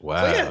out.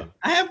 Wow. So yeah,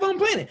 I have fun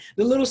playing it.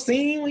 The little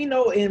scene,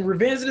 in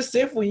Revenge of the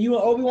Sith when you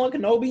and Obi-Wan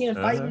Kenobi and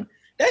fighting,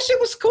 that shit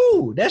was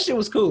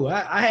cool.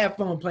 I had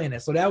fun playing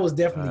that. So that was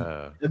definitely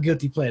a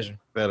guilty pleasure.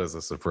 That is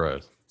a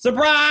surprise.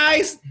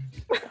 Surprise!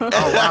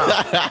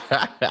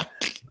 Oh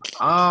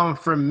wow.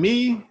 For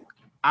me,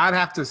 I'd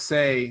have to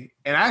say,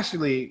 and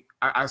actually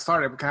I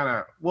started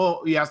I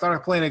started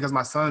playing it because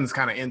my son's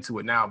kind of into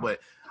it now, but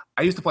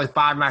I used to play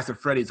Five Nights at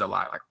Freddy's a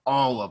lot, like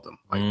all of them,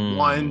 like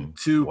 1,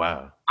 2.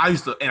 Wow. I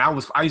used to, I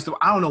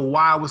don't know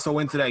why I was so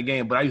into that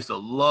game, but I used to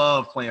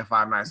love playing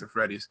Five Nights at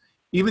Freddy's,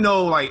 even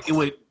though like it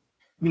would,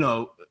 I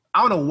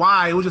don't know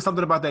why, it was just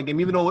something about that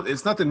game, even though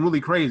it's nothing really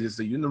crazy.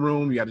 So you're in the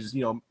room, you got to just,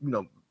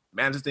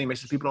 manage this thing, make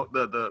sure people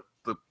don't,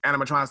 the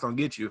animatronics don't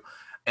get you.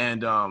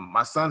 And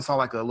my son saw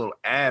like a little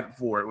ad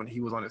for it when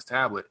he was on his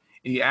tablet,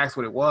 and he asked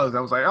what it was.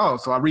 I was like, oh,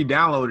 so I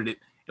re-downloaded it,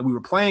 and we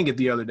were playing it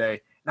the other day.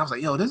 And I was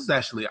like, yo, this is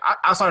actually,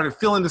 I started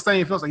feeling the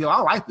same feels. Like, yo,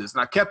 I like this.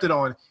 And I kept it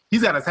on,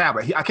 he's got a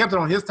tablet. I kept it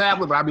on his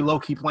tablet, but I'd be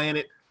low-key playing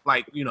it,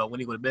 like, when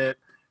he go to bed.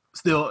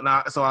 Still,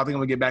 so I think I'm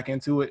going to get back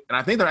into it. And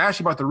I think they're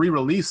actually about to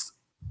re-release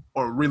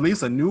or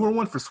release a newer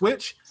one for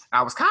Switch.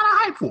 I was kind of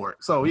hyped for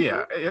it. So,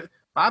 yeah,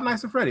 Five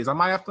Nights at Freddy's. I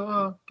might have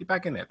to get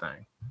back in that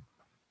thing.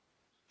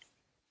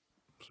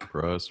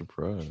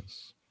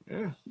 Surprise.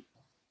 Yeah.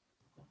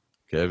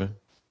 Kevin?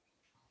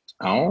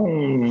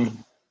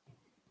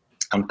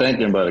 I'm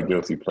thinking about a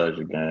guilty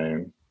pleasure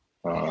game.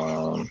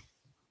 I'm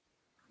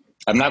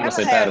not gonna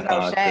say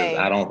Padawan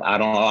because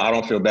I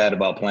don't feel bad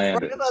about playing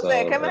it.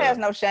 Kevin has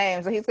no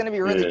shame, so he's gonna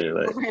be really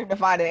to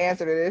find an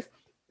answer to this.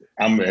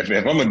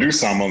 If I'm gonna do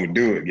something, I'm gonna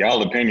do it.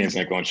 Y'all opinions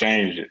ain't gonna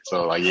change it.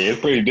 So it's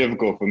pretty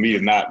difficult for me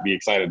to not be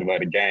excited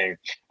about a game.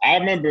 I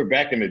remember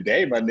back in the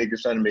day, my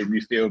niggas trying to make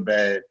me feel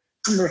bad.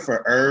 Remember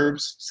for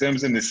Herbs,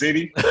 Sims in the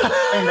City?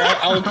 Remember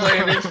I was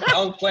playing this.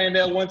 I was playing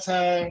that one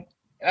time.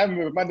 I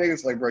remember my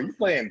niggas like, bro, you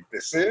playing The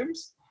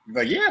Sims? He's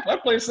like, yeah, if I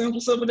play Sims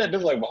or something like that.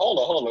 They're like, well,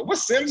 hold on. What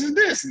Sims is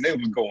this? And they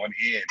was going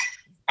in.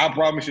 I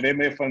promise you, they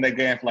made fun of that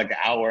game for like an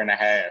hour and a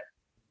half.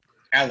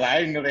 I was like, I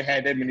didn't know they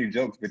had that many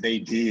jokes, but they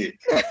did.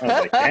 I was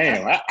like,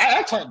 damn,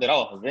 I turned it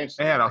off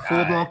eventually. They had a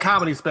full-blown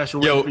comedy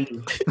special. Yo,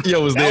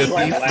 was there a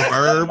thief for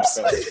Herbs?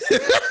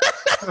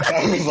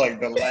 That was like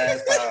the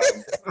last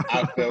time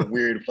I felt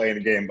weird playing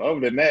the game. But other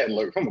than that,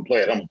 look, if I'm gonna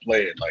play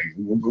it. Like,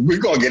 we're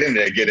gonna get in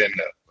there.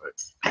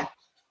 But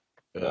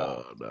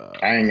no.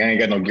 I ain't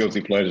got no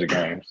guilty pleasure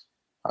games.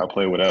 I'll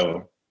play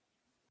whatever.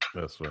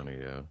 That's funny,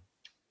 yeah.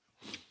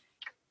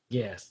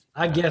 Yes,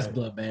 I guess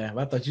Bloodbath.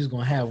 I thought you was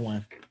gonna have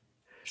one.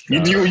 You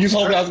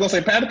hoping I was gonna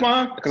say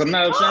Patapon? Because I'm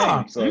not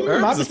ashamed. So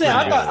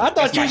I thought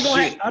That's you my was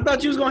gonna. shit. I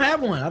thought you was gonna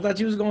have one. I thought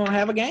you was gonna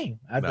have a game.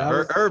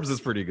 Herbs is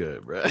pretty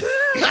good, bro.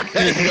 I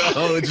ain't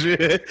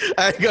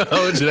gonna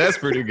hold you. That's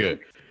pretty good.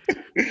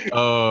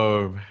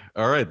 All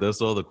right,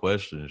 that's all the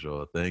questions,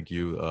 y'all. Thank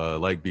you.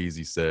 Like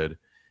Beezy said,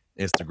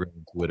 Instagram,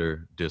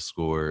 Twitter,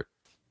 Discord,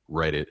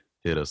 Reddit,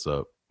 hit us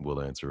up.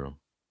 We'll answer them.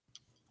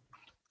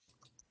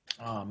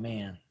 Oh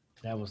man,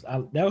 that was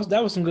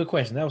some good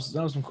questions.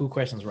 That was some cool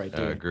questions right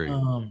there. I agree.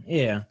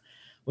 Yeah.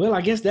 Well,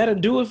 I guess that'll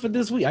do it for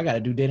this week. I got to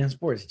do Dead End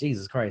Sports.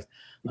 Jesus Christ.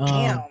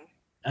 Damn.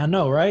 I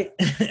know, right?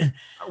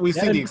 We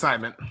see the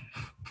excitement.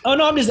 Oh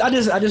no, I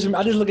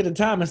just look at the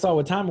time and saw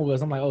what time it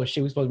was. I'm like, oh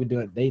shit, we supposed to be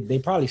doing. They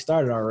probably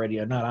started already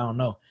or not. I don't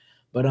know.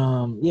 But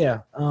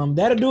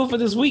that'll do it for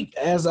this week.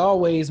 As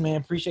always, man,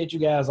 appreciate you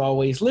guys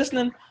always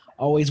listening,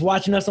 always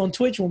watching us on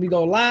Twitch when we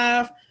go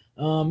live.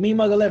 Me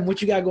Mug 11,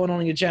 what you got going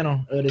on your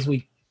channel this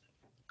week?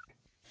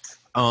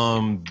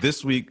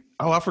 This week,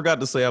 I forgot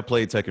to say I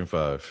played Tekken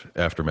 5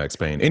 after Max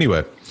Payne.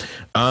 Anyway,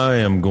 I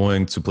am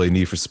going to play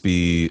Need for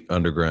Speed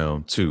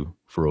Underground 2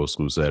 for Old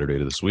School Saturday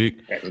this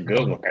week. That's a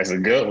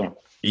good one.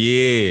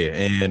 Yeah,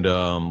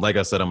 and like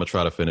I said, I'm gonna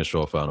try to finish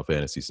off Final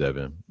Fantasy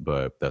 7,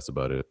 but that's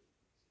about it.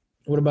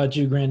 What about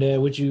you, Granddad?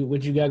 What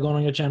you got going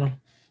on your channel?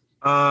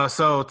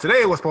 So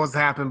today was supposed to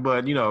happen,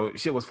 but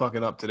shit was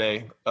fucking up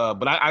today.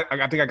 But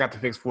I think I got the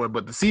fix for it.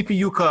 But the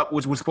CPU Cup,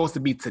 which was supposed to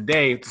be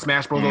today, the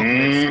Smash Bros.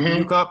 Ultimate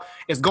CPU Cup,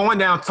 is going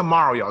down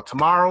tomorrow, y'all.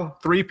 Tomorrow,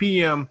 3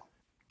 p.m.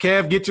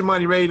 Kev, get your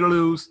money ready to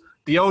lose.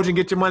 Theogen,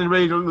 get your money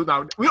ready to lose.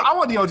 Now, I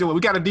want Theogen to win.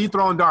 We got to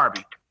dethrone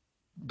Darby.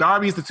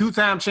 Darby is the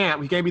 2-time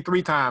champ. He can't be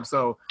 3 times.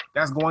 So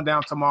that's going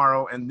down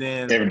tomorrow. And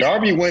then if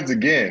Darby wins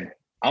again,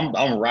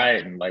 I'm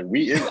rioting. Like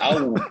I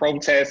will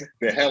protest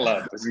the hell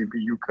out of the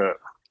CPU Cup.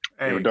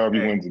 If Darby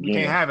wins again. You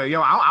can't have it.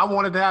 Yo, I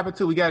wanted to happen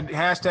too. We got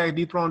hashtag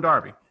dethrone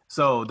Darby.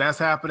 So that's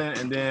happening.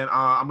 And then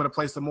I'm going to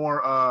play some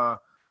more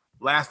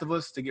Last of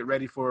Us to get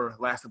ready for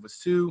Last of Us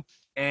 2.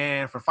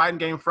 And for Fighting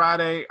Game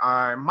Friday,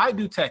 I might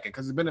do Tekken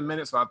because it's been a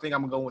minute. So I think I'm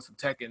going to go with some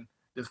Tekken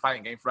this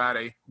Fighting Game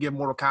Friday. Give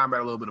Mortal Kombat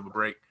a little bit of a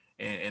break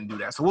and do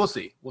that. So we'll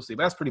see. But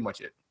that's pretty much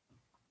it.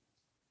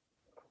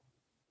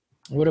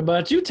 What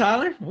about you,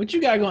 Tyler? What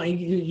you got going?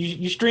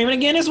 You streaming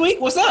again this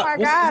week? What's up? Oh my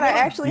God, I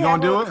actually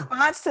have a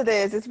response to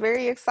this. It's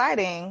very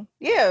exciting.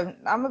 Yeah,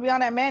 I'm gonna be on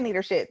that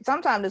man-eater shit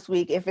sometime this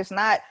week. If it's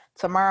not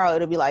tomorrow,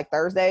 it'll be like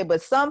Thursday.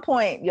 But some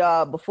point,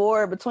 y'all,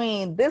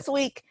 between this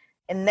week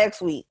and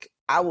next week,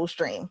 I will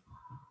stream.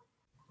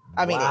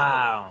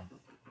 Wow.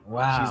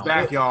 She's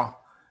back, y'all.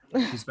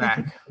 She's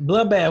back.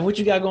 Bloodbath, what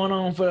you got going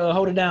on for the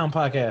Hold It Down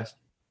podcast?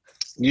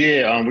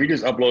 Yeah, we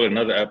just uploaded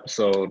another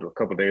episode a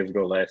couple days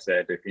ago, last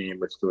Saturday. If you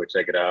didn't listen to it,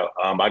 check it out.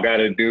 I got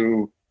to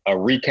do a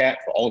recap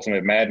for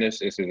Ultimate Madness.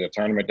 This is a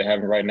tournament they're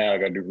having right now. I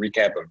got to do a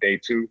recap of day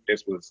 2.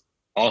 This was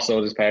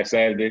also this past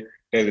Saturday.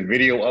 There's a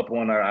video up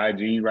on our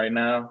IG right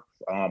now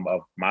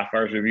of my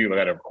first review. I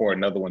got to record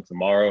another one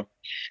tomorrow.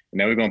 And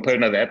then we're going to put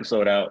another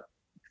episode out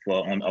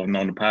on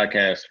the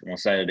podcast on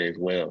Saturday as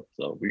well.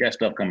 So we got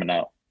stuff coming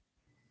out.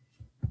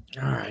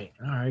 All right,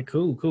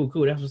 cool.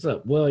 That's what's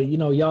up. Well,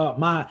 y'all,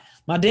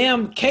 my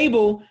damn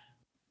cable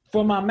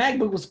for my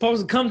MacBook was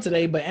supposed to come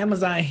today, but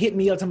Amazon hit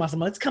me up to my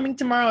son. It's coming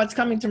tomorrow.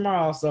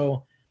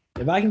 So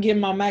if I can get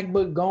my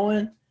MacBook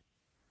going,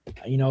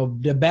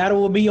 the battle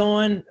will be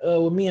on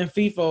with me and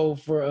FIFO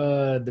for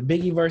the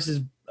Biggie versus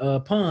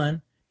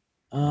Pun.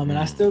 And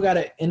I still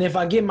and if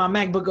I get my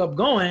MacBook up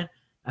going,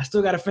 I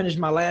still gotta finish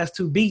my last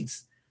 2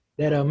 beats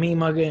that me,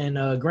 Mugga,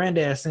 and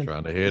Granddad sent.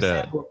 Trying to hear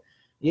that.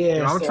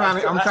 Yeah, I'm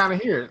trying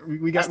to hear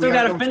it. I still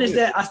gotta finish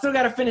that. I still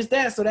gotta finish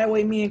that, so that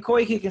way me and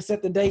Koike can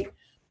set the date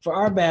for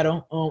our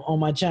battle on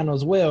my channel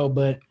as well.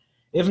 But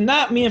if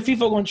not, me and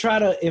FIFO gonna try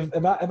to.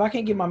 If I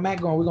can't get my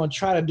Mac going, we're gonna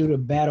try to do the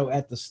battle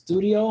at the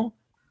studio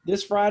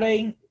this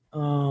Friday.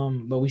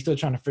 But we still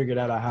trying to figure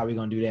that out how we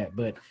gonna do that.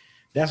 But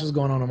that's what's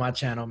going on my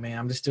channel, man.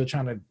 I'm just still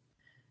trying to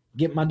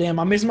get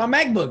I miss my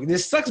MacBook.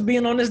 This sucks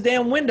being on this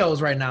damn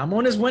Windows right now. I'm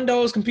on this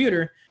Windows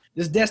computer.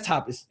 This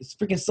desktop it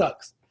freaking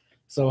sucks.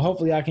 So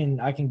hopefully I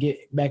can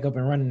get back up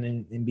and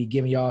running and be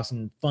giving y'all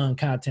some fun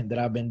content that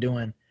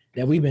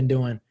we've been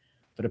doing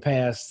for the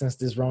past since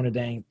this Rona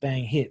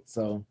thing hit.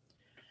 So,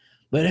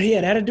 but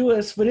yeah, that'll do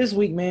us for this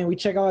week, man. We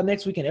check out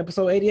next week in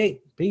episode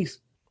 88. Peace.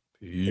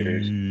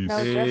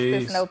 No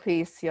justice, no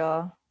peace,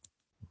 y'all.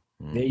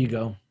 There you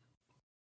go.